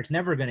contract's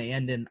never going to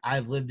end, and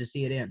I've lived to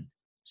see it end.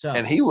 So,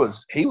 and he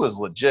was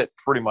legit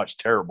pretty much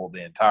terrible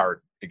the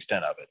entire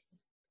extent of it.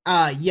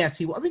 Yes,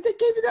 he was. I mean, they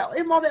gave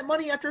him all that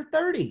money after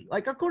 30.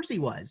 Like, of course he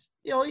was.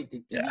 You know, if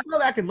you go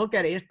back and look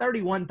at it, his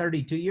 31,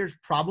 32 years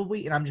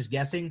probably, and I'm just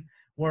guessing,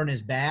 weren't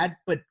as bad.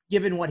 But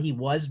given what he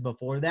was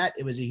before that,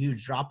 it was a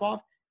huge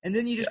drop-off. And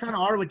then you just kind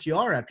of are what you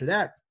are after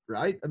that,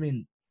 right? I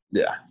mean,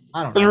 yeah.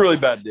 I don't know. It was a really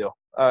bad deal.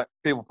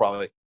 People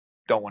probably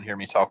don't want to hear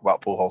me talk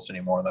about Pujols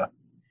anymore, though.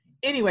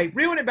 Anyway,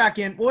 reeling it back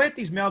in, we'll hit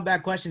these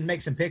mailbag questions,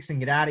 make some picks, and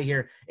get out of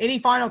here. Any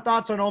final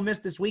thoughts on Ole Miss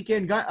this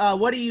weekend? I'm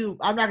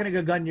not going to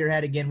go gun to your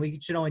head again. We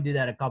should only do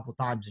that a couple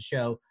times a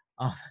show.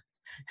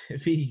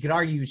 If you could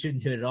argue we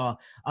shouldn't do it at all.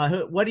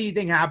 What do you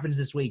think happens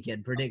this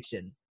weekend?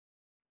 Prediction.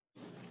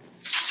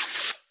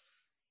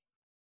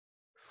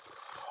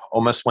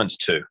 Ole Miss wins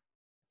 2.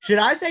 Should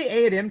I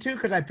say A&M 2?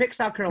 Because I picked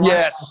South Carolina.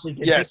 Yes.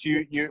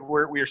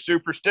 We're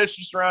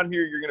superstitious around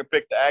here. You're going to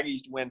pick the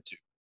Aggies to win 2.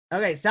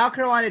 Okay, South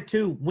Carolina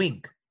 2,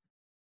 wink.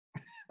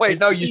 Wait,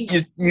 no,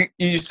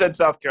 you said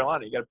South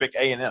Carolina. You got to pick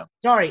A&M.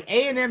 Sorry,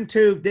 A&M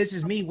 2. This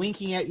is me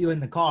winking at you in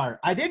the car.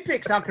 I did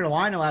pick South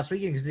Carolina last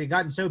weekend because they'd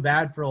gotten so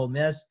bad for Ole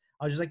Miss.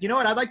 I was just like, you know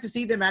what? I'd like to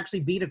see them actually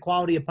beat a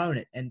quality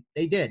opponent, and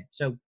they did.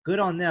 So good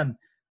on them.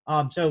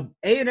 So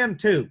A&M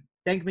 2.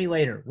 Thank me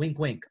later. Wink,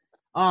 wink.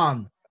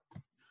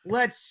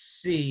 Let's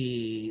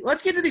see.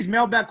 Let's get to these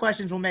mailbag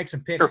questions. We'll make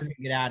some picks and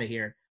get out of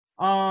here.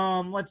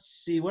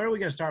 Let's see. Where are we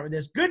going to start with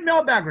this? Good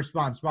mailbag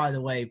response, by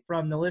the way,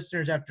 from the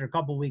listeners after a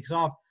couple weeks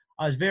off.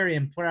 I was very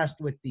impressed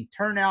with the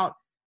turnout.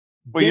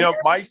 Well,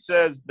 Mike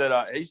says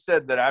that he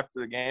said that after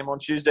the game on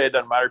Tuesday, it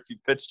doesn't matter if you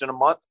pitched in a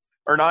month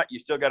or not. You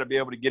still got to be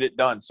able to get it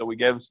done. So we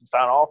gave them some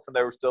time off, and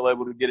they were still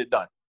able to get it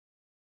done.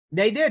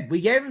 They did. We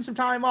gave them some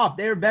time off.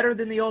 They were better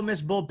than the Ole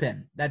Miss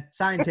bullpen. That's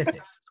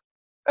scientific.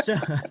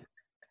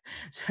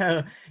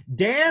 So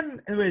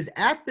Dan, who is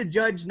at the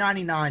Judge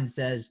 99,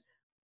 says,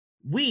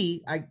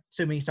 I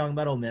assume he's talking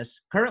about Ole Miss,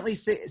 currently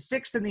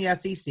 6th in the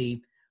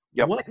SEC.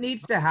 Yep. What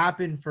needs to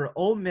happen for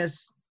Ole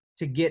Miss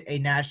to get a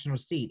national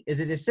seat?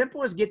 Is it as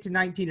simple as get to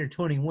 19 or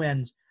 20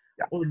 wins,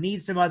 or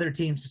need some other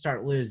teams to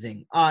start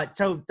losing?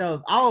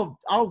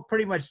 I'll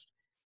pretty much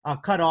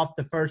cut off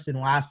the first and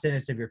last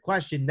sentence of your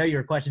question, though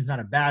your question's not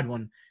a bad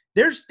one.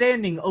 Their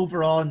standing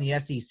overall in the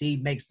SEC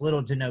makes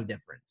little to no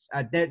difference.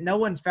 No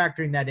one's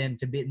factoring that in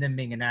to them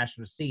being a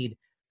national seed.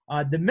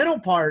 The middle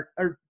part,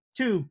 or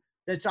 2,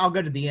 I'll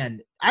go to the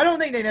end. I don't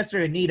think they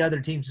necessarily need other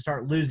teams to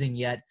start losing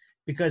yet,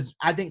 because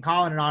I think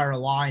Colin and I are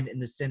aligned in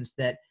the sense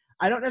that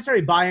I don't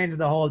necessarily buy into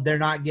the whole they're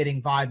not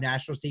getting 5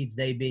 national seeds,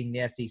 they being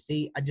the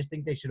SEC. I just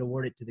think they should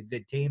award it to the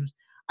good teams.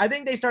 I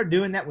think they start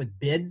doing that with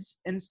bids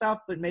and stuff,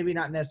 but maybe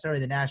not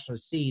necessarily the national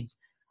seeds.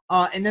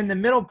 And then the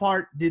middle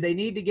part, do they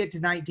need to get to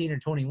 19 or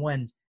 20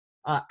 wins?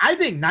 I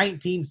think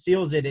 19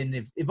 seals it.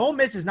 And if Ole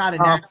Miss is not a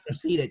national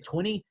seed at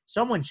 20,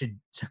 someone's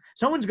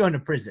going to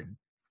prison.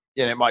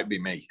 Yeah, it might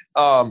be me.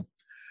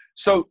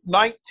 So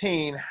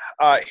 19,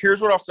 here's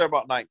what I'll say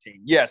about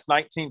 19. Yes,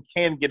 19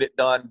 can get it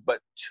done,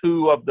 but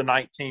 2 of the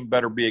 19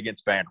 better be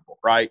against Vanderbilt,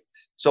 right?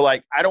 So,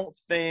 I don't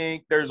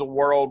think there's a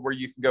world where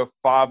you can go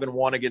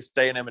 5-1 against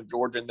A&M and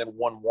Georgia and then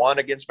 1-1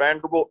 against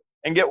Vanderbilt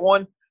and get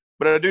one.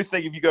 But I do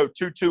think if you go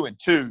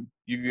 2-2-2,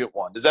 you get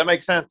one. Does that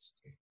make sense?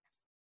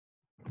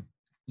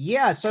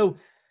 Yeah, so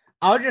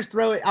I'll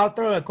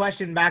throw a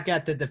question back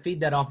at to feed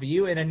that off of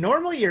you. In a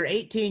normal year,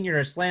 18, you're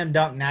a slam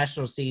dunk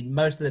national seed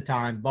most of the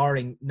time,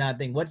 barring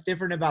nothing. What's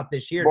different about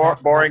this year?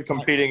 Barring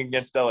competing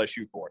against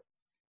LSU for it.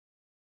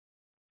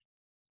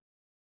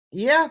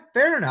 Yeah,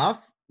 fair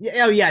enough.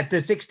 Oh, yeah,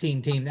 the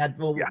 16 team.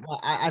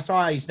 I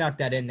saw how you snuck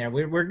that in there.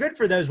 We're good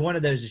for one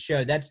of those to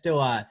show. That's still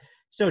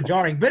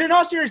jarring. But in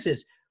all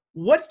seriousness,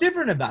 what's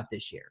different about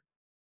this year?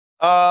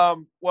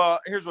 Well,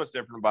 here's what's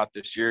different about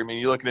this year. I mean,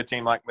 you look at a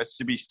team like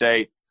Mississippi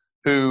State,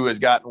 who has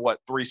gotten,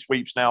 3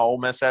 sweeps now. Ole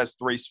Miss has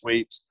 3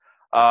 sweeps.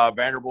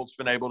 Vanderbilt's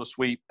been able to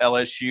sweep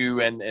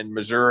LSU and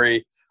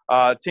Missouri.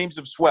 Teams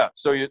have swept.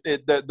 So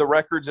the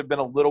records have been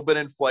a little bit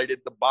inflated.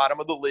 The bottom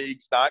of the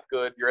league's not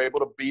good. You're able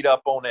to beat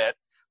up on it.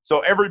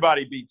 So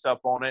everybody beats up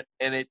on it,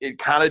 and it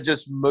kind of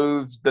just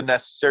moves the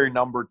necessary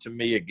number to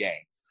me a game.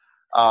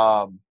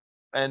 And,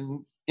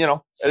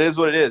 it is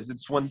what it is.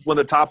 It's when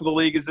the top of the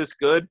league is this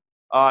good,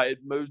 it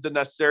moves the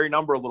necessary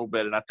number a little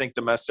bit. And I think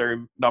the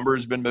necessary number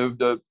has been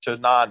moved to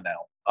 9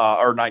 now,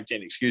 or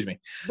 19, excuse me.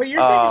 But you're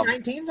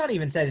saying 19's not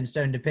even set in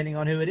stone depending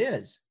on who it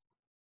is.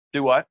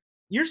 Do what?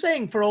 You're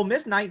saying for Ole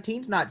Miss,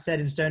 19's not set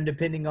in stone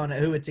depending on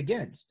who it's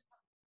against.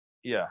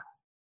 Yeah,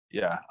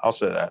 I'll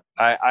say that.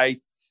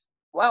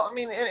 Well, I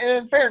mean,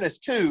 in fairness,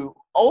 too,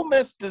 Ole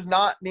Miss does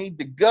not need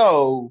to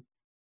go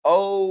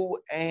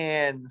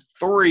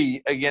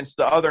 0-3 against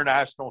the other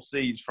national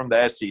seeds from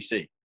the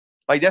SEC.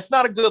 That's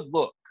not a good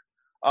look.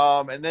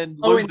 And then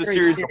lose the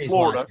series to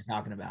Florida.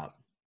 Talking about.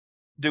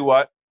 Do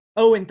what?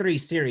 0-3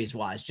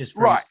 series-wise, just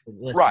for right.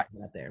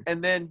 Out there.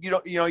 And then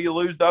you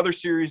lose the other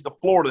series to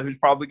Florida, who's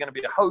probably going to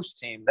be a host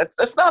team.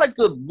 That's not a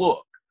good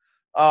look.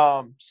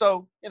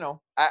 So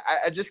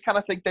I just kind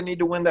of think they need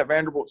to win that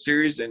Vanderbilt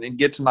series and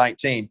get to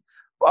 19.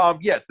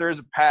 Yes, there is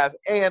a path,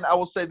 and I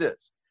will say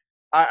this: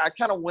 I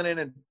kind of went in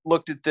and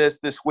looked at this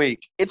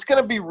week. It's going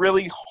to be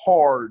really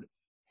hard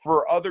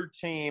for other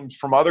teams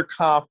from other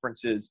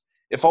conferences,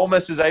 if Ole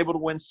Miss is able to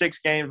win 6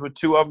 games with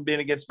 2 of them being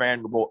against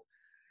Vanderbilt,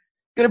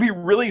 it's going to be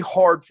really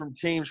hard from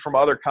teams from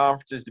other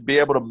conferences to be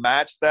able to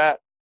match that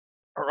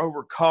or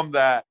overcome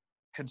that,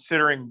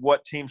 considering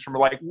what teams from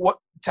what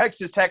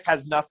Texas Tech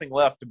has nothing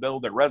left to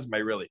build their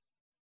resume, really.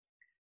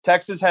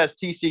 Texas has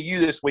TCU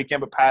this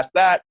weekend, but past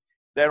that,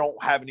 they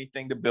don't have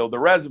anything to build the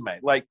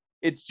resume.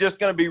 It's just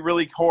going to be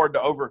really hard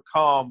to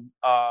overcome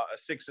a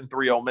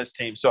 6-3 Ole Miss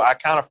team. So I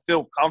kind of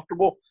feel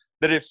comfortable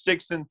that if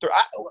 6-3,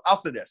 I'll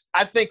say this: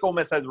 I think Ole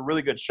Miss has a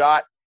really good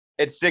shot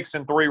at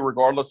 6-3,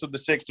 regardless of the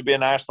 6 to be a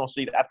national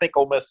seed. I think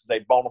Ole Miss is a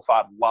bona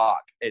fide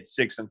lock at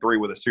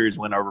 6-3 with a series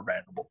win over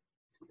Vanderbilt.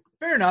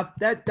 Fair enough.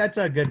 That's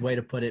a good way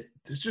to put it.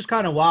 It's just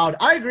kind of wild.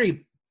 I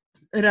agree.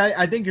 And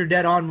I think you're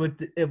dead on with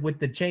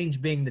the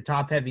change being the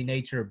top-heavy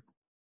nature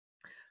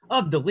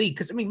of the league.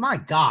 Because, I mean, my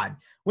God,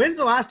 when's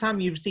the last time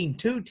you've seen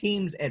 2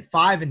 teams at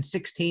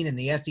 5-16 in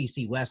the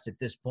SEC West at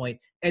this point,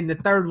 and the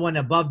third one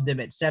above them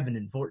at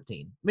 7-14?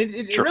 I mean,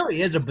 it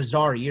really is a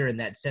bizarre year in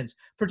that sense,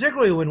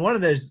 particularly when one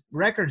of those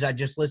records I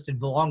just listed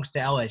belongs to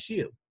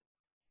LSU.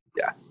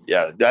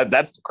 Yeah,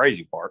 that's the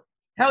crazy part.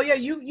 Hell yeah,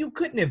 you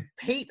couldn't have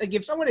paid. Like,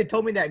 if someone had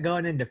told me that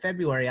going into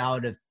February,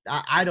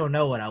 I don't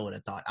know what I would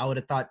have thought. I would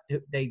have thought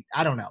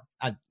I don't know.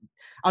 I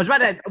was about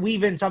to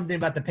weave in something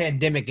about the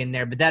pandemic in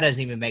there, but that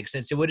doesn't even make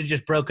sense. It would have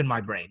just broken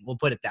my brain. We'll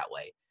put it that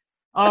way.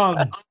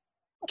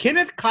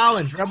 Kenneth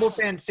Collins, Rebel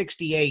Fan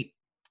 68,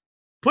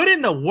 put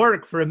in the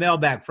work for a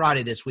Mailbag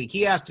Friday this week.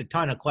 He asked a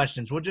ton of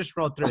questions. We'll just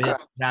roll through his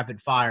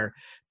rapid fire.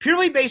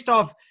 Purely based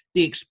off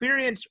the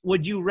experience,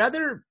 would you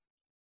rather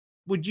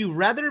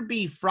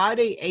be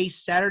Friday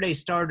ace, Saturday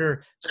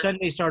starter,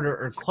 Sunday starter,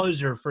 or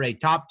closer for a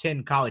top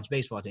 10 college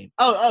baseball team?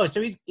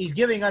 So he's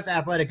giving us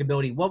athletic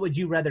ability. What would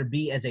you rather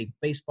be as a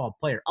baseball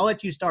player? I'll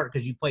let you start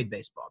because you played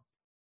baseball.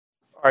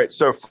 All right,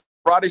 so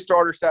Friday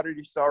starter,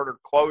 Saturday starter,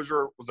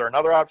 closer. Was there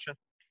another option?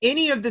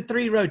 Any of the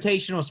 3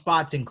 rotational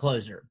spots in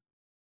closer.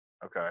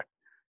 Okay.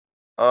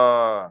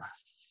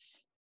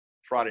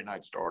 Friday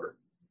night starter.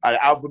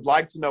 I would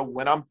like to know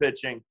when I'm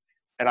pitching,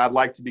 and I'd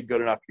like to be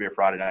good enough to be a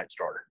Friday night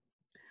starter.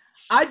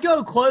 I'd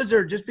go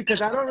closer just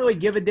because I don't really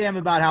give a damn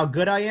about how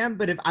good I am,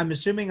 but if I'm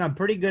assuming I'm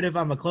pretty good if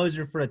I'm a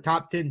closer for a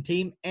top 10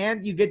 team,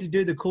 and you get to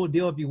do the cool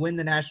deal if you win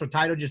the national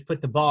title, just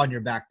put the ball in your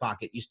back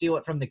pocket. You steal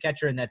it from the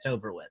catcher, and that's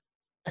over with.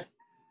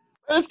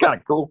 That's kind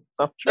of cool.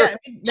 So, sure. Yeah, I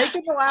mean,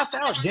 making the last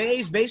out.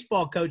 J.A.'s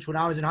baseball coach when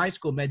I was in high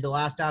school made the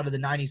last out of the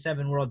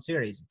 97 World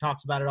Series.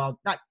 Talks about it all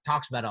 – not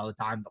talks about it all the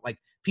time, but,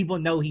 people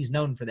know he's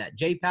known for that.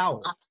 Jay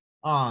Powell.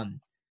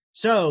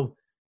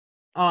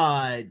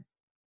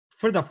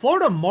 For the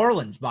Florida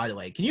Marlins, by the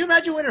way, can you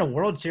imagine winning a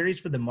World Series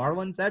for the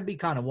Marlins? That'd be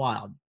kind of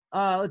wild.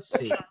 Let's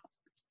see.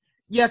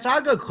 Yes,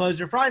 I'll go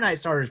closer. Friday night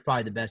starter is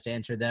probably the best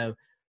answer, though.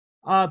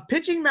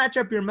 Pitching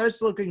matchup you're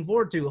most looking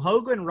forward to,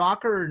 Hogan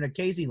Rocker or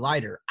Nikhazy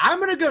Leiter? I'm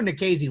going to go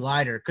Nikhazy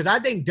Leiter because I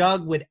think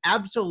Doug would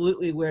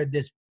absolutely wear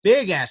this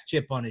big-ass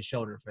chip on his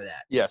shoulder for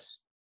that. Yes.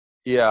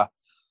 Yeah.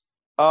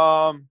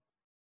 I'm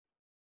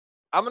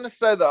going to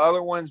say the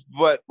other ones,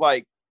 but,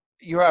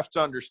 you have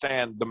to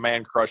understand the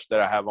man crush that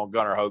I have on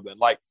Gunnar Hoagland.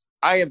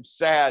 I am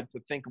sad to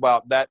think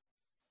about that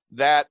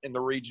in the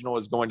regional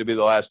is going to be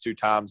the last 2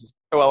 times.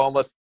 Well,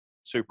 unless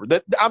super.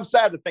 I'm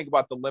sad to think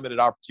about the limited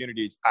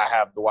opportunities I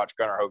have to watch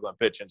Gunnar Hoagland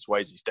pitch in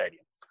Swayze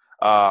Stadium,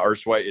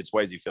 it's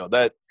Swayze Field.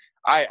 That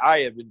I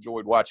have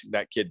enjoyed watching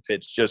that kid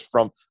pitch just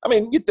from. I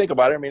mean, you think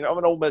about it. I mean, I'm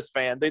an Ole Miss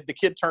fan. The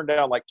kid turned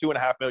down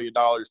 $2.5 million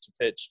to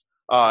pitch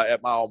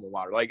at my alma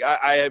mater.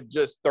 I have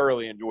just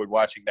thoroughly enjoyed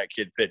watching that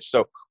kid pitch.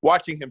 So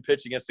watching him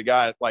pitch against a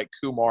guy like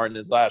Kumar in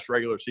his last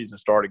regular season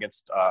start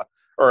against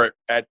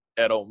at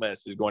Ole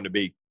Miss is going to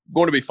be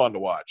fun to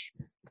watch.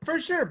 For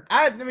sure.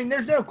 I mean,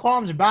 there's no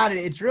qualms about it.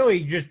 It's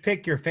really just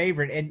pick your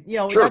favorite. And,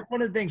 Sure. That's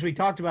one of the things we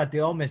talked about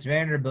the Ole Miss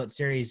Vanderbilt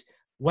series.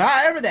 Well,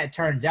 however that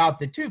turns out,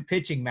 the 2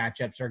 pitching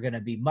matchups are going to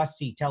be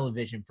must-see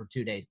television for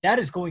 2 days. That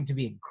is going to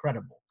be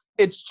incredible.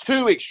 It's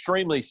 2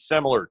 extremely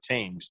similar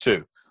teams,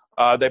 too.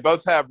 They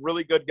both have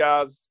really good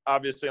guys,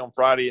 obviously, on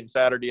Friday and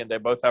Saturday, and they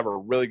both have a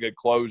really good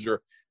closer.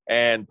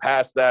 And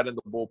past that in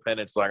the bullpen,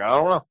 it's I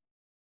don't know.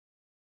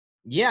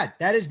 Yeah,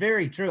 that is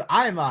very true.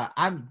 I'm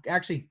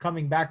actually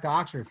coming back to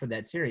Oxford for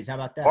that series. How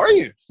about that? Are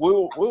you? We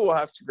will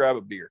have to grab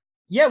a beer.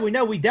 Yeah, we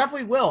know. We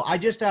definitely will. I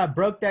just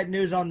broke that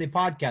news on the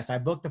podcast. I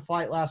booked the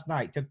flight last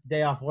night, took the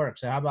day off work.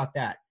 So how about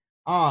that?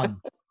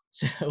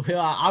 So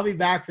I'll be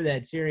back for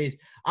that series.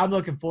 I'm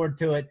looking forward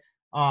to it.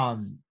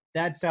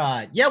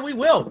 We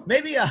will.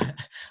 Maybe I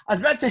was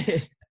about to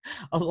say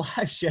a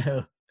live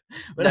show,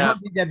 but I don't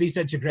think that'd be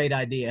such a great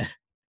idea.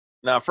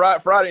 Now,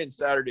 Friday and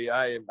Saturday,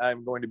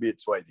 I'm going to be at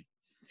Swayze.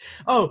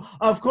 Oh,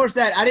 of course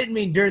that. I didn't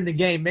mean during the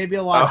game. Maybe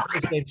a live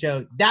game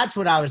show. That's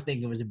what I was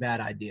thinking was a bad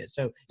idea.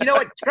 So, you know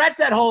what? Scratch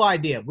that whole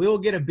idea. We will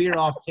get a beer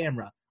off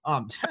camera.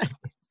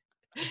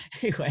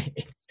 Anyway,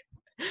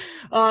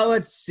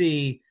 let's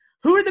see.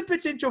 Who are the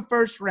potential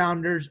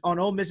first-rounders on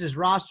Ole Miss's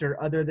roster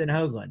other than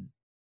Hoagland?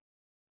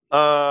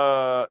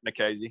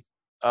 Nikhazy,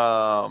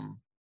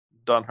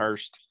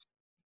 Dunhurst.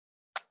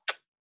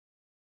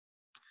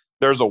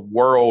 there's a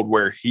world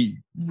where he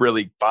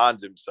really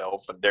finds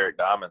himself, and Derek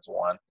Diamond's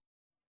one.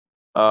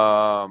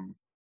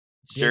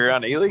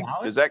 Jerrion Ealy,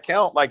 does that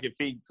count? Like if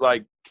he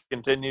like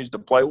continues to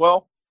play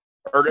well,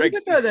 or You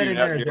could throw that in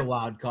there as a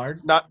wild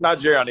card. Not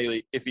Jerrion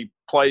Ealy. If he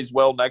plays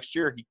well next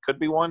year, he could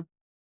be one.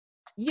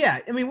 Yeah,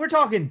 I mean we're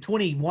talking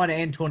 21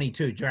 and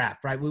 22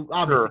 draft, right? We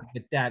obviously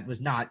but that was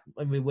not.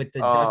 I mean with the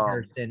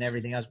Dusthurst and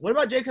everything else. What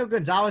about Jacob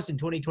Gonzalez in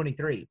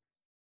 2023?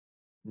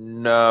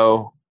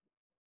 No,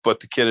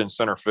 but the kid in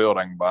center field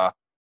I can buy.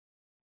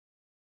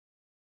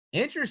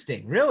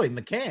 Interesting, really,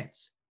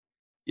 McCants.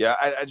 Yeah,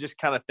 I just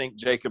kind of think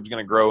Jacob's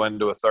going to grow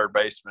into a third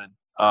baseman.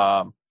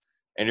 And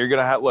you're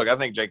going to have – look, I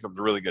think Jacob's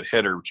a really good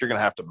hitter, but you're going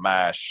to have to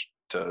mash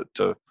to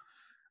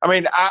 – I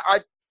mean,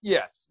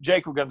 yes,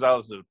 Jacob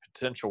Gonzalez is a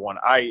potential one.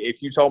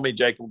 If you told me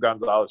Jacob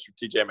Gonzalez or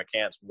TJ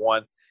McCants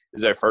one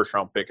is a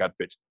first-round pick,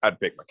 I'd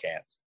pick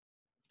McCants.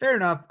 Fair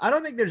enough. I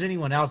don't think there's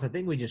anyone else. I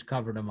think we just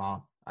covered them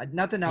all.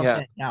 Nothing else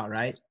stands out,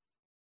 right?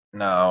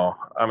 No.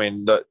 I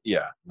mean, no.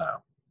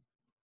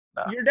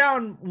 You're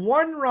down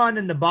 1 run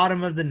in the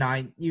bottom of the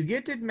 9th. You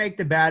get to make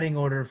the batting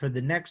order for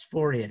the next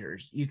 4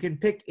 hitters. You can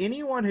pick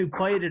anyone who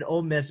played at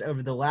Ole Miss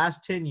over the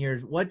last 10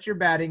 years. What's your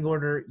batting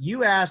order?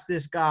 You ask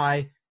this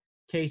guy,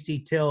 Casey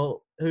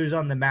Till, who's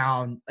on the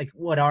mound, like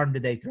what arm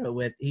did they throw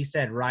with? He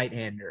said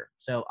right-hander.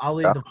 So I'll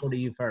leave the floor to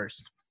you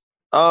first.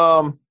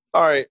 All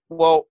right.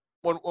 Well,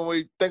 when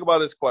we think about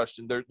this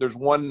question, there's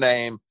one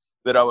name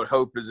that I would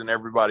hope is in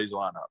everybody's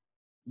lineup.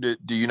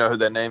 Do you know who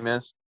that name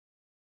is?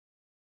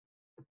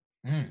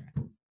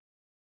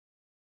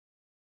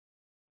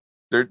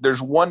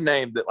 There's one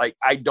name that like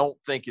I don't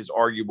think is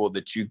arguable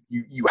that you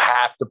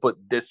have to put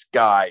this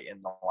guy in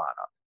the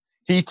lineup.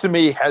 He to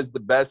me has the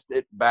best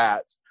at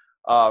bats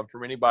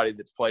from anybody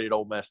that's played at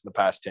Ole Miss in the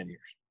past 10 years.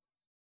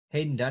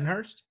 Hayden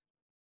Dunhurst.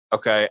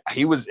 Okay,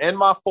 he was in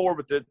my 4,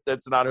 but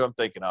that's not who I'm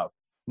thinking of.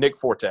 Nick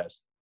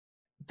Fortes.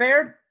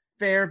 Fair.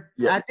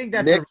 Yeah. I think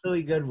that's a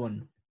really good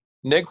one.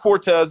 Nick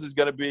Fortes is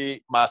going to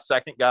be my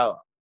second guy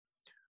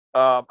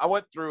up. I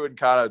went through and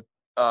kind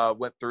of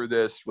went through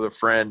this with a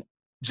friend.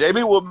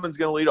 J.B. Woodman's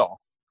going to lead off.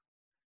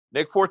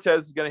 Nick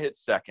Fortes is going to hit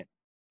second.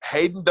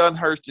 Hayden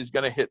Dunhurst is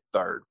going to hit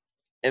third.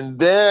 And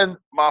then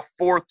my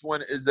 4th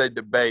one is a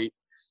debate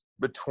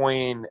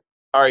between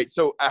 – all right,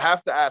 so I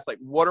have to ask, like,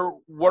 what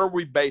are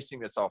we basing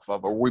this off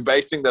of? Are we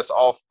basing this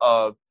off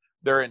of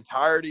their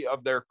entirety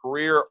of their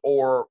career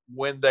or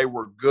when they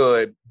were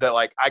good, that,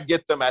 like, I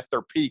get them at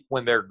their peak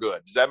when they're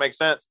good? Does that make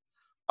sense?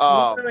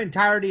 The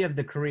entirety of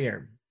the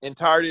career.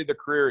 Entirety of the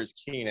career is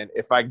Keenan.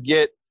 If I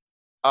get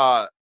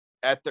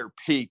at their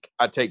peak,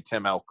 I take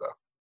Tim Elko.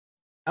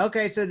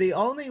 Okay, so the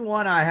only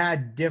one I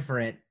had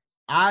different,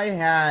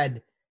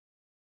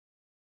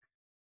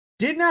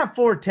 didn't have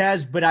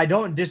Fortes, but I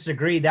don't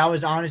disagree. That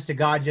was honest to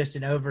God just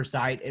an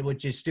oversight,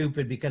 which is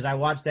stupid because I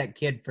watched that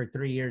kid for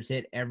 3 years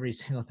hit every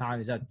single time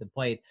he's up the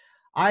plate.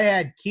 I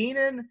had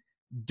Keenan,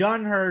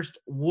 Dunhurst,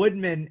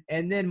 Woodman,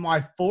 and then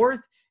my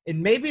 4th,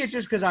 and maybe it's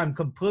just because I'm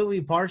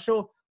completely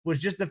partial, was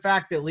just the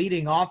fact that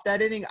leading off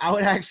that inning, I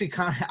would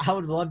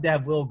love to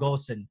have Will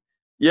Golson.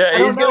 Yeah,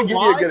 he's going to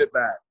give you a good at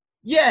bat.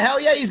 Yeah, hell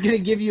yeah, he's going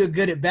to give you a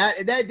good at bat.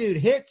 And that dude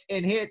hits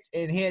and hits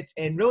and hits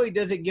and really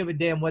doesn't give a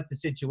damn what the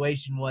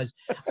situation was.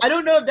 I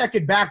don't know if that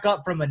could back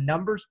up from a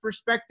numbers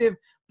perspective,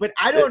 but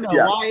I don't know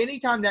why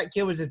anytime that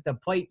kid was at the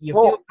plate, you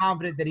feel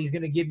confident that he's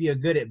going to give you a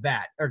good at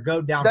bat or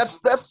go down.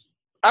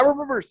 I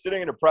remember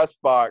sitting in a press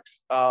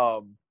box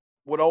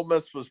when Ole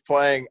Miss was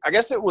playing. I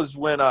guess it was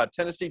when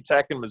Tennessee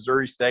Tech and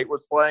Missouri State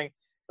was playing.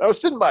 I was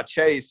sitting by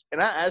Chase,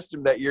 and I asked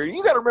him that year,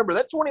 you got to remember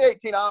that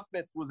 2018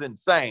 offense was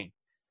insane.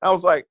 I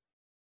was like,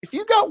 if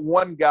you got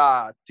one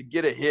guy to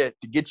get a hit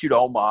to get you to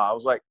Omaha, I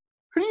was like,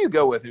 who do you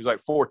go with? He was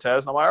like, Fortes.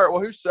 And I'm like, all right,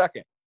 well, who's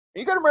second?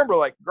 And you got to remember,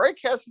 like, Greg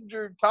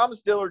Kessinger,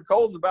 Thomas Dillard,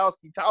 Cole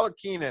Zabowski, Tyler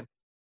Keenan,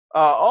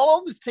 all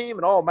on this team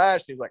and all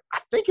matched. He was like, I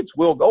think it's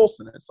Will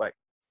Golson. And it's like,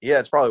 yeah,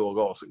 it's probably Will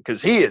Golson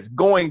because he is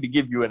going to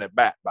give you an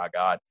at-bat, by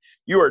God.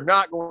 You are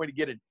not going to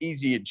get an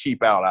easy and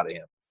cheap out of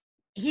him.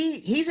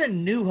 He's a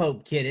New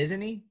Hope kid,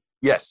 isn't he?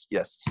 Yes.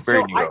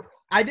 Very New Hope.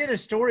 I did a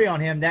story on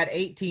him that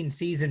 18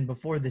 season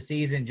before the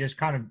season, just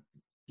kind of,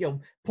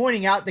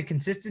 pointing out the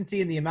consistency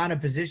and the amount of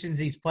positions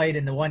he's played,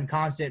 and the one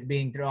constant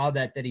being through all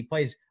that he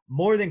plays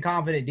more than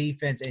confident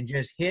defense and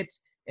just hits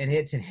and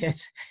hits and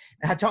hits.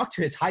 And I talked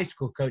to his high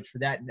school coach for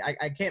that. And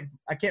I can't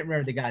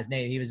remember the guy's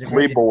name. He was a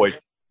great boy.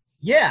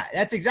 Yeah,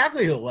 that's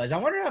exactly who it was. I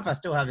wonder if I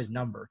still have his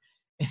number.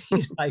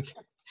 He's like,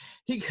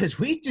 because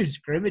we do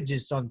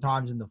scrimmages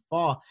sometimes in the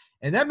fall,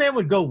 and that man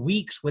would go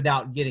weeks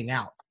without getting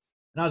out.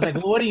 And I was like,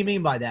 well, what do you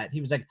mean by that? He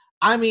was like,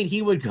 I mean,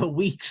 he would go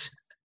weeks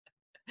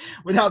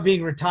without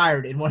being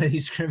retired in one of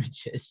these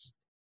scrimmages.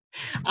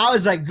 I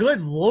was like, good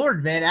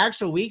Lord, man,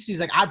 actual weeks? He's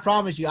like, I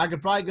promise you, I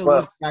could probably go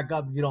look back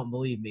up if you don't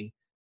believe me.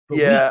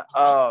 But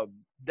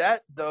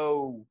that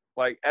though,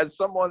 like as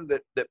someone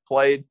that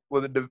played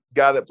with a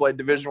guy that played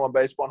Division I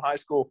baseball in high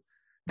school,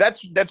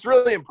 that's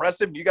really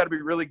impressive. You got to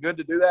be really good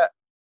to do that.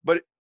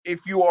 But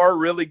if you are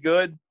really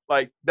good,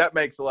 like that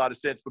makes a lot of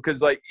sense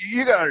because like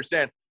you got to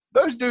understand,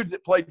 those dudes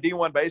that play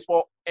D1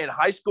 baseball in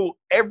high school,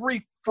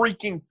 every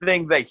freaking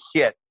thing they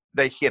hit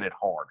it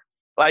hard.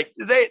 Like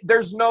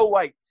there's no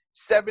like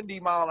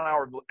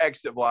 70-mile-an-hour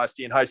exit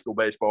velocity in high school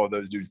baseball with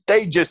those dudes.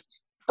 They just,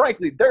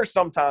 frankly, there's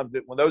sometimes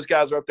that when those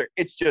guys are up there,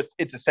 it's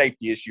a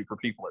safety issue for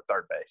people at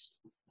third base.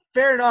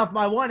 Fair enough.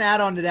 My one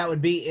add-on to that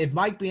would be if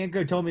Mike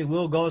Bianco told me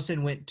Will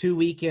Golson went 2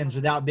 weekends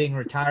without being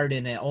retired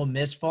in an Ole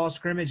Miss fall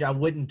scrimmage, I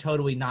wouldn't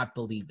totally not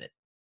believe it.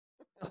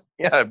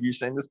 Yeah, have you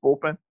seen this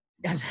bullpen?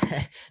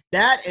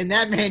 That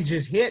man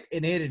just hit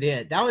and hit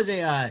it. That was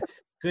a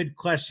good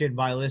question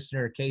by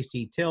listener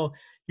Casey Till.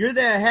 You're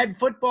the head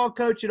football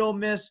coach at Ole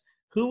Miss.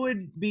 Who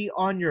would be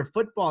on your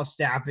football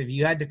staff if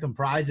you had to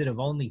comprise it of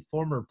only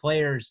former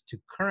players to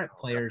current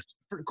players,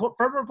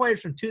 former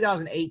players from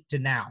 2008 to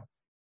now?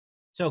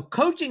 So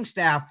coaching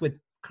staff with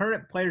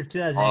current players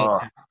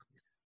 2008.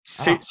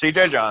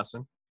 C.J.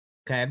 Johnson.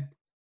 Okay.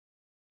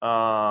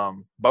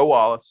 Bo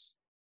Wallace.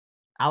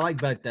 I like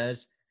both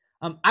those.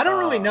 I don't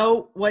really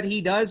know what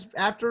he does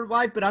after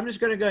life, but I'm just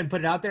going to go ahead and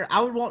put it out there.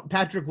 I would want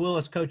Patrick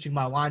Willis coaching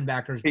my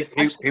linebackers.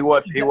 He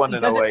wasn't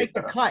in 08. Make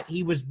the cut.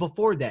 He was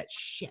before that.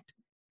 Shit.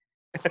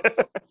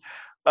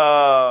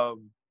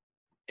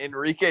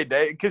 Enrique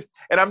Davis,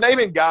 and I'm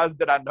naming guys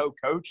that I know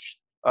coach.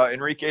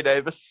 Enrique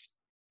Davis.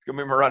 It's going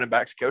to be my running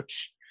backs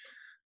coach.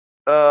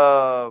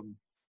 Dante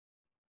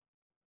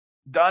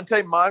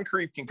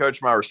Moncrief can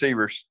coach my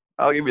receivers.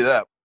 I'll give you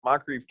that.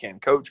 Moncrief can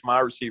coach my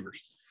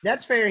receivers.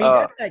 That's fair. He's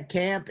at that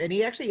camp, and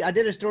I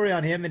did a story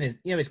on him, and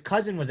his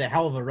cousin was a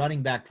hell of a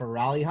running back for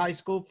Raleigh High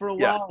School for a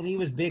while, and he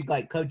was big,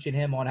 like coaching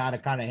him on how to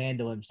kind of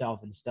handle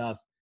himself and stuff.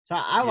 So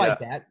I like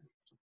that.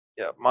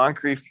 Yeah,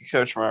 Moncrief can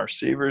coach my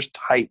receivers.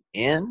 Tight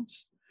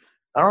ends?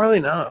 I don't really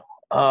know.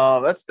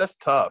 That's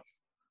tough.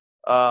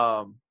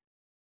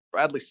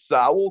 Bradley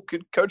Sowell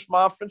could coach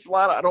my offensive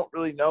line. I don't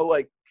really know.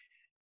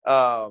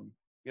 I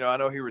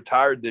know he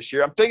retired this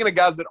year. I'm thinking of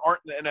guys that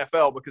aren't in the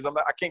NFL because I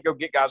can't go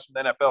get guys from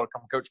the NFL to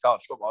come coach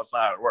college football. That's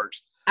not how it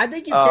works. I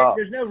think you can.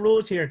 There's no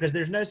rules here because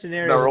there's no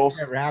scenario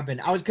that ever happened.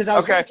 I was going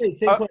to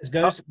say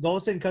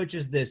Golson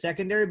coaches the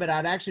secondary, but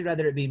I'd actually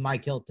rather it be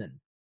Mike Hilton.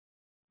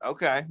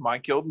 Okay,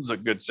 Mike Hilton's a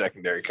good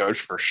secondary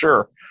coach for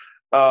sure.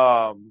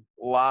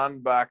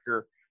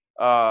 Linebacker,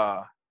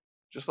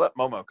 just let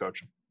Momo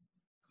coach him.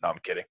 No, I'm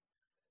kidding.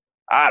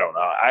 I don't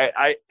know.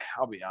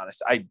 I'll be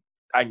honest.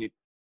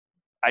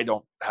 I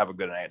don't have a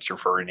good answer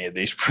for any of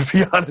these, to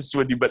be honest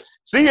with you. But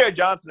C.J.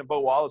 Johnson and Bo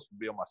Wallace would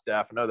be on my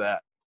staff. I know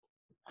that.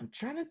 I'm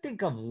trying to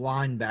think of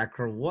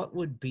linebacker. What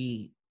would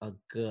be a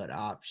good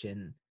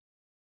option?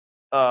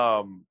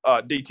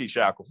 D.T.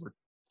 Shackelford.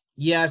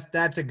 Yes,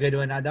 that's a good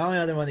one. The only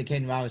other one that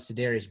came to mind was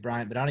Sedarius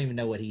Bryant, but I don't even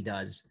know what he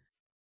does.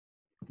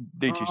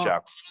 D.T.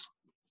 Shackelford.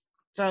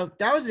 So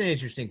that was an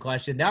interesting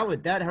question.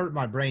 That hurt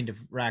my brain to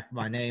rack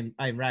for names.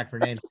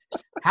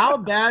 How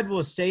bad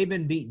will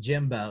Saban beat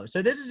Jimbo?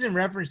 So this is in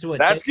reference to what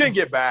that's going to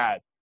get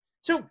bad.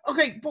 So,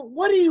 okay, but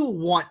what do you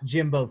want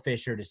Jimbo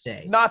Fisher to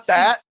say? Not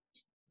that.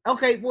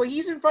 Okay, well,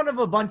 he's in front of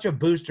a bunch of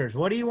boosters.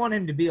 What do you want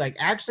him to be like?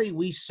 Actually,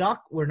 we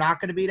suck. We're not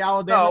going to beat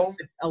Alabama.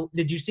 No.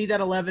 Did you see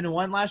that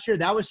 11-1 last year?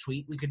 That was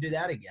sweet. We could do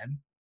that again.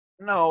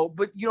 No,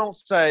 but you don't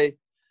say,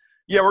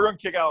 yeah, we're going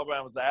to kick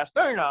Alabama's ass.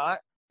 No, you're not.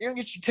 You're going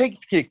to get your teeth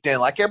kicked in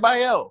like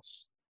everybody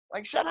else.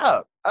 Like, shut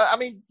up. I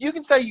mean, you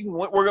can say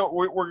we're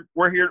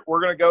here.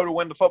 We're going to go to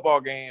win the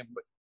football game,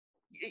 but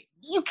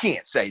you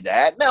can't say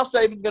that. Now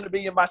Saban's going to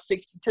beat him by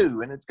 62,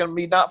 and it's going to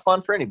be not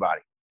fun for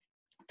anybody.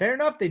 Fair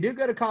enough. They do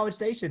go to College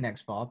Station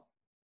next fall.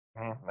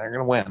 They're going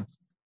to win.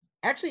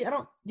 Actually, I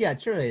don't. Yeah,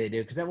 surely they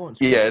do because that won't.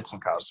 Yeah, it's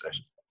in College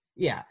Station.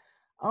 Yeah.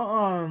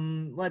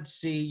 Let's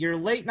see. Your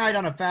late night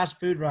on a fast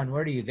food run.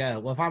 Where do you go?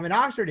 Well, if I'm in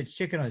Oxford, it's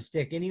chicken on a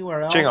stick.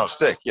 Anywhere else? Chicken on a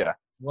stick. Yeah.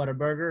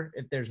 Whataburger,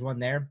 if there's one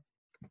there.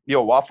 You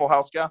a Waffle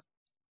House guy?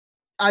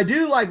 I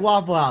do like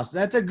Waffle House.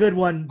 That's a good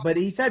one. But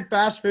he said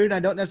fast food. I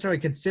don't necessarily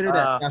consider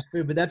that fast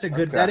food, but that's a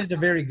good. Okay. That is a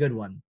very good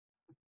one.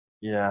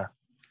 Yeah.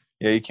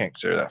 Yeah, you can't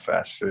consider that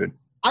fast food.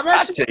 I'm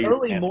actually an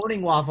early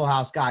morning Waffle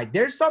House guy.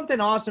 There's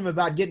something awesome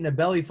about getting a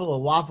belly full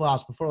of Waffle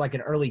House before like an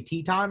early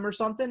tea time or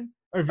something.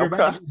 Or if you're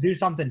about to do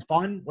something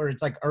fun where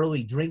it's like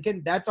early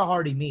drinking, that's a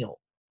hearty meal.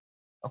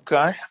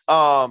 Okay.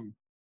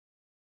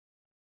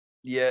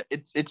 Yeah,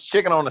 it's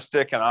chicken on a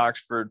stick in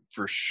Oxford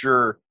for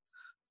sure.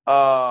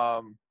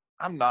 I'm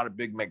not a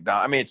big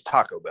McDonald's. I mean, it's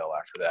Taco Bell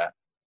after that.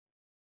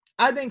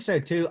 I think so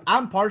too.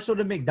 I'm partial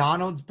to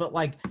McDonald's, but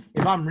like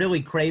if I'm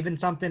really craving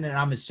something and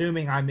I'm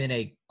assuming I'm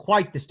in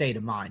quite the state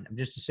of mind, I'm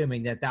just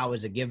assuming that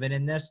was a given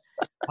in this.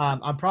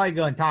 I'm probably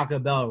going Taco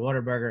Bell or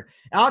Whataburger.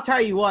 And I'll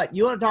tell you what,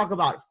 you want to talk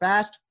about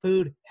fast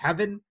food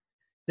heaven?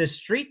 The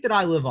street that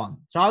I live on.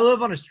 So I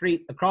live on a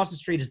street. Across the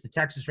street is the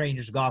Texas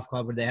Rangers Golf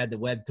Club where they had the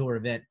Web Tour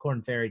event,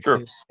 Corn Ferry.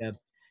 Sure.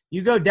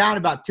 You go down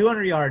about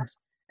 200 yards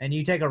and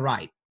you take a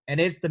right. And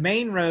it's the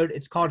main road.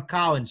 It's called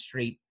Collins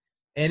Street.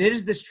 And it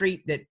is the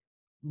street that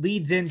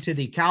leads into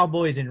the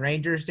Cowboys and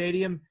Rangers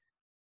Stadium.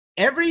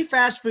 Every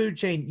fast food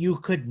chain you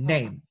could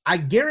name, I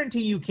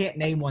guarantee you can't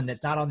name one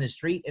that's not on this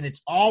street, and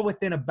it's all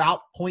within about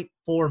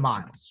 0.4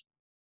 miles.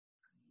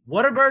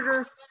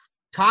 Whataburger,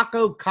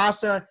 Taco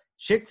Casa,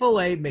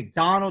 Chick-fil-A,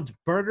 McDonald's,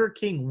 Burger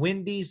King,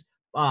 Wendy's,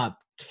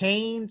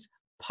 Cane's,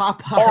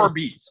 Popeyes.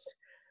 Arby's.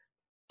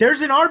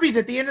 There's an Arby's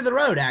at the end of the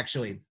road,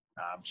 actually.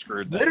 I'm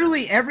screwed. Then.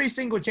 Literally every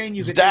single chain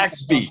you could.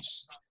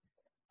 Zaxby's.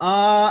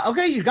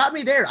 Okay, you got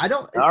me there.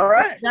 All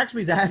right.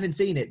 Zaxby's, I haven't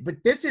seen it, but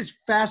this is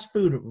fast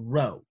food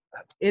row.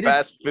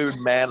 Fast food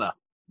manna.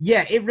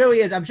 Yeah, it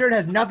really is. I'm sure it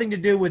has nothing to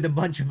do with a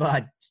bunch of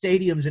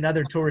stadiums and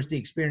other touristy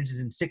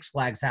experiences in Six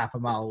Flags half a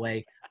mile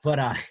away.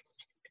 But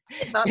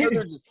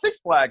there's a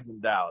Six Flags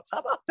in Dallas. How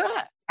about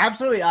that?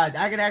 Absolutely.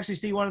 I can actually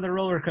see one of the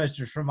roller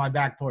coasters from my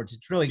back porch.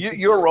 It's really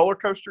you're a roller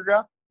coaster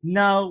guy?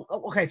 No.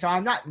 Okay, so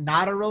I'm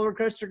not a roller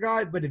coaster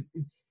guy, but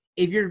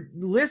if you're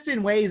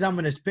listing ways I'm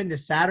going to spend a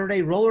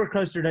Saturday, roller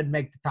coaster doesn't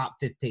make the top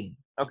 15.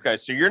 Okay,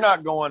 so you're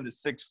not going to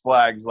Six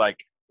Flags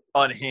like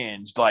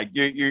unhinged. Like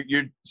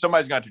you're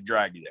somebody's got to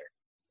drag you there.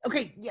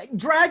 Okay, yeah,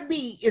 drag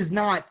me is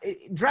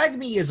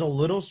a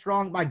little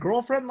strong. My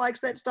girlfriend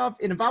likes that stuff,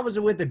 and if I was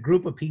with a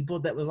group of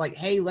people that was like,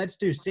 "Hey, let's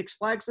do Six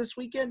Flags this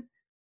weekend,"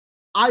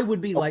 I would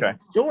be like,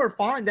 "Sure,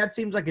 fine. That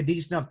seems like a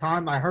decent enough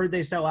time." I heard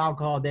they sell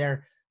alcohol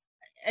there.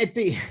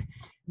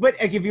 But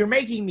like, if you're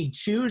making me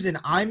choose and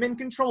I'm in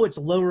control, it's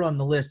lower on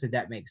the list. If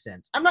that makes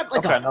sense, I'm not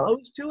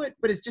opposed to it,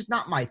 but it's just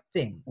not my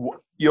thing.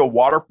 You a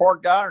water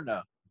park guy or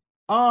no?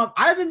 I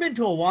haven't been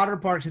to a water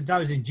park since I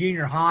was in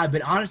junior high,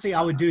 but honestly,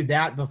 I would do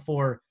that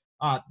before.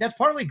 That's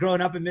partly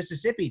growing up in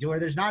Mississippi, to where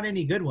there's not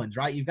any good ones,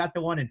 right? You've got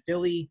the one in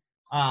Philly.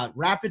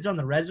 Rapids on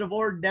the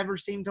Reservoir never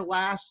seemed to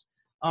last.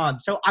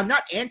 So I'm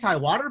not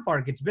anti-water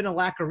park. It's been a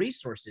lack of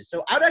resources.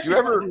 So I'd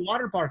actually go to the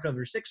water park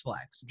over Six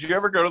Flags. Did you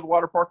ever go to the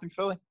water park in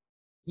Philly?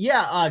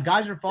 Yeah,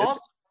 Geyser Falls.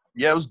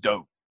 It was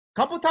dope. A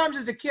couple times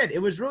as a kid.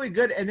 It was really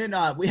good. And then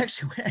we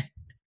actually went.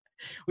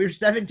 We were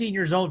 17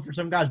 years old for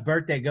some guy's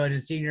birthday going to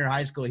senior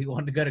high school. He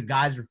wanted to go to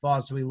Geyser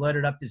Falls, so we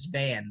loaded up this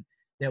van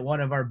that one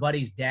of our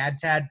buddies'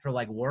 dads had for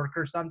like work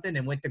or something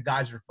and went to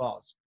Geyser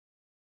Falls.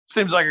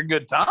 Seems like a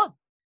good time.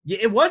 Yeah,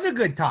 it was a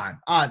good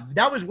time.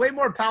 That was way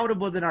more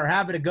palatable than our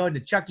habit of going to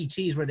Chuck E.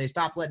 Cheese, where they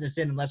stopped letting us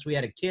in unless we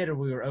had a kid or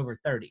we were over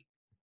 30.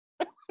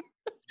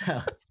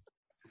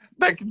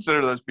 They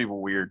consider those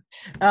people weird.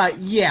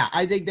 Yeah,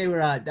 I think they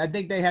were. I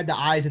think they had the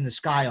eyes in the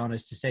sky on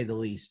us, to say the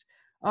least.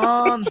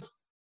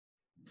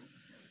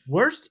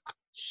 Worst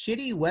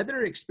shitty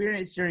weather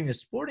experience during a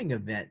sporting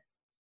event.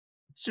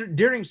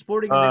 During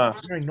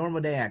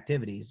normal day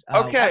activities.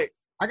 Okay.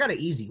 I got an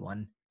easy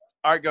one.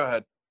 All right, go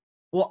ahead.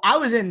 Well, I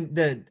was in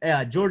the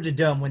Georgia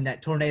Dome when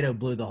that tornado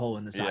blew the hole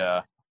in the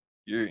side.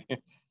 Yeah,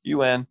 you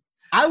win.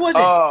 I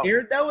wasn't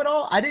scared, though, at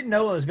all. I didn't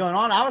know what was going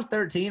on. I was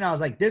 13. I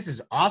was like, this is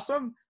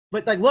awesome.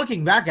 But, like,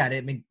 looking back at it,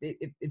 I mean,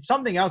 if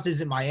something else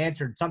isn't my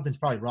answer, something's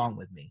probably wrong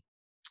with me.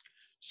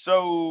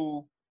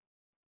 So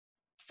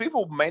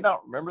people may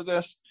not remember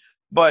this,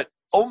 but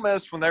Ole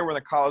Miss, when they were in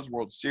the College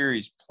World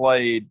Series,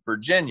 played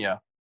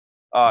Virginia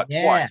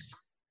twice.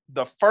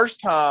 The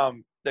first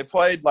time they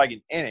played like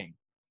an inning,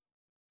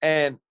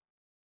 and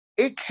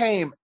it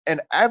came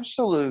an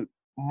absolute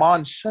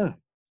monsoon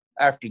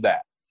after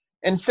that.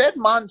 And said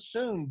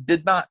monsoon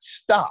did not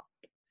stop.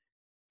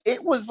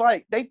 It was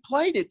like they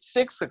played at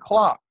 6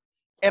 o'clock,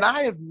 and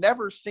I have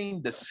never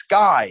seen the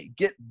sky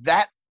get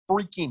that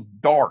freaking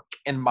dark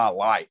in my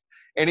life.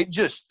 And it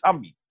just,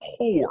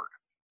 poured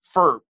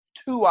for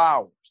 2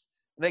 hours.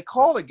 And they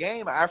call the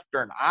game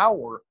after an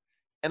hour,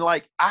 and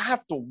like I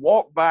have to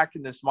walk back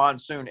in this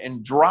monsoon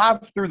and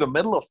drive through the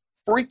middle of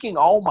freaking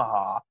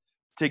Omaha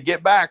to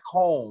get back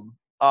home,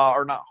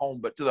 or not home,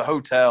 but to the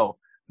hotel.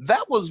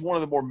 That was one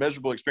of the more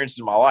miserable experiences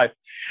of my life.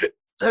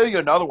 Tell you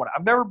another one.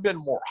 I've never been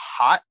more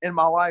hot in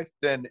my life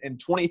than in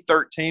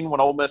 2013 when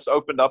Ole Miss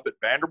opened up at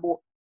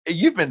Vanderbilt.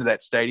 You've been to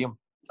that stadium.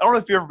 I don't know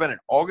if you've ever been in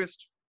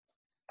August.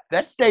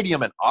 That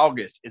stadium in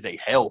August is a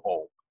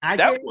hellhole. I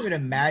can't even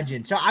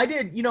imagine. So I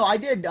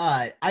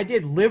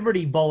did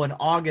Liberty Bowl in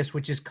August,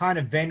 which is kind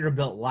of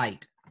Vanderbilt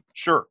light.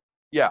 Sure.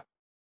 Yeah.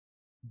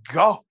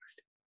 God.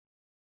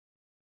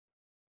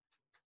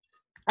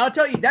 I'll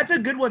tell you, that's a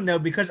good one, though,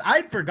 because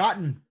I'd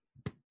forgotten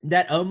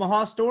that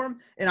Omaha storm,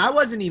 and I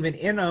wasn't even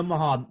in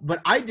Omaha,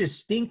 but I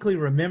distinctly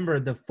remember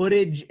the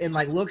footage and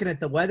like looking at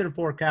the weather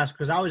forecast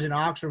because I was in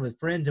Oxford with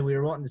friends and we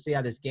were wanting to see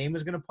how this game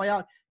was going to play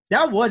out.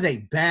 That was a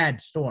bad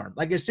storm.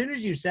 Like as soon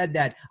as you said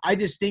that, I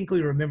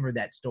distinctly remember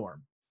that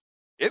storm.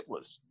 That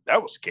was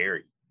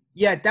scary.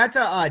 Yeah, that's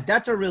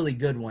a really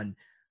good one.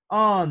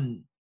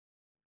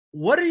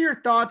 What are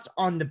your thoughts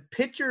on the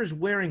pitchers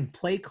wearing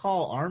play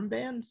call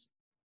armbands?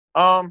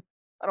 I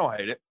don't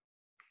hate it.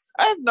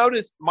 I have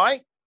noticed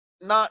Mike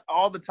not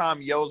all the time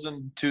yells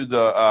into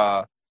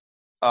the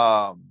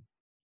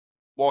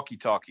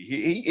walkie-talkie.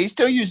 He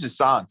still uses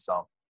signs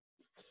some.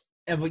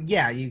 But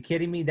yeah, are you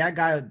kidding me? That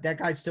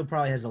guy still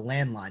probably has a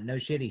landline. No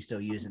shit, he's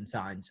still using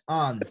signs.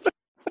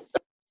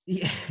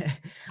 Yeah.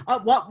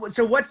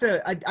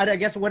 I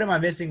guess what am I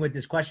missing with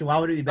this question? Why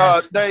would it be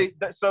bad?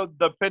 So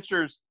the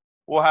pitchers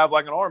will have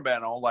like an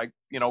armband on, like,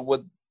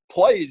 with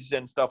plays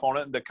and stuff on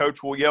it, and the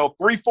coach will yell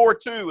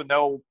 3-4-2, and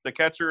the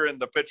catcher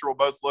and the pitcher will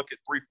both look at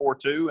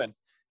 3-4-2, and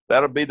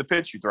that'll be the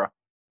pitch you throw.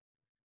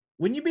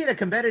 when you beat a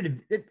competitive,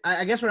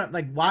 I guess what I'm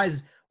like, why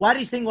do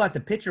you single out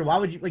the pitcher? Why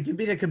would you you'd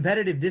be at a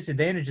competitive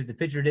disadvantage if the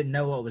pitcher didn't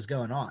know what was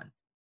going on?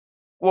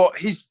 Well,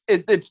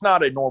 it's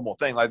not a normal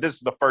thing. Like, this is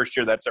the first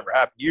year that's ever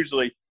happened.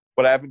 Usually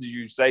what happens is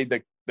you say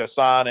the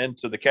sign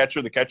into the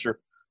catcher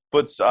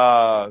puts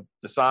the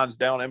signs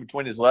down in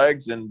between his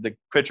legs, and the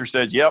pitcher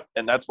says, yep,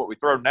 and that's what we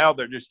throw. Now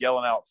they're just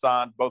yelling out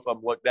signs. Both of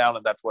them look down,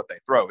 and that's what they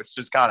throw. It's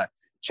just kind of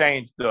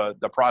changed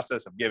the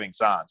process of giving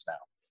signs now.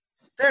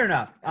 Fair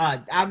enough.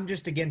 I'm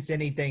just against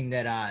anything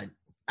that I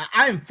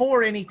am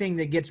for anything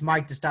that gets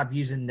Mike to stop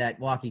using that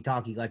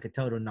walkie-talkie like a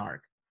total narc.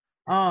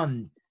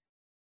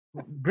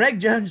 Greg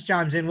Jones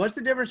chimes in. What's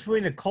the difference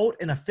between a colt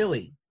and a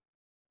filly?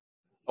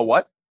 A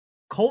what?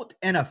 Colt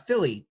and a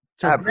filly.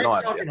 So I have Greg's no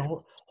idea.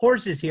 talking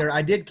horses here.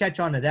 I did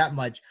catch on to that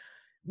much.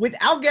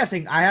 Without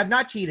guessing, I have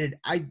not cheated.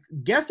 I'm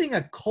guessing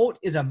a colt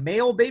is a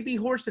male baby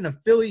horse and a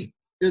filly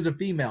is a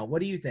female.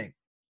 What do you think?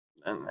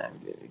 And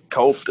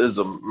colt is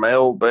a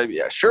male baby.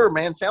 Yeah, sure,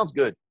 man. Sounds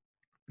good.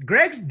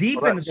 Greg's deep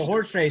into the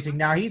horse racing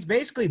now. He's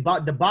basically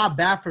the Bob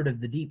Baffert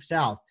of the Deep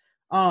South.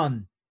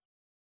 No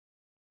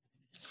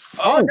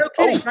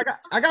kidding.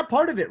 I got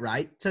part of it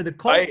right. So the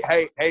colt.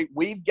 Hey,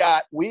 we've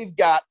got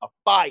a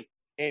fight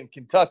in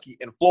Kentucky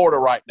and Florida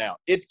right now.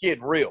 It's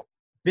getting real.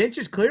 Bench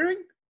is clearing?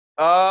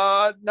 No,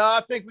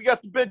 I think we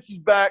got the benches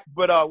back,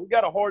 but we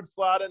got a hard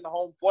slide in the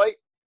home plate,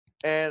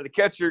 and the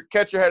catcher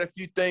had a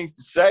few things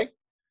to say.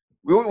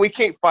 We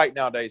can't fight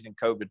nowadays in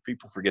COVID.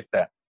 People forget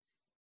that.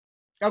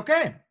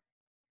 Okay.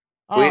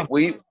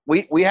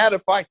 We had a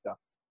fight though.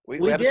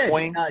 We had did. A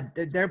swing.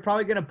 They're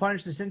probably going to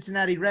punish the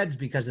Cincinnati Reds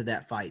because of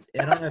that fight.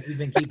 I don't know if you've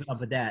been keeping up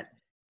with that.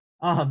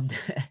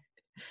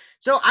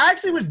 So I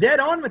actually was dead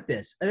on with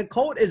this. A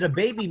colt is a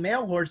baby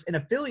male horse, and a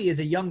filly is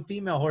a young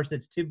female horse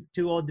that's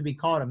too old to be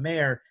called a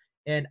mare.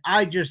 And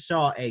I just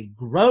saw a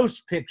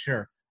gross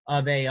picture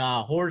of a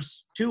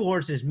two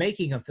horses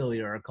making a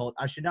filly or a colt.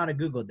 I should not have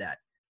Googled that.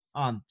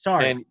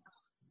 Sorry. And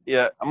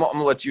yeah, I'm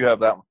gonna let you have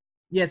that one.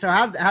 Yeah. So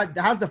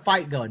how's the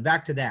fight going?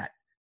 Back to that.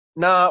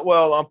 Nah,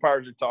 well,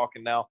 umpires are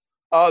talking now.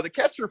 The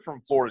catcher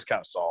from Florida is kind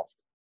of soft.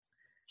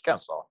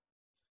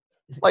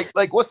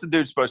 Like what's the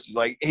dude supposed to do?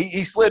 Like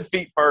he slid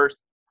feet first.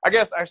 I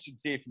guess I should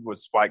see if he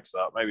was spikes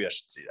up. Maybe I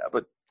should see that.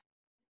 But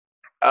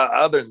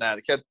other than that,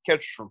 the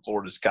catcher from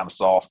Florida is kind of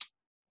soft.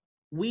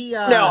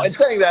 Now, in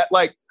saying that,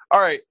 like,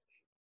 all right,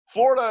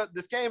 Florida,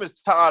 this game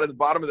is tied at the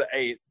bottom of the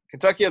 8th.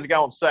 Kentucky has a guy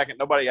on second,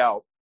 nobody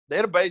out. They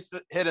had a base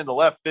hit into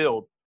left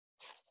field.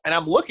 And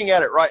I'm looking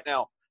at it right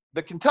now.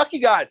 The Kentucky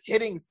guy is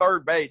hitting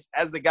third base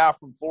as the guy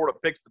from Florida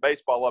picks the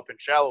baseball up in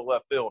shallow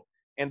left field.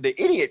 And the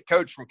idiot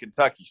coach from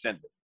Kentucky sent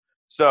it.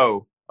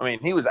 So, I mean,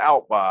 he was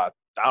out by,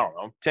 I don't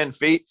know, 10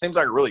 feet. Seems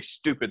like a really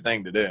stupid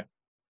thing to do.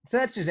 So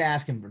that's just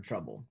asking for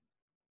trouble.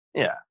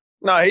 Yeah.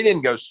 No, he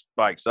didn't go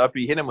spikes up.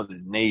 He hit him with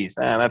his knees.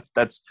 Man,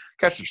 that's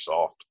catcher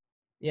soft.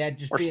 Yeah,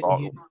 just We're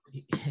being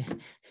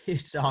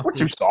he's soft. We're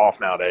too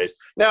soft nowadays.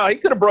 Now, he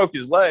could have broke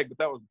his leg, but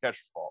that was the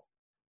catcher's fault.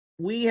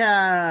 We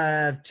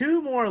have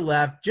 2 more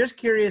left. Just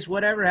curious,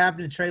 whatever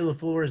happened to Trey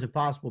LaFleur as a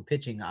possible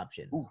pitching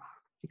option? Ooh,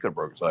 he could have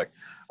broke his leg.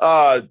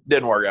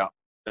 Didn't work out.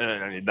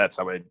 I mean, that's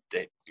how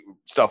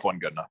stuff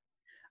wasn't good enough.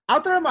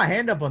 I'll throw my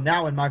hand up on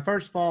that one. My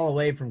first fall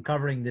away from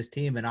covering this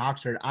team in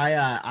Oxford,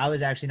 I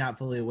was actually not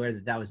fully aware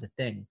that was a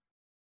thing.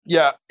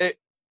 Yeah, it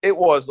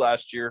was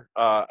last year.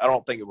 I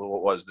don't think it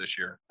was this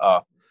year.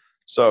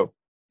 So,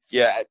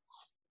 yeah,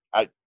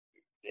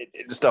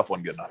 the stuff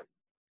wasn't good enough.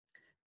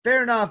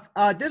 Fair enough.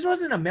 This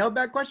wasn't a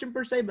mailbag question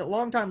per se, but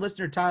longtime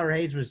listener Tyler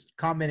Hayes was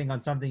commenting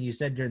on something you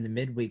said during the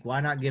midweek. Why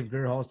not give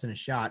Greer Holston a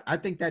shot? I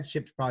think that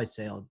ship's probably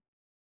sailed.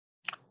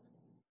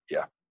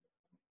 Yeah.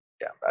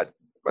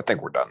 I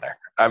think we're done there.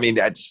 I mean,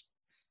 I'm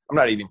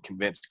not even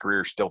convinced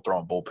Greer's still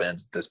throwing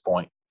bullpens at this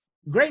point.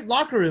 Great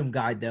locker room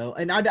guy, though.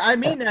 And I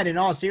mean that in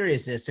all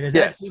seriousness, because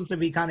that seems to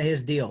be kind of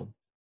his deal.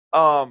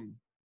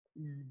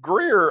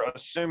 Greer,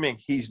 assuming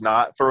he's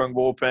not throwing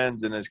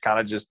bullpens and is kind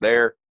of just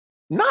there.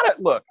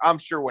 Look, I'm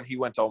sure when he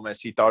went to Ole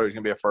Miss, he thought he was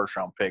going to be a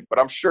first-round pick. But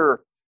I'm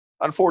sure,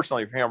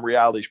 unfortunately for him,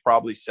 reality's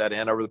probably set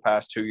in over the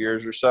past 2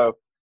 years or so.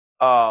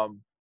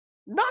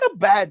 Not a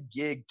bad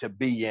gig to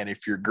be in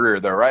if you're Greer,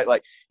 though, right?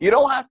 Like, you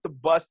don't have to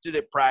bust it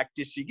at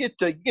practice. You get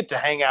to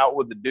hang out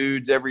with the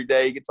dudes every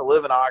day. You get to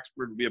live in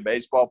Oxford and be a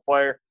baseball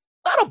player.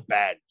 Not a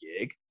bad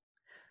gig.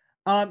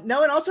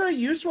 No, and also a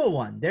useful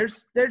one.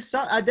 There's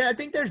some. I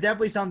think there's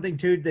definitely something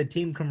to the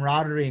team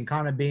camaraderie and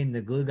kind of being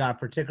the glue guy,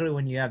 particularly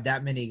when you have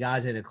that many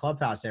guys in a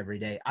clubhouse every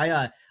day.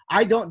 I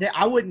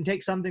wouldn't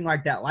take something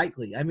like that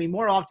lightly. I mean,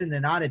 more often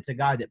than not, it's a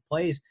guy that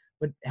plays.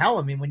 But hell,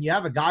 I mean, when you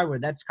have a guy where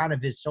that's kind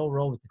of his sole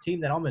role with the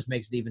team, that almost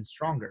makes it even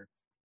stronger.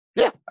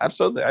 Yeah,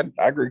 absolutely. I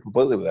agree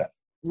completely with that.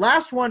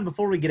 Last one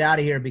before we get out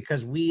of here,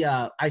 because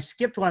I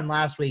skipped one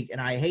last week, and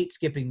I hate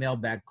skipping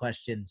mailbag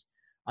questions.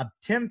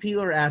 Tim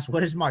Peeler asked,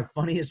 what is my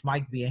funniest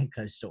Mike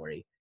Bianco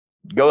story?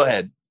 Go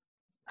ahead.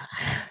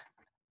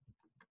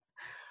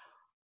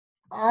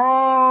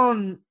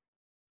 I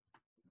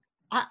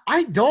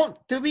don't,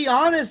 to be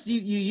honest,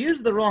 you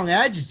used the wrong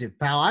adjective,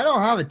 pal. I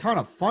don't have a ton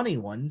of funny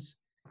ones.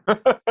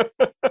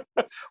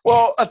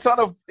 Well, a ton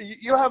of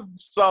you have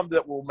some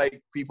that will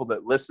make people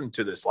that listen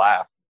to this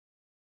laugh.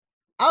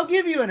 I'll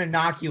give you an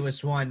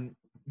innocuous one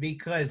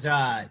because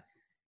I've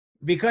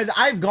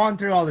gone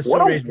through all the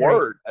stories. What a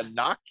word,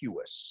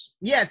 innocuous.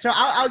 Yeah, so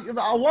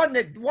I'll one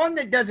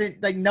that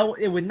doesn't like no,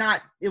 it would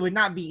not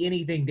be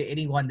anything to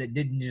anyone that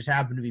didn't just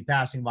happen to be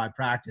passing by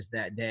practice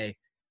that day.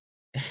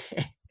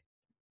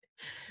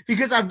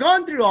 Because I've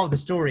gone through all the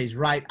stories,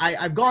 right?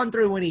 I've gone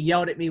through when he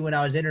yelled at me when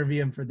I was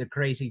interviewing for the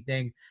crazy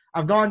thing.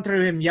 I've gone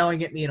through him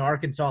yelling at me in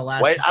Arkansas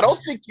last Wait, year. I don't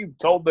think you've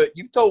told me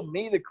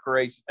the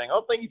crazy thing. I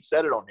don't think you've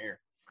said it on here.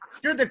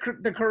 Sure,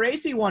 the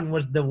crazy one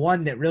was the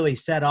one that really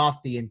set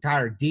off the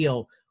entire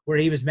deal, where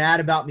he was mad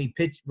about me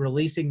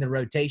releasing the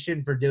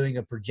rotation for doing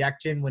a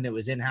projection when it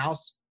was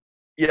in-house.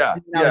 Yeah,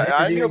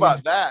 I knew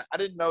about that. I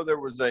didn't know there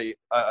was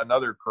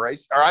another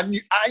crazy. Or I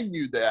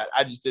knew that.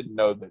 I just didn't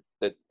know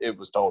that it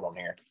was told on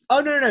here.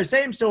 Oh no,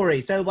 same story.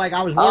 So like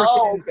I was working.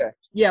 Oh, okay.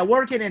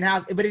 Working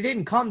in-house, but it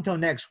didn't come till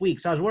next week.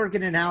 So I was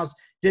working in-house,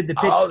 did the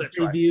pitch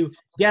preview, right.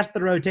 Guessed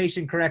the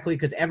rotation correctly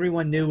because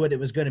everyone knew what it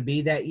was going to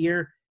be that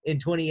year in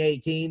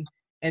 2018.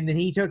 And then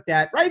he took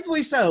that,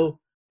 rightfully so.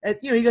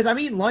 He goes, I'm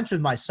eating lunch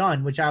with my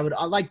son, which I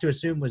like to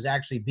assume was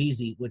actually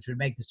Beasy, which would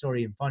make the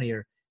story even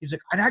funnier. He's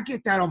like, and I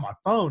get that on my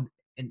phone,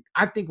 and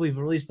I think we've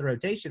released the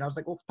rotation. I was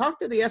like, well, talk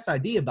to the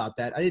SID about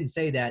that. I didn't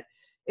say that.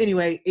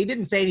 Anyway, he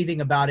didn't say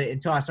anything about it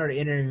until I started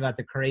interviewing about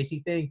the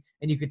crazy thing.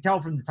 And you could tell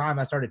from the time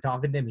I started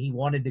talking to him, he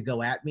wanted to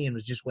go at me and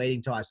was just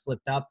waiting till I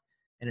slipped up,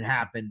 and it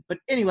happened. But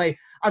anyway,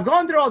 I've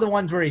gone through all the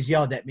ones where he's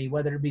yelled at me,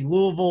 whether it be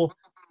Louisville,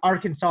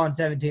 Arkansas in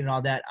 17 and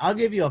all that. I'll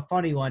give you a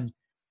funny one.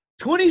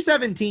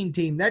 2017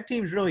 team, that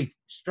team's really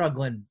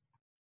struggling.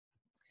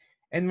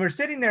 And we're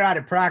sitting there out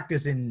at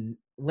practice in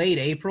late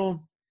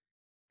April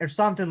or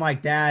something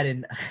like that.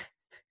 And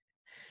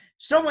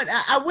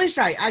I wish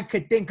I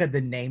could think of the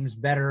names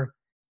better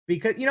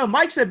because,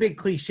 Mike's a big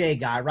cliche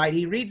guy, right?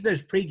 He reads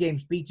those pregame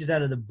speeches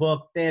out of the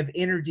book. They have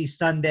Energy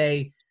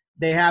Sunday.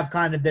 They have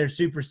kind of their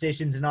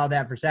superstitions and all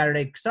that for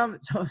Saturday.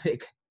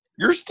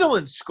 You're still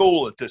in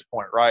school at this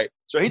point, right?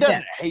 So he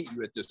doesn't hate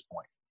you at this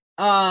point.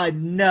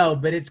 No,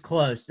 but it's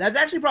close. That's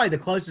actually probably the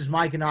closest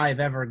Mike and I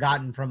have ever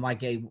gotten from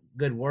like a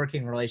good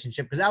working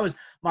relationship, because that was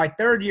my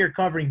third year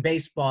covering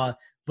baseball,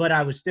 but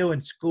I was still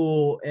in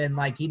school, and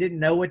like he didn't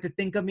know what to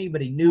think of me,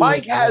 but he knew.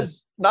 Mike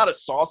has not a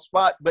soft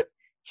spot, but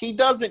he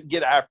doesn't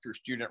get after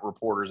student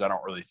reporters, I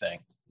don't really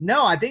think.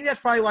 No, I think that's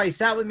probably why he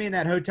sat with me in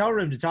that hotel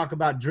room to talk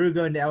about Drew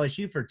going to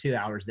LSU for 2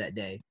 hours that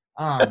day.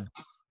 That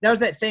was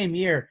that same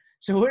year.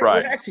 So we're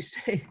actually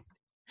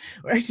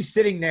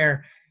sitting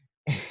there,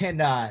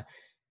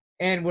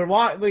 and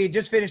we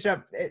just finished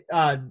up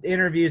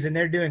interviews, and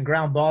they're doing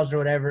ground balls or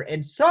whatever.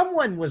 And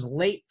someone was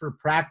late for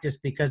practice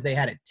because they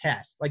had a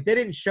test. Like they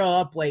didn't show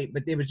up late,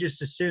 but it was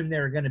just assumed they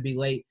were going to be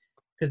late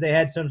because they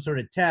had some sort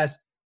of test.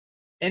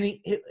 And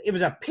it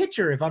was a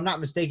pitcher, if I'm not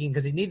mistaken,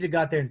 because he needed to go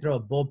out there and throw a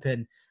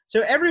bullpen.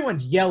 So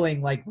everyone's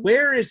yelling like,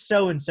 "Where is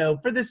so and so?"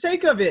 For the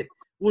sake of it,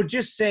 we'll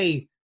just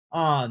say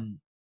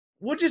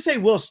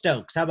Will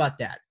Stokes. How about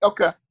that?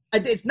 Okay.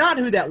 It's not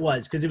who that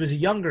was because it was a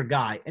younger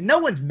guy, and no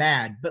one's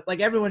mad, but like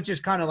everyone's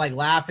just kind of like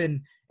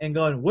laughing and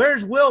going,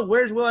 "Where's Will?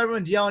 Where's Will?"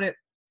 Everyone's yelling it,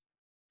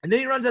 and then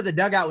he runs out the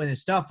dugout with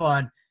his stuff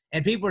on,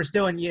 and people are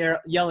still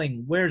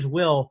yelling, "Where's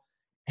Will?"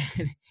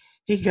 And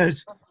he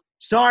goes,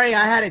 "Sorry,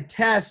 I had a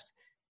test,"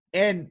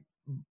 and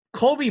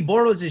Colby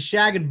Bortles is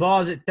shagging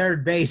balls at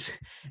third base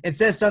and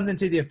says something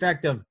to the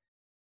effect of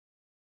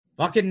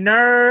 "fucking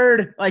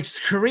nerd," like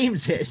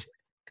screams it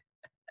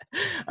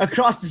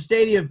across the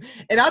stadium.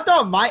 And I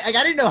thought Mike, I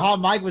didn't know how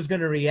Mike was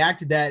going to react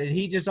to that. And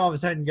he just all of a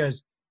sudden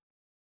goes,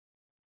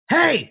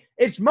 "Hey,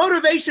 it's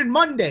Motivation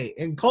Monday."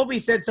 And Colby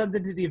said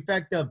something to the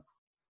effect of,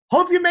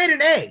 "Hope you made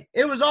an A."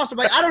 It was awesome.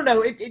 Like, I don't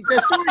know.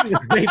 The story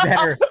was way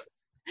better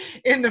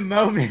in the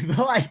moment.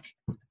 But like,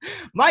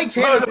 Mike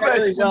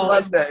Motivation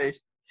Monday.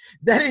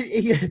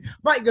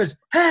 Mike goes,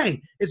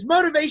 "Hey, it's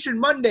Motivation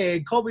Monday."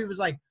 And Colby was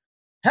like,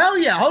 "Hell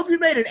yeah, hope you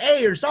made an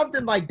A," or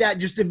something like that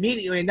just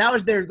immediately. And that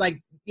was their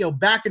like,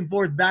 back and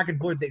forth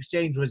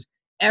exchange was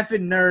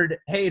effing nerd.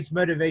 Hey, it's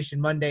Motivation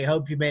Monday.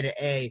 Hope you made an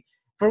A.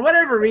 For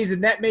whatever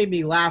reason, that made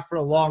me laugh for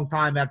a long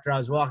time after I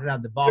was walking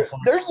out the ballpark.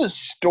 There's a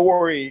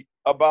story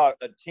about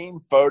a team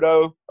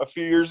photo a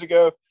few years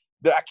ago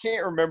that I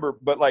can't remember,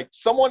 but like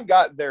someone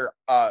got their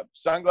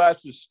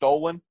sunglasses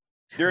stolen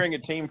during a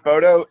team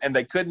photo, and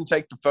they couldn't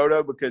take the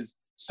photo because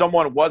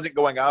someone wasn't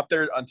going out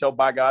there until,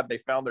 by God, they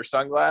found their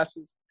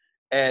sunglasses.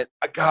 And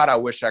God, I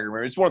wish I could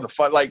remember. It's one of the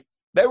fun, like,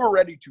 they were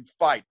ready to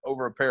fight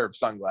over a pair of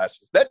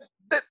sunglasses.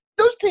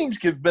 Those teams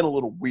have been a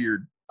little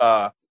weird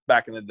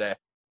back in the day.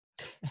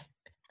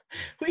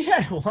 We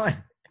had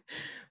one.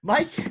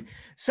 Mike,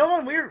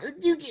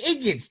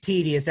 it gets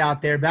tedious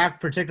out there, back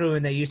particularly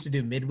when they used to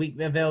do midweek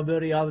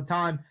availability all the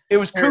time. It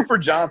was Cooper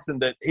Johnson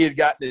that he had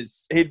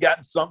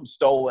gotten something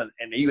stolen,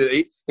 and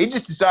he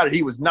just decided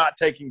he was not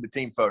taking the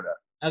team photo.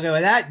 Okay,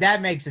 well,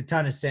 that makes a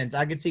ton of sense.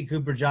 I could see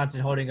Cooper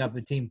Johnson holding up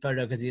a team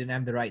photo because he didn't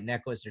have the right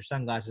necklace or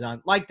sunglasses on,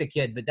 like the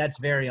kid, but that's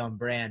very on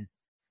brand.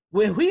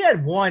 We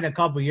had one a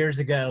couple years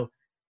ago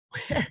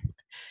and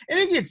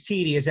it gets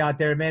tedious out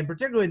there, man,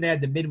 particularly when they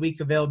had the midweek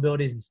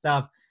availabilities and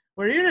stuff,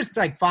 where you're just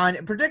like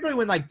fine, particularly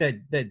when like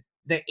the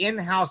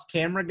in-house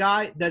camera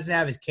guy doesn't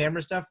have his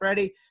camera stuff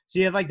ready. So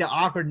you have like the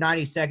awkward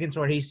 90 seconds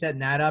where he's setting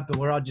that up and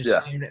we're all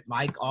just staring at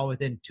Mike all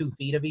within 2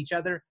 feet of each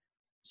other.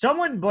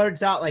 Someone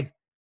blurts out like,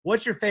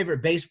 what's your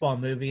favorite baseball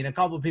movie? And a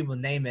couple of people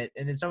name it.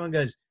 And then someone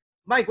goes,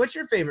 Mike, what's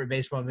your favorite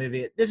baseball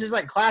movie? This is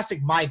like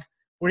classic Mike,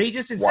 where he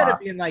just, instead of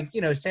being like,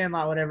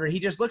 Sandlot, whatever, he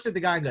just looks at the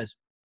guy and goes,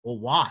 well,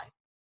 why?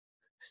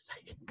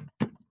 Like,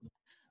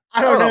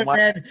 I don't know,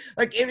 man.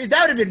 Like, if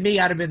that would have been me,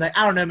 I'd have been like,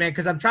 I don't know, man,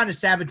 because I'm trying to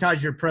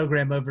sabotage your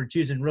program over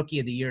choosing Rookie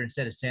of the Year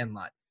instead of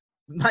Sandlot.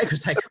 Mike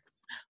was like,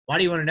 why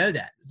do you want to know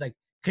that? It's like,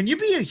 can you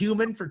be a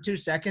human for 2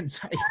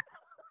 seconds?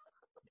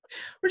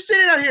 We're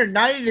sitting out here in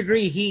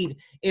 90-degree heat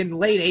in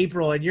late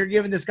April, and you're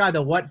giving this guy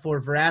the what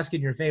for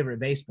asking your favorite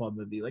baseball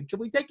movie. Like, can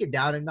we take it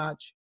down a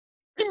notch?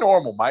 Be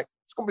normal, Mike.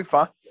 It's going to be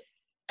fine.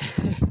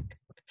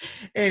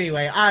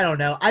 Anyway, I don't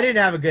know. I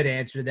didn't have a good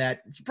answer to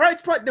that.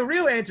 The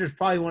real answer is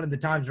probably one of the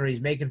times where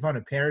he's making fun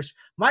of Parrish.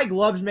 Mike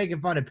loves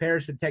making fun of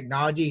Parrish with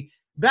technology.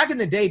 Back in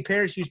the day,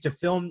 Parrish used to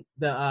film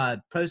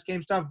the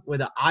post-game stuff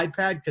with an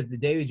iPad because the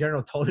Daily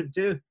Journal told him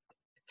to.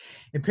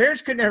 And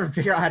Parrish could never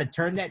figure out how to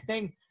turn that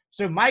thing.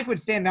 So Mike would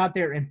stand out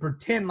there and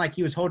pretend like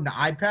he was holding an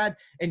iPad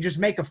and just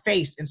make a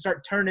face and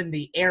start turning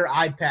the Air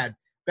iPad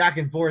back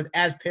and forth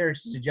as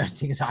Parrish is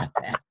adjusting his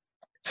iPad.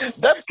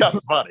 That's kind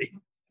of funny.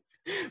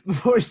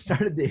 Before he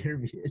started the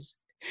interviews.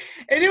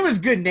 And it was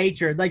good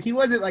natured. Like, he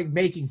wasn't like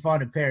making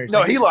fun of Parrish.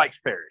 No, like, he likes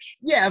Parrish.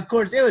 Yeah, of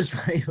course. It was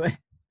funny.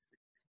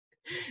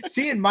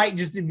 Seeing Mike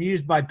just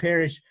amused by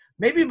Parrish,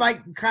 maybe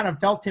Mike kind of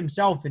felt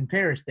himself in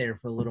Parrish there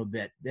for a little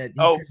bit.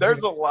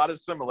 There's a lot of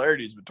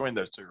similarities between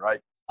those two,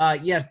 right?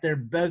 Yes, they're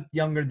both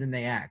younger than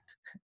they act.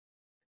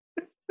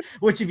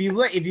 Which, if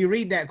you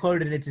read that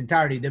quote in its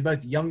entirety, they're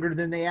both younger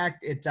than they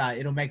act.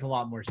 It'll make a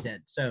lot more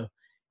sense. So,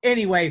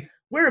 anyway,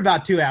 we're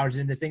about 2 hours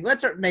in this thing.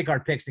 Let's make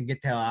our picks and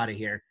get the hell out of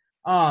here.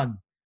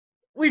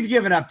 We've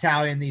given up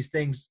tallying these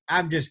things.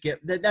 I'm just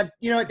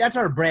that's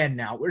our brand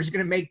now. We're just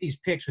gonna make these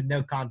picks with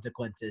no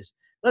consequences.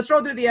 Let's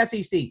roll through the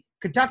SEC.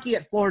 Kentucky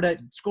at Florida,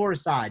 score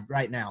aside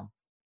right now.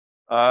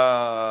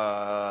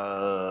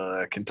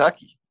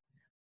 Kentucky.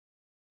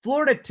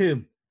 Florida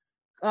 2.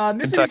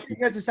 Mississippi State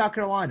goes to South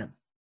Carolina.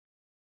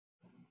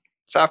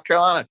 South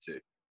Carolina 2.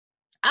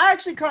 I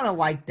actually kind of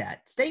like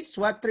that. State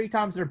swept 3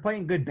 times. They're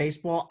playing good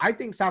baseball. I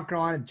think South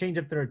Carolina change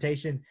up the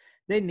rotation.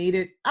 They need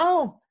it.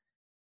 I'll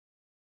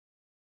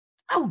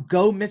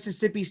go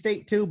Mississippi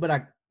State too, but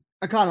I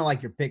kind of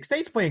like your pick.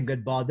 State's playing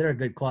good ball. They're a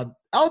good club.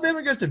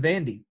 Alabama goes to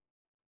Vandy.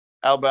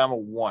 Alabama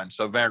 1,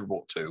 so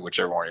Vanderbilt 2,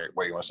 whichever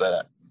way you want to say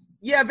that.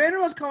 Yeah,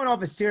 Vanderbilt's coming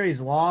off a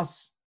series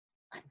loss.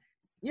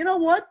 You know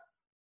what?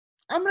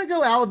 I'm going to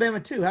go Alabama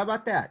 2. How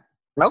about that?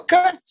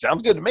 Okay,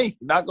 sounds good to me.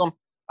 I'm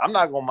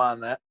not gonna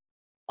mind that.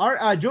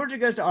 Georgia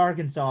goes to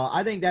Arkansas.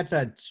 I think that's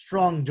a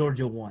strong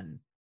Georgia 1.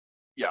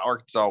 Yeah,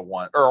 Arkansas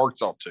 1 or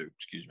Arkansas 2.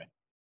 Excuse me.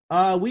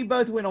 We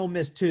both went Ole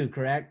Miss 2,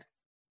 correct?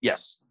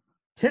 Yes.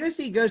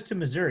 Tennessee goes to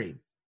Missouri.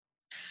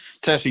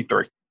 Tennessee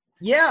 3.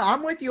 Yeah,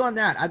 I'm with you on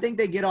that. I think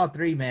they get all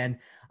 3, man.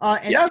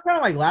 That was kind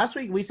of like last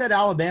week. We said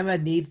Alabama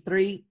needs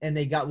 3, and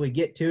would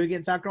get 2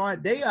 against South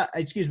Carolina.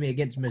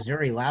 Against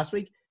Missouri last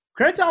week.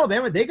 Credit to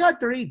Alabama, they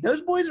got 3.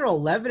 Those boys are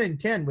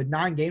 11-10 with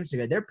 9 games to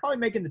go. They're probably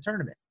making the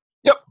tournament.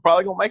 Yep,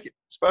 probably gonna make it.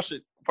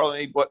 Especially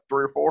probably need 3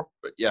 or 4,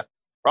 but yeah,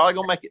 probably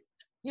gonna make it.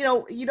 You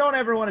don't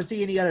ever want to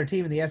see any other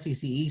team in the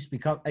SEC East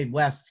become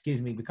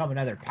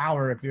another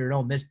power if you're an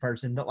Ole Miss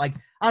person. But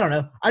I don't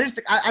know.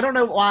 I don't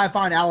know why I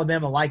find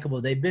Alabama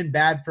likable. They've been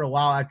bad for a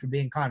while after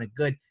being kind of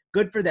good.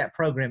 Good for that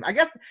program. I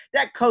guess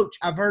that coach,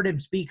 I've heard him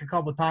speak a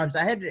couple of times.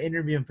 I had to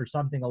interview him for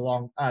something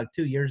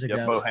 2 years ago.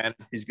 Yeah, Bohan,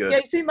 he's good. Yeah,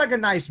 he seemed like a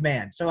nice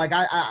man. So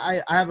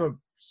I have a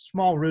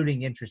small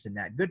rooting interest in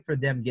that. Good for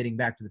them getting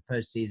back to the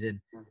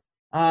postseason.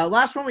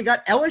 Last one we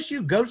got,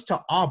 LSU goes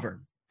to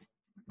Auburn.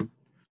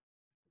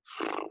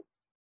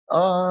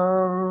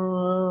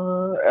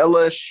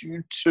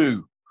 LSU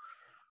 2.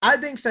 I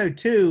think so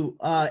too.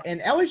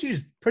 And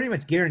LSU's pretty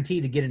much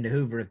guaranteed to get into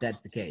Hoover if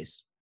that's the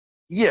case.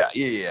 Yeah.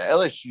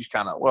 LSU's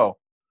kind of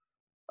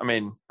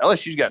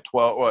LSU's got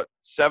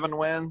 7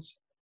 wins?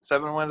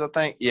 7 wins, I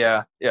think.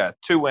 Yeah.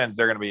 2 wins,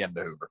 they're going to be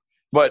into Hoover.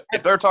 But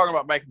if they're talking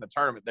about making the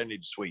tournament, they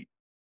need to sweep.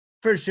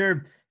 For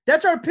sure.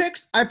 That's our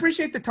picks. I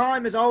appreciate the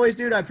time as always,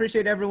 dude. I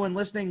appreciate everyone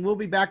listening. We'll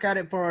be back at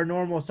it for our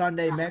normal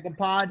Sunday Mega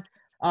Pod.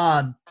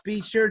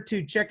 Be sure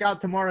to check out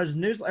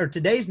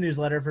today's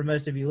newsletter for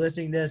most of you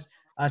listening to this.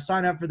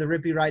 Sign up for the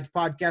Rippy Writes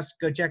podcast.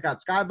 Go check out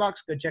Skybox.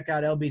 Go check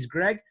out LB's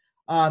Greg.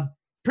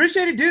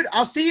 Appreciate it, dude.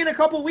 I'll see you in a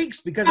couple weeks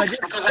because I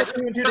just put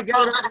 2 and 2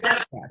 together.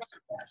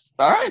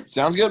 All right.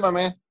 Sounds good, my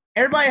man.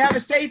 Everybody have a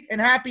safe and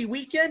happy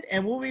weekend,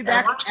 and we'll be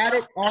back at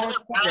it on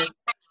Sunday.